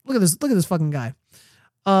 Look at this fucking guy.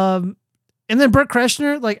 And then Bert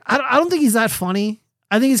Kreschner, like, I don't think he's that funny.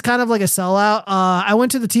 I think he's kind of like a sellout. I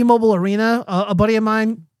went to the T-Mobile Arena, a buddy of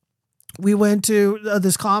mine. We went to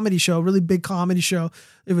this comedy show, really big comedy show.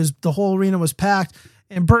 The whole arena was packed,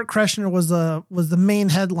 and Bert Kreschner was the main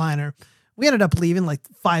headliner. We ended up leaving like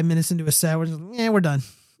 5 minutes into a set. We're just, we're done.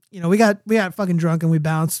 You know, we got fucking drunk and we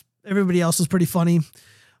bounced. Everybody else was pretty funny.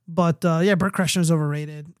 But yeah, Bert Kreschner's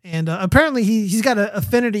overrated. And apparently he's got an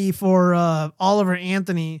affinity for Oliver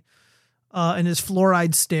Anthony and his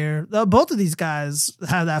fluoride stare. Both of these guys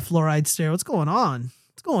have that fluoride stare. What's going on?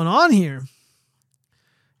 What's going on here?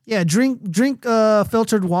 Yeah, drink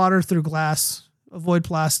filtered water through glass. Avoid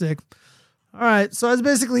plastic. All right, so that's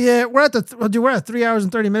basically it. We're at 3 hours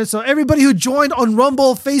and 30 minutes. So everybody who joined on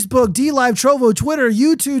Rumble, Facebook, DLive, Trovo, Twitter,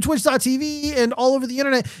 YouTube, Twitch.tv, and all over the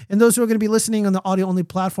internet, and those who are going to be listening on the audio-only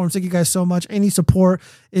platforms, thank you guys so much. Any support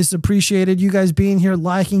is appreciated. You guys being here,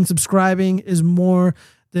 liking, subscribing is more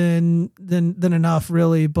than enough,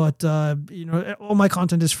 really. But all my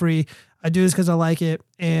content is free. I do this because I like it,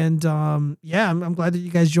 and I'm glad that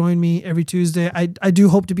you guys join me every Tuesday. I do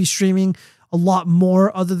hope to be streaming a lot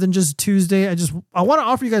more other than just Tuesday. I want to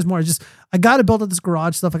offer you guys more. I got to build up this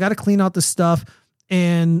garage stuff. I got to clean out this stuff,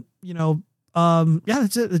 and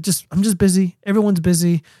that's it. I'm just busy. Everyone's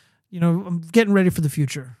busy. I'm getting ready for the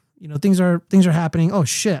future. Things are happening. Oh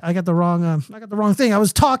shit! I got the wrong thing. I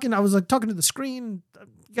was talking to the screen.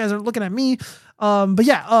 You guys are looking at me.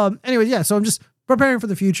 Anyway, yeah. So I'm just preparing for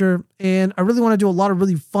the future, and I really want to do a lot of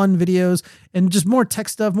really fun videos and just more tech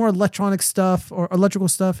stuff, more electronic stuff or electrical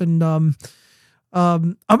stuff, and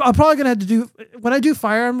I'm probably gonna have to do, when I do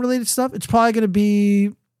firearm related stuff, it's probably gonna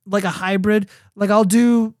be like a hybrid. Like I'll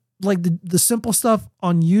do like the simple stuff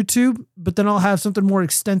on YouTube, but then I'll have something more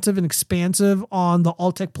extensive and expansive on the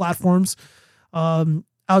all tech platforms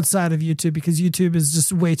outside of YouTube, because YouTube is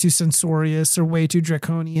just way too censorious or way too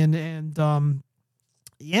draconian, and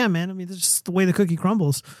yeah, man. I mean, that's just the way the cookie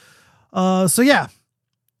crumbles. Shit.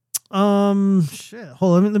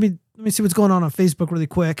 Hold on. Let me see what's going on Facebook really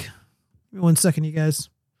quick. Give me 1 second, you guys.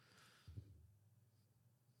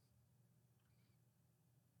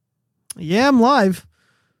 Yeah, I'm live.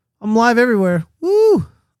 I'm live everywhere. Woo!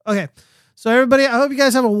 Okay. So everybody, I hope you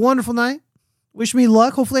guys have a wonderful night. Wish me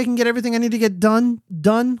luck. Hopefully I can get everything I need to get done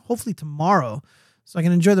hopefully tomorrow, so I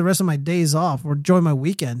can enjoy the rest of my days off or enjoy my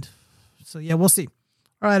weekend. So yeah, we'll see.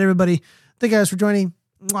 All right, everybody. Thank you guys for joining.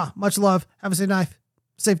 Mwah. Much love. Have a safe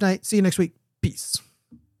night. See you next week. Peace.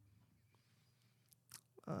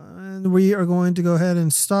 And we are going to go ahead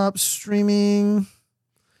and stop streaming.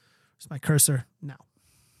 Where's my cursor? Now.